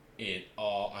 God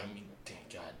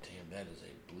damn, that is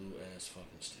a blue ass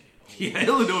fucking state. Yeah,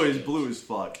 Illinois is blue as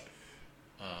fuck.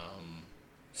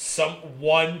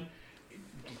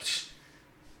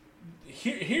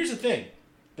 Here's the thing.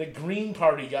 The Green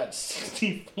Party got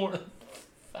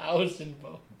 64,000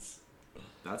 votes.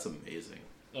 That's amazing.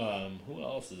 Who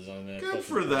else is on that? Good fucking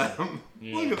for them.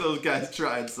 Yeah. Look at those guys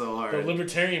trying so The hard.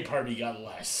 Libertarian Party got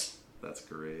less. That's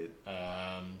great.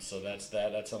 So that's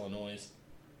that. That's Illinois.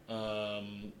 So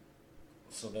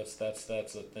that's a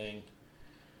thing.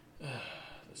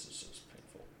 This is just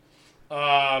painful.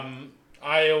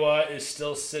 Iowa is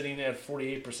still sitting at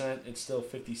 48%. It's still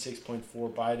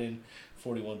 56.4 Biden,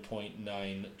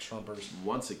 41.9 Trumpers.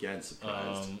 Once again,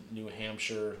 surprised. New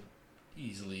Hampshire,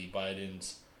 easily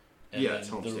Biden's. Yeah, it's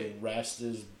then home the state. rest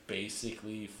is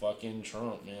basically fucking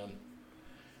Trump, man.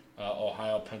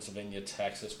 Ohio, Pennsylvania,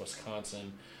 Texas,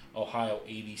 Wisconsin. Ohio,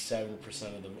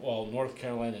 87% of the North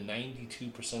Carolina,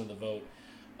 92% of the vote.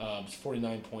 It's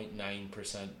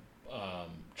 49.9%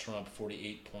 Trump,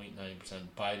 48.9%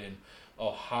 Biden.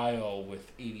 Ohio,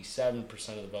 with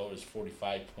 87% of the vote, is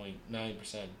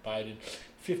 45.9% Biden,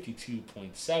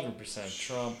 52.7%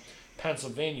 Trump.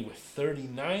 Pennsylvania, with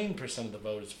 39% of the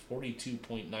vote, is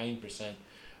 42.9%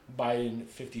 Biden,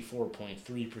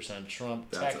 54.3% Trump.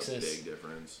 That's Texas, a big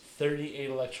difference. 38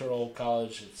 electoral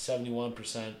college at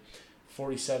 71%,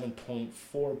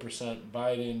 47.4%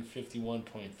 Biden,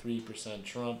 51.3%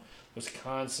 Trump.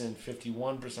 Wisconsin,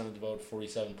 51% of the vote,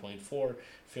 47.4,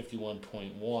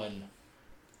 51.1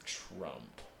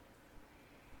 Trump.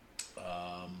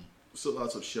 So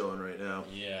that's what's showing right now.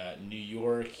 Yeah, New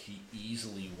York, he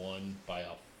easily won by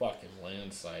a fucking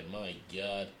landslide. My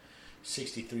God.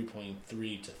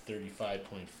 63.3 to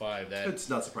 35.5. It's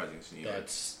not surprising it's New York.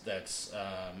 That's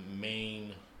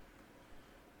Maine.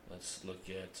 Let's look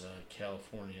at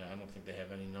California. I don't think they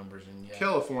have any numbers in yet.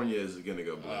 California is going to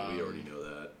go blue. We already know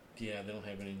that. Yeah, they don't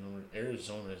have any numbers.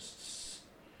 Arizona's.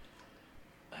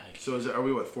 So are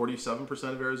we 47%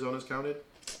 of Arizona's counted?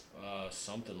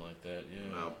 Something like that.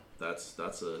 Yeah. Wow, that's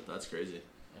crazy.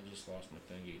 I just lost my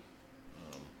thingy.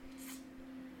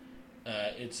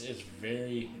 It's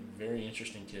very, very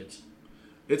interesting, kids.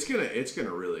 It's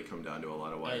gonna really come down to a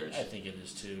lot of wires. I think it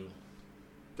is too.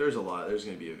 There's going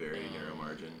to be a very narrow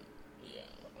margin. Yeah,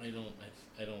 I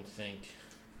don't think.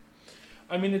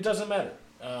 I mean, it doesn't matter.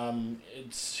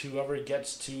 It's whoever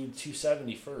gets to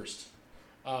 270 first.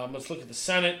 Let's look at the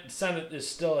Senate. The Senate is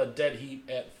still a dead heat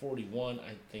at 41.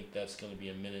 I think that's going to be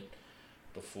a minute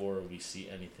before we see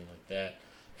anything like that.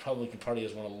 The Republican Party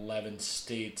has won 11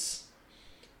 states.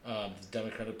 The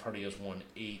Democratic Party has won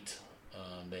 8.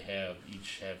 They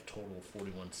each have total of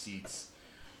 41 seats.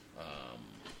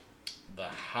 The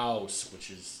House,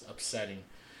 which is upsetting,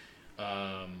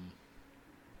 the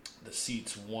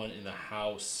seats won in the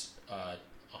House,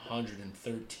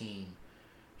 113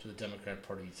 to the Democratic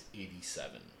Party's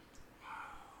 87.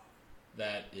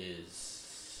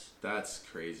 That's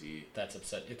crazy. That's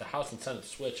upsetting. If the House and Senate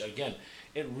switch again,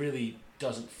 it really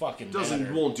doesn't fucking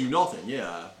matter. Won't do nothing.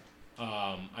 Yeah.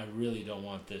 I really don't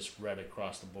want this red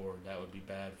across the board. That would be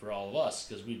bad for all of us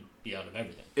because we'd be out of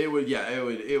everything. It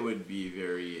would be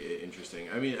very interesting.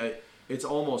 I mean, it's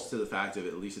almost to the fact of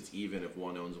at least it's even if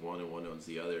one owns one and one owns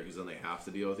the other, because then they have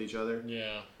to deal with each other.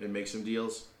 Yeah. And make some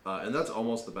deals. And that's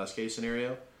almost the best case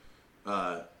scenario.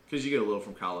 Because you get a little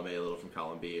from column A, a little from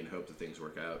column B, and hope that things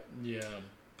work out. Yeah.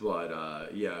 But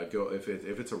go if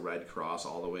it's a red cross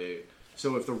all the way.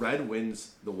 So if the red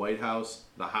wins the White House,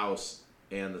 the House,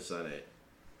 and the Senate,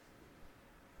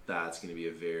 that's going to be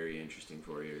a very interesting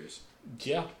 4 years.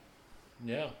 Yeah.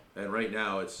 Yeah. And right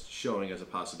now it's showing as a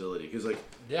possibility because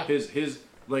yeah. his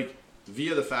like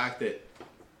via the fact that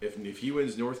if he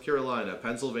wins North Carolina,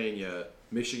 Pennsylvania,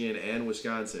 Michigan, and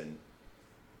Wisconsin,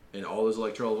 and all those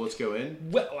electoral votes go in.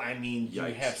 Well, I mean, Yikes.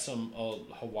 You have some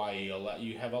Hawaii.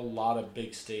 You have a lot of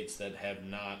big states that have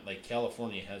not. Like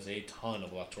California has a ton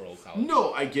of electoral college.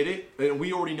 No, I get it, and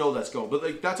we already know that's going. But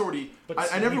like that's already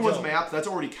on everyone's map. That's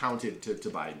already counted to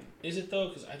Biden. Is it though?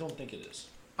 Because I don't think it is.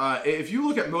 If you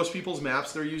look at most people's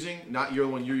maps they're using, not your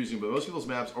one you're using, but most people's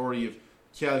maps already have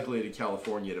calculated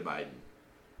California to Biden.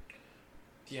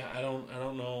 Yeah, I don't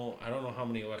know. I don't know how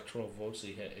many electoral votes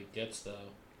it gets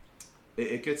though.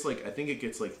 It gets I think it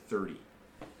gets 30.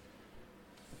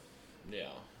 Yeah.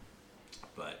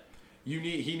 But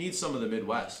he needs some of the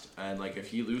Midwest, and if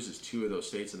he loses 2 of those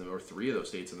states or 3 of those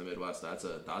states in the Midwest, that's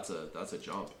a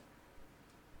jump.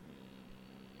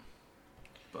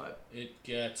 But it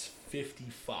gets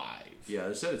 55. Yeah,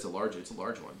 I said it's a large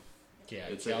one. Yeah,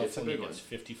 big California gets one.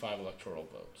 55 electoral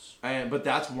votes. But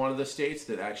that's one of the states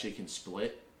that actually can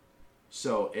split.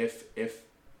 So if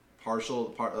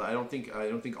I don't think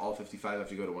all 55 have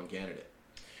to go to one candidate.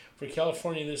 For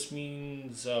California, this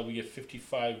means we get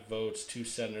 55 votes, 2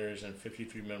 senators, and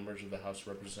 53 members of the House of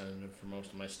Representatives for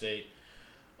most of my state.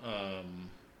 Yeah,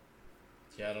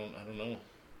 I don't know.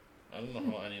 I don't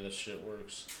know how any of this shit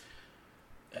works.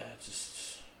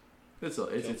 It's a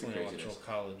California craziness. Electoral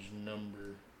College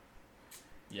number.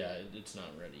 Yeah, it's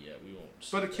not ready yet. We won't.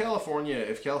 But if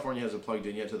California hasn't plugged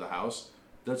in yet to the House,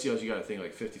 that's you got to think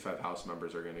 55 House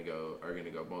members are gonna go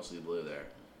mostly blue there.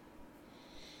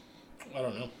 I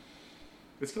don't know.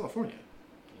 It's California.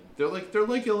 They're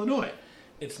like Illinois.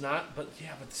 It's not, but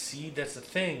see, that's the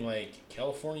thing.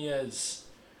 California's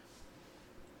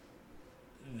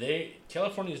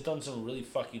done some really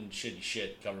fucking shitty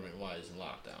shit government wise in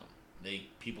lockdown.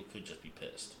 People could just be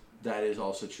pissed. That is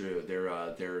also true.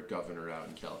 Their governor out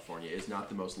in California is not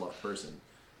the most loved person.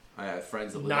 I have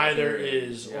friends that live out there. Neither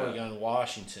is Oregon,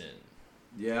 Washington.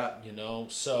 Yeah.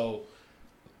 So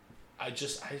I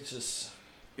just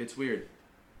it's weird.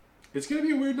 It's gonna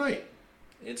be a weird night.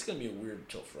 It's gonna be weird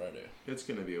until Friday. It's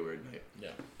gonna be a weird night. Yeah.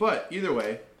 But either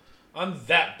way, on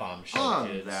that bombshell,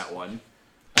 kids. That one.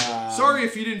 Sorry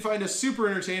if you didn't find us super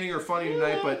entertaining or funny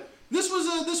tonight, but this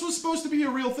was supposed to be a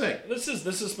real thing. This is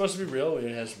supposed to be real. It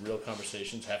has real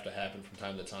conversations have to happen from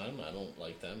time to time. I don't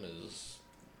like them as.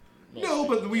 No,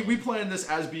 but we planned this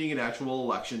as being an actual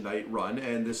election night run,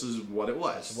 and this is what it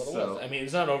was. I mean,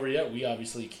 it's not over yet. We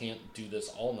obviously can't do this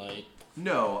all night.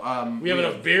 No. We have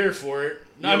enough beer for it.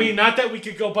 I mean, not that we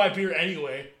could go buy beer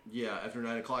anyway. Yeah, after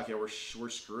 9 o'clock, we're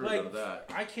screwed out of that.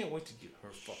 I can't wait to get her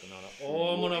fucking on it.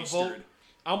 Oh, I'm gonna vote.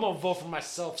 I'm gonna vote for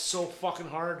myself so fucking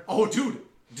hard. Oh, dude,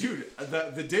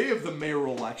 the day of the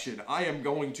mayoral election, I am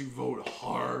going to vote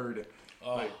hard.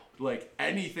 Like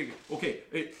anything. Okay,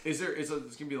 it's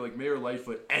gonna be like Mayor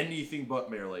Lightfoot, anything but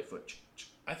Mayor Lightfoot.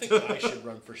 I think I should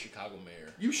run for Chicago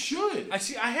mayor. You should. I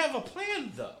have a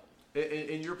plan though.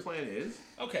 And your plan is?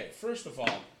 Okay, first of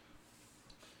all,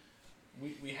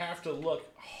 we have to look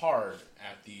hard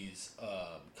at these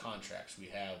contracts we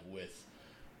have with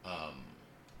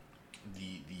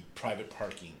the private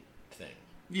parking thing.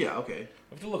 Yeah, okay.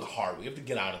 We have to look hard. We have to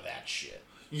get out of that shit.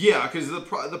 Yeah, because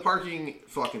the parking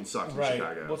fucking sucks in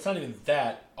Chicago. Well, it's not even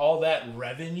that. All that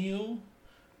revenue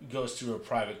goes to a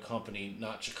private company,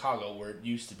 not Chicago, where it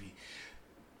used to be,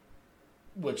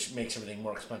 which makes everything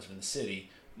more expensive in the city.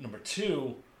 Number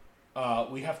 2,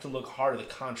 we have to look hard at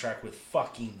the contract with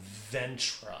fucking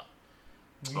Ventra.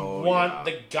 We want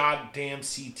the goddamn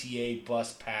CTA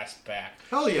bus pass back.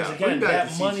 Hell yeah. Because again, bring back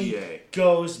that the money CTA.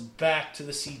 goes back to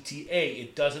the CTA.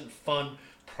 It doesn't fund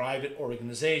private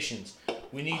organizations.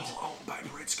 We need owned by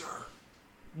Pritzker.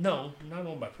 No, not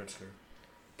owned by Pritzker.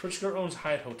 Pritzker owns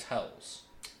Hyatt Hotels.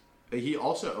 He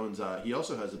also owns. He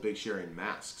also has a big share in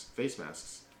face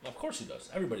masks. Of course he does.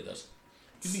 Everybody does.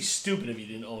 You'd be stupid if you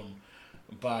didn't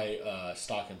buy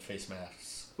stock in face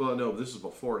masks. Well, no, this is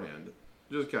beforehand.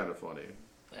 Just kind of funny.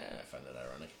 I find that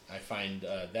ironic. I find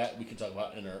that we can talk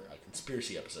about in our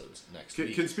conspiracy episodes next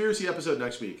week. Conspiracy episode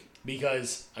next week.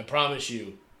 Because I promise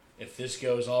you, If this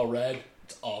goes all red,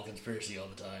 it's all conspiracy all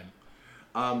the time.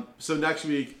 So next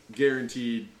week,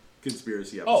 guaranteed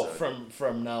conspiracy Oh, episode.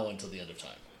 from now until the end of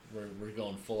time. We're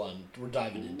going full on. We're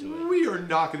diving into it. We are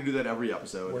not going to do that every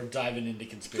episode. We're diving into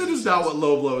conspiracy. That is not what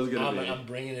low blow is going to be. I'm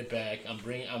bringing it back. I'm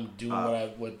doing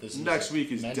what this Next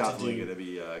week is meant definitely to do. going to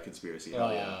be conspiracy.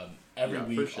 Hell yeah. Every Yeah, for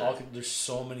week, sure. there's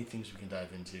so many things we can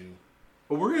dive into.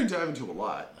 But we're going to dive into a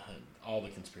lot. All the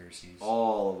conspiracies.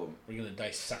 All of them. We're gonna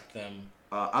dissect them.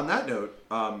 On that note,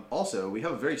 also, we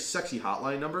have a very sexy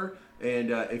hotline number,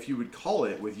 and if you would call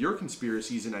it with your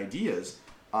conspiracies and ideas,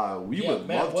 we would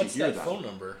Matt, love what's to hear that phone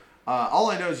number? All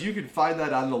I know is you can find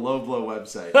that on the Low Blow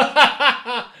website.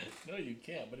 No, you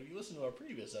can't. But if you listen to our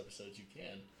previous episodes, you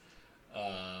can.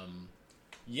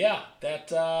 Yeah,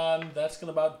 that's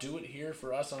gonna about do it here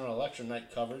for us on our election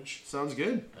night coverage. Sounds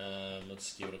good.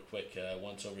 Let's give it a quick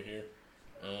once over here,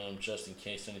 just in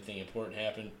case anything important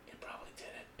happened. It probably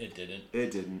didn't. It didn't.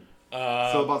 It didn't.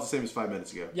 So about the same as 5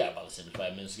 minutes ago. Yeah, about the same as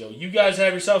 5 minutes ago. You guys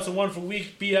have yourselves a wonderful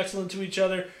week. Be excellent to each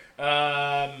other.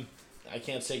 I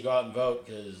can't say go out and vote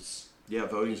because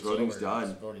Voting's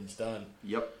done. Voting's done.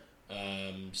 Yep.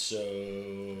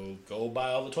 So go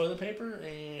buy all the toilet paper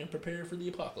and prepare for the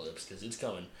apocalypse because it's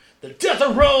coming. The death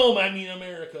of Rome,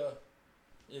 America,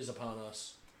 is upon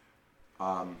us.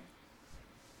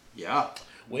 Yeah.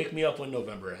 Wake me up when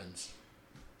November ends.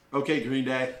 Okay, Green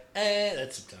Day. And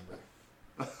that's September.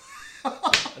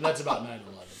 And that's about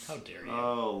 9/11. How dare you?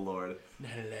 Oh, Lord.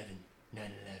 9/11. 9/11.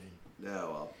 Yeah,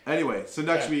 well. Anyway, so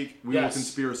next week we will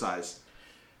conspiracize.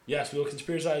 Yes, we will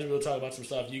conspiracize. We will talk about some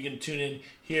stuff. You can tune in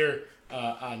here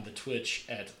on the Twitch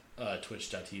at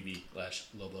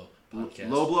twitch.tv/Lowblow Podcast.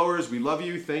 Low blowers, we love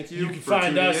you. Thank you. You can for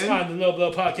find tuning us in. on the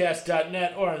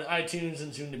lowblowpodcast.net or on iTunes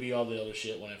and soon to be all the other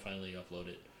shit when I finally upload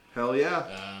it. Hell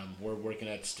yeah. We're working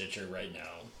at Stitcher right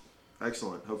now.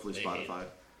 Excellent. Hopefully They Spotify.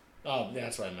 Oh,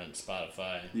 that's what I meant,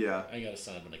 Spotify. Yeah. I gotta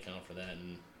sign up an account for that,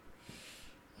 and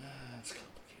it's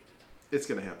complicated. It's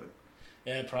going to happen.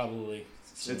 Yeah, probably.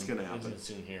 Soon. It's gonna happen. It's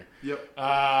soon here. Yep.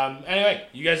 Anyway,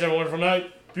 you guys have a wonderful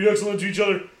night. Be excellent to each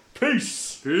other.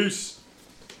 Peace. Peace.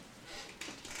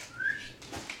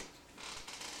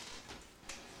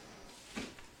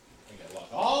 I gotta walk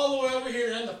all the way over here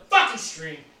and end the fucking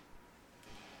stream.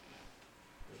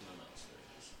 Where's my mouse? There it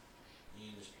is. You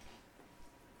just...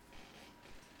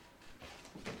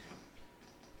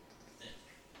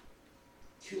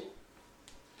 Cool.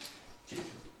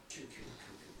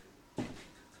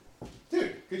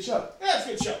 Dude, good show. Yeah, it's a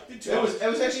good show. Good 2 hours.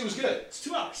 It was good. It's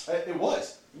 2 hours. It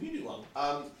was. We can do long.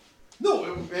 No,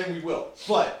 and we will.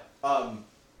 But I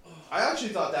actually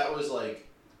thought that was like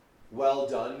well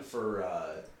done for.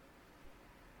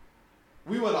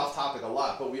 We went off topic a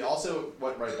lot, but we also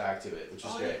went right back to it, which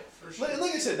is great. Yeah, for sure.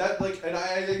 Like I said, and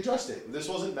I addressed it. This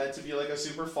wasn't meant to be like a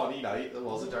super funny night. That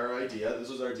wasn't our idea. This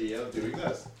was our idea of doing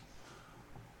this.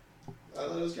 I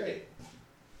thought it was great.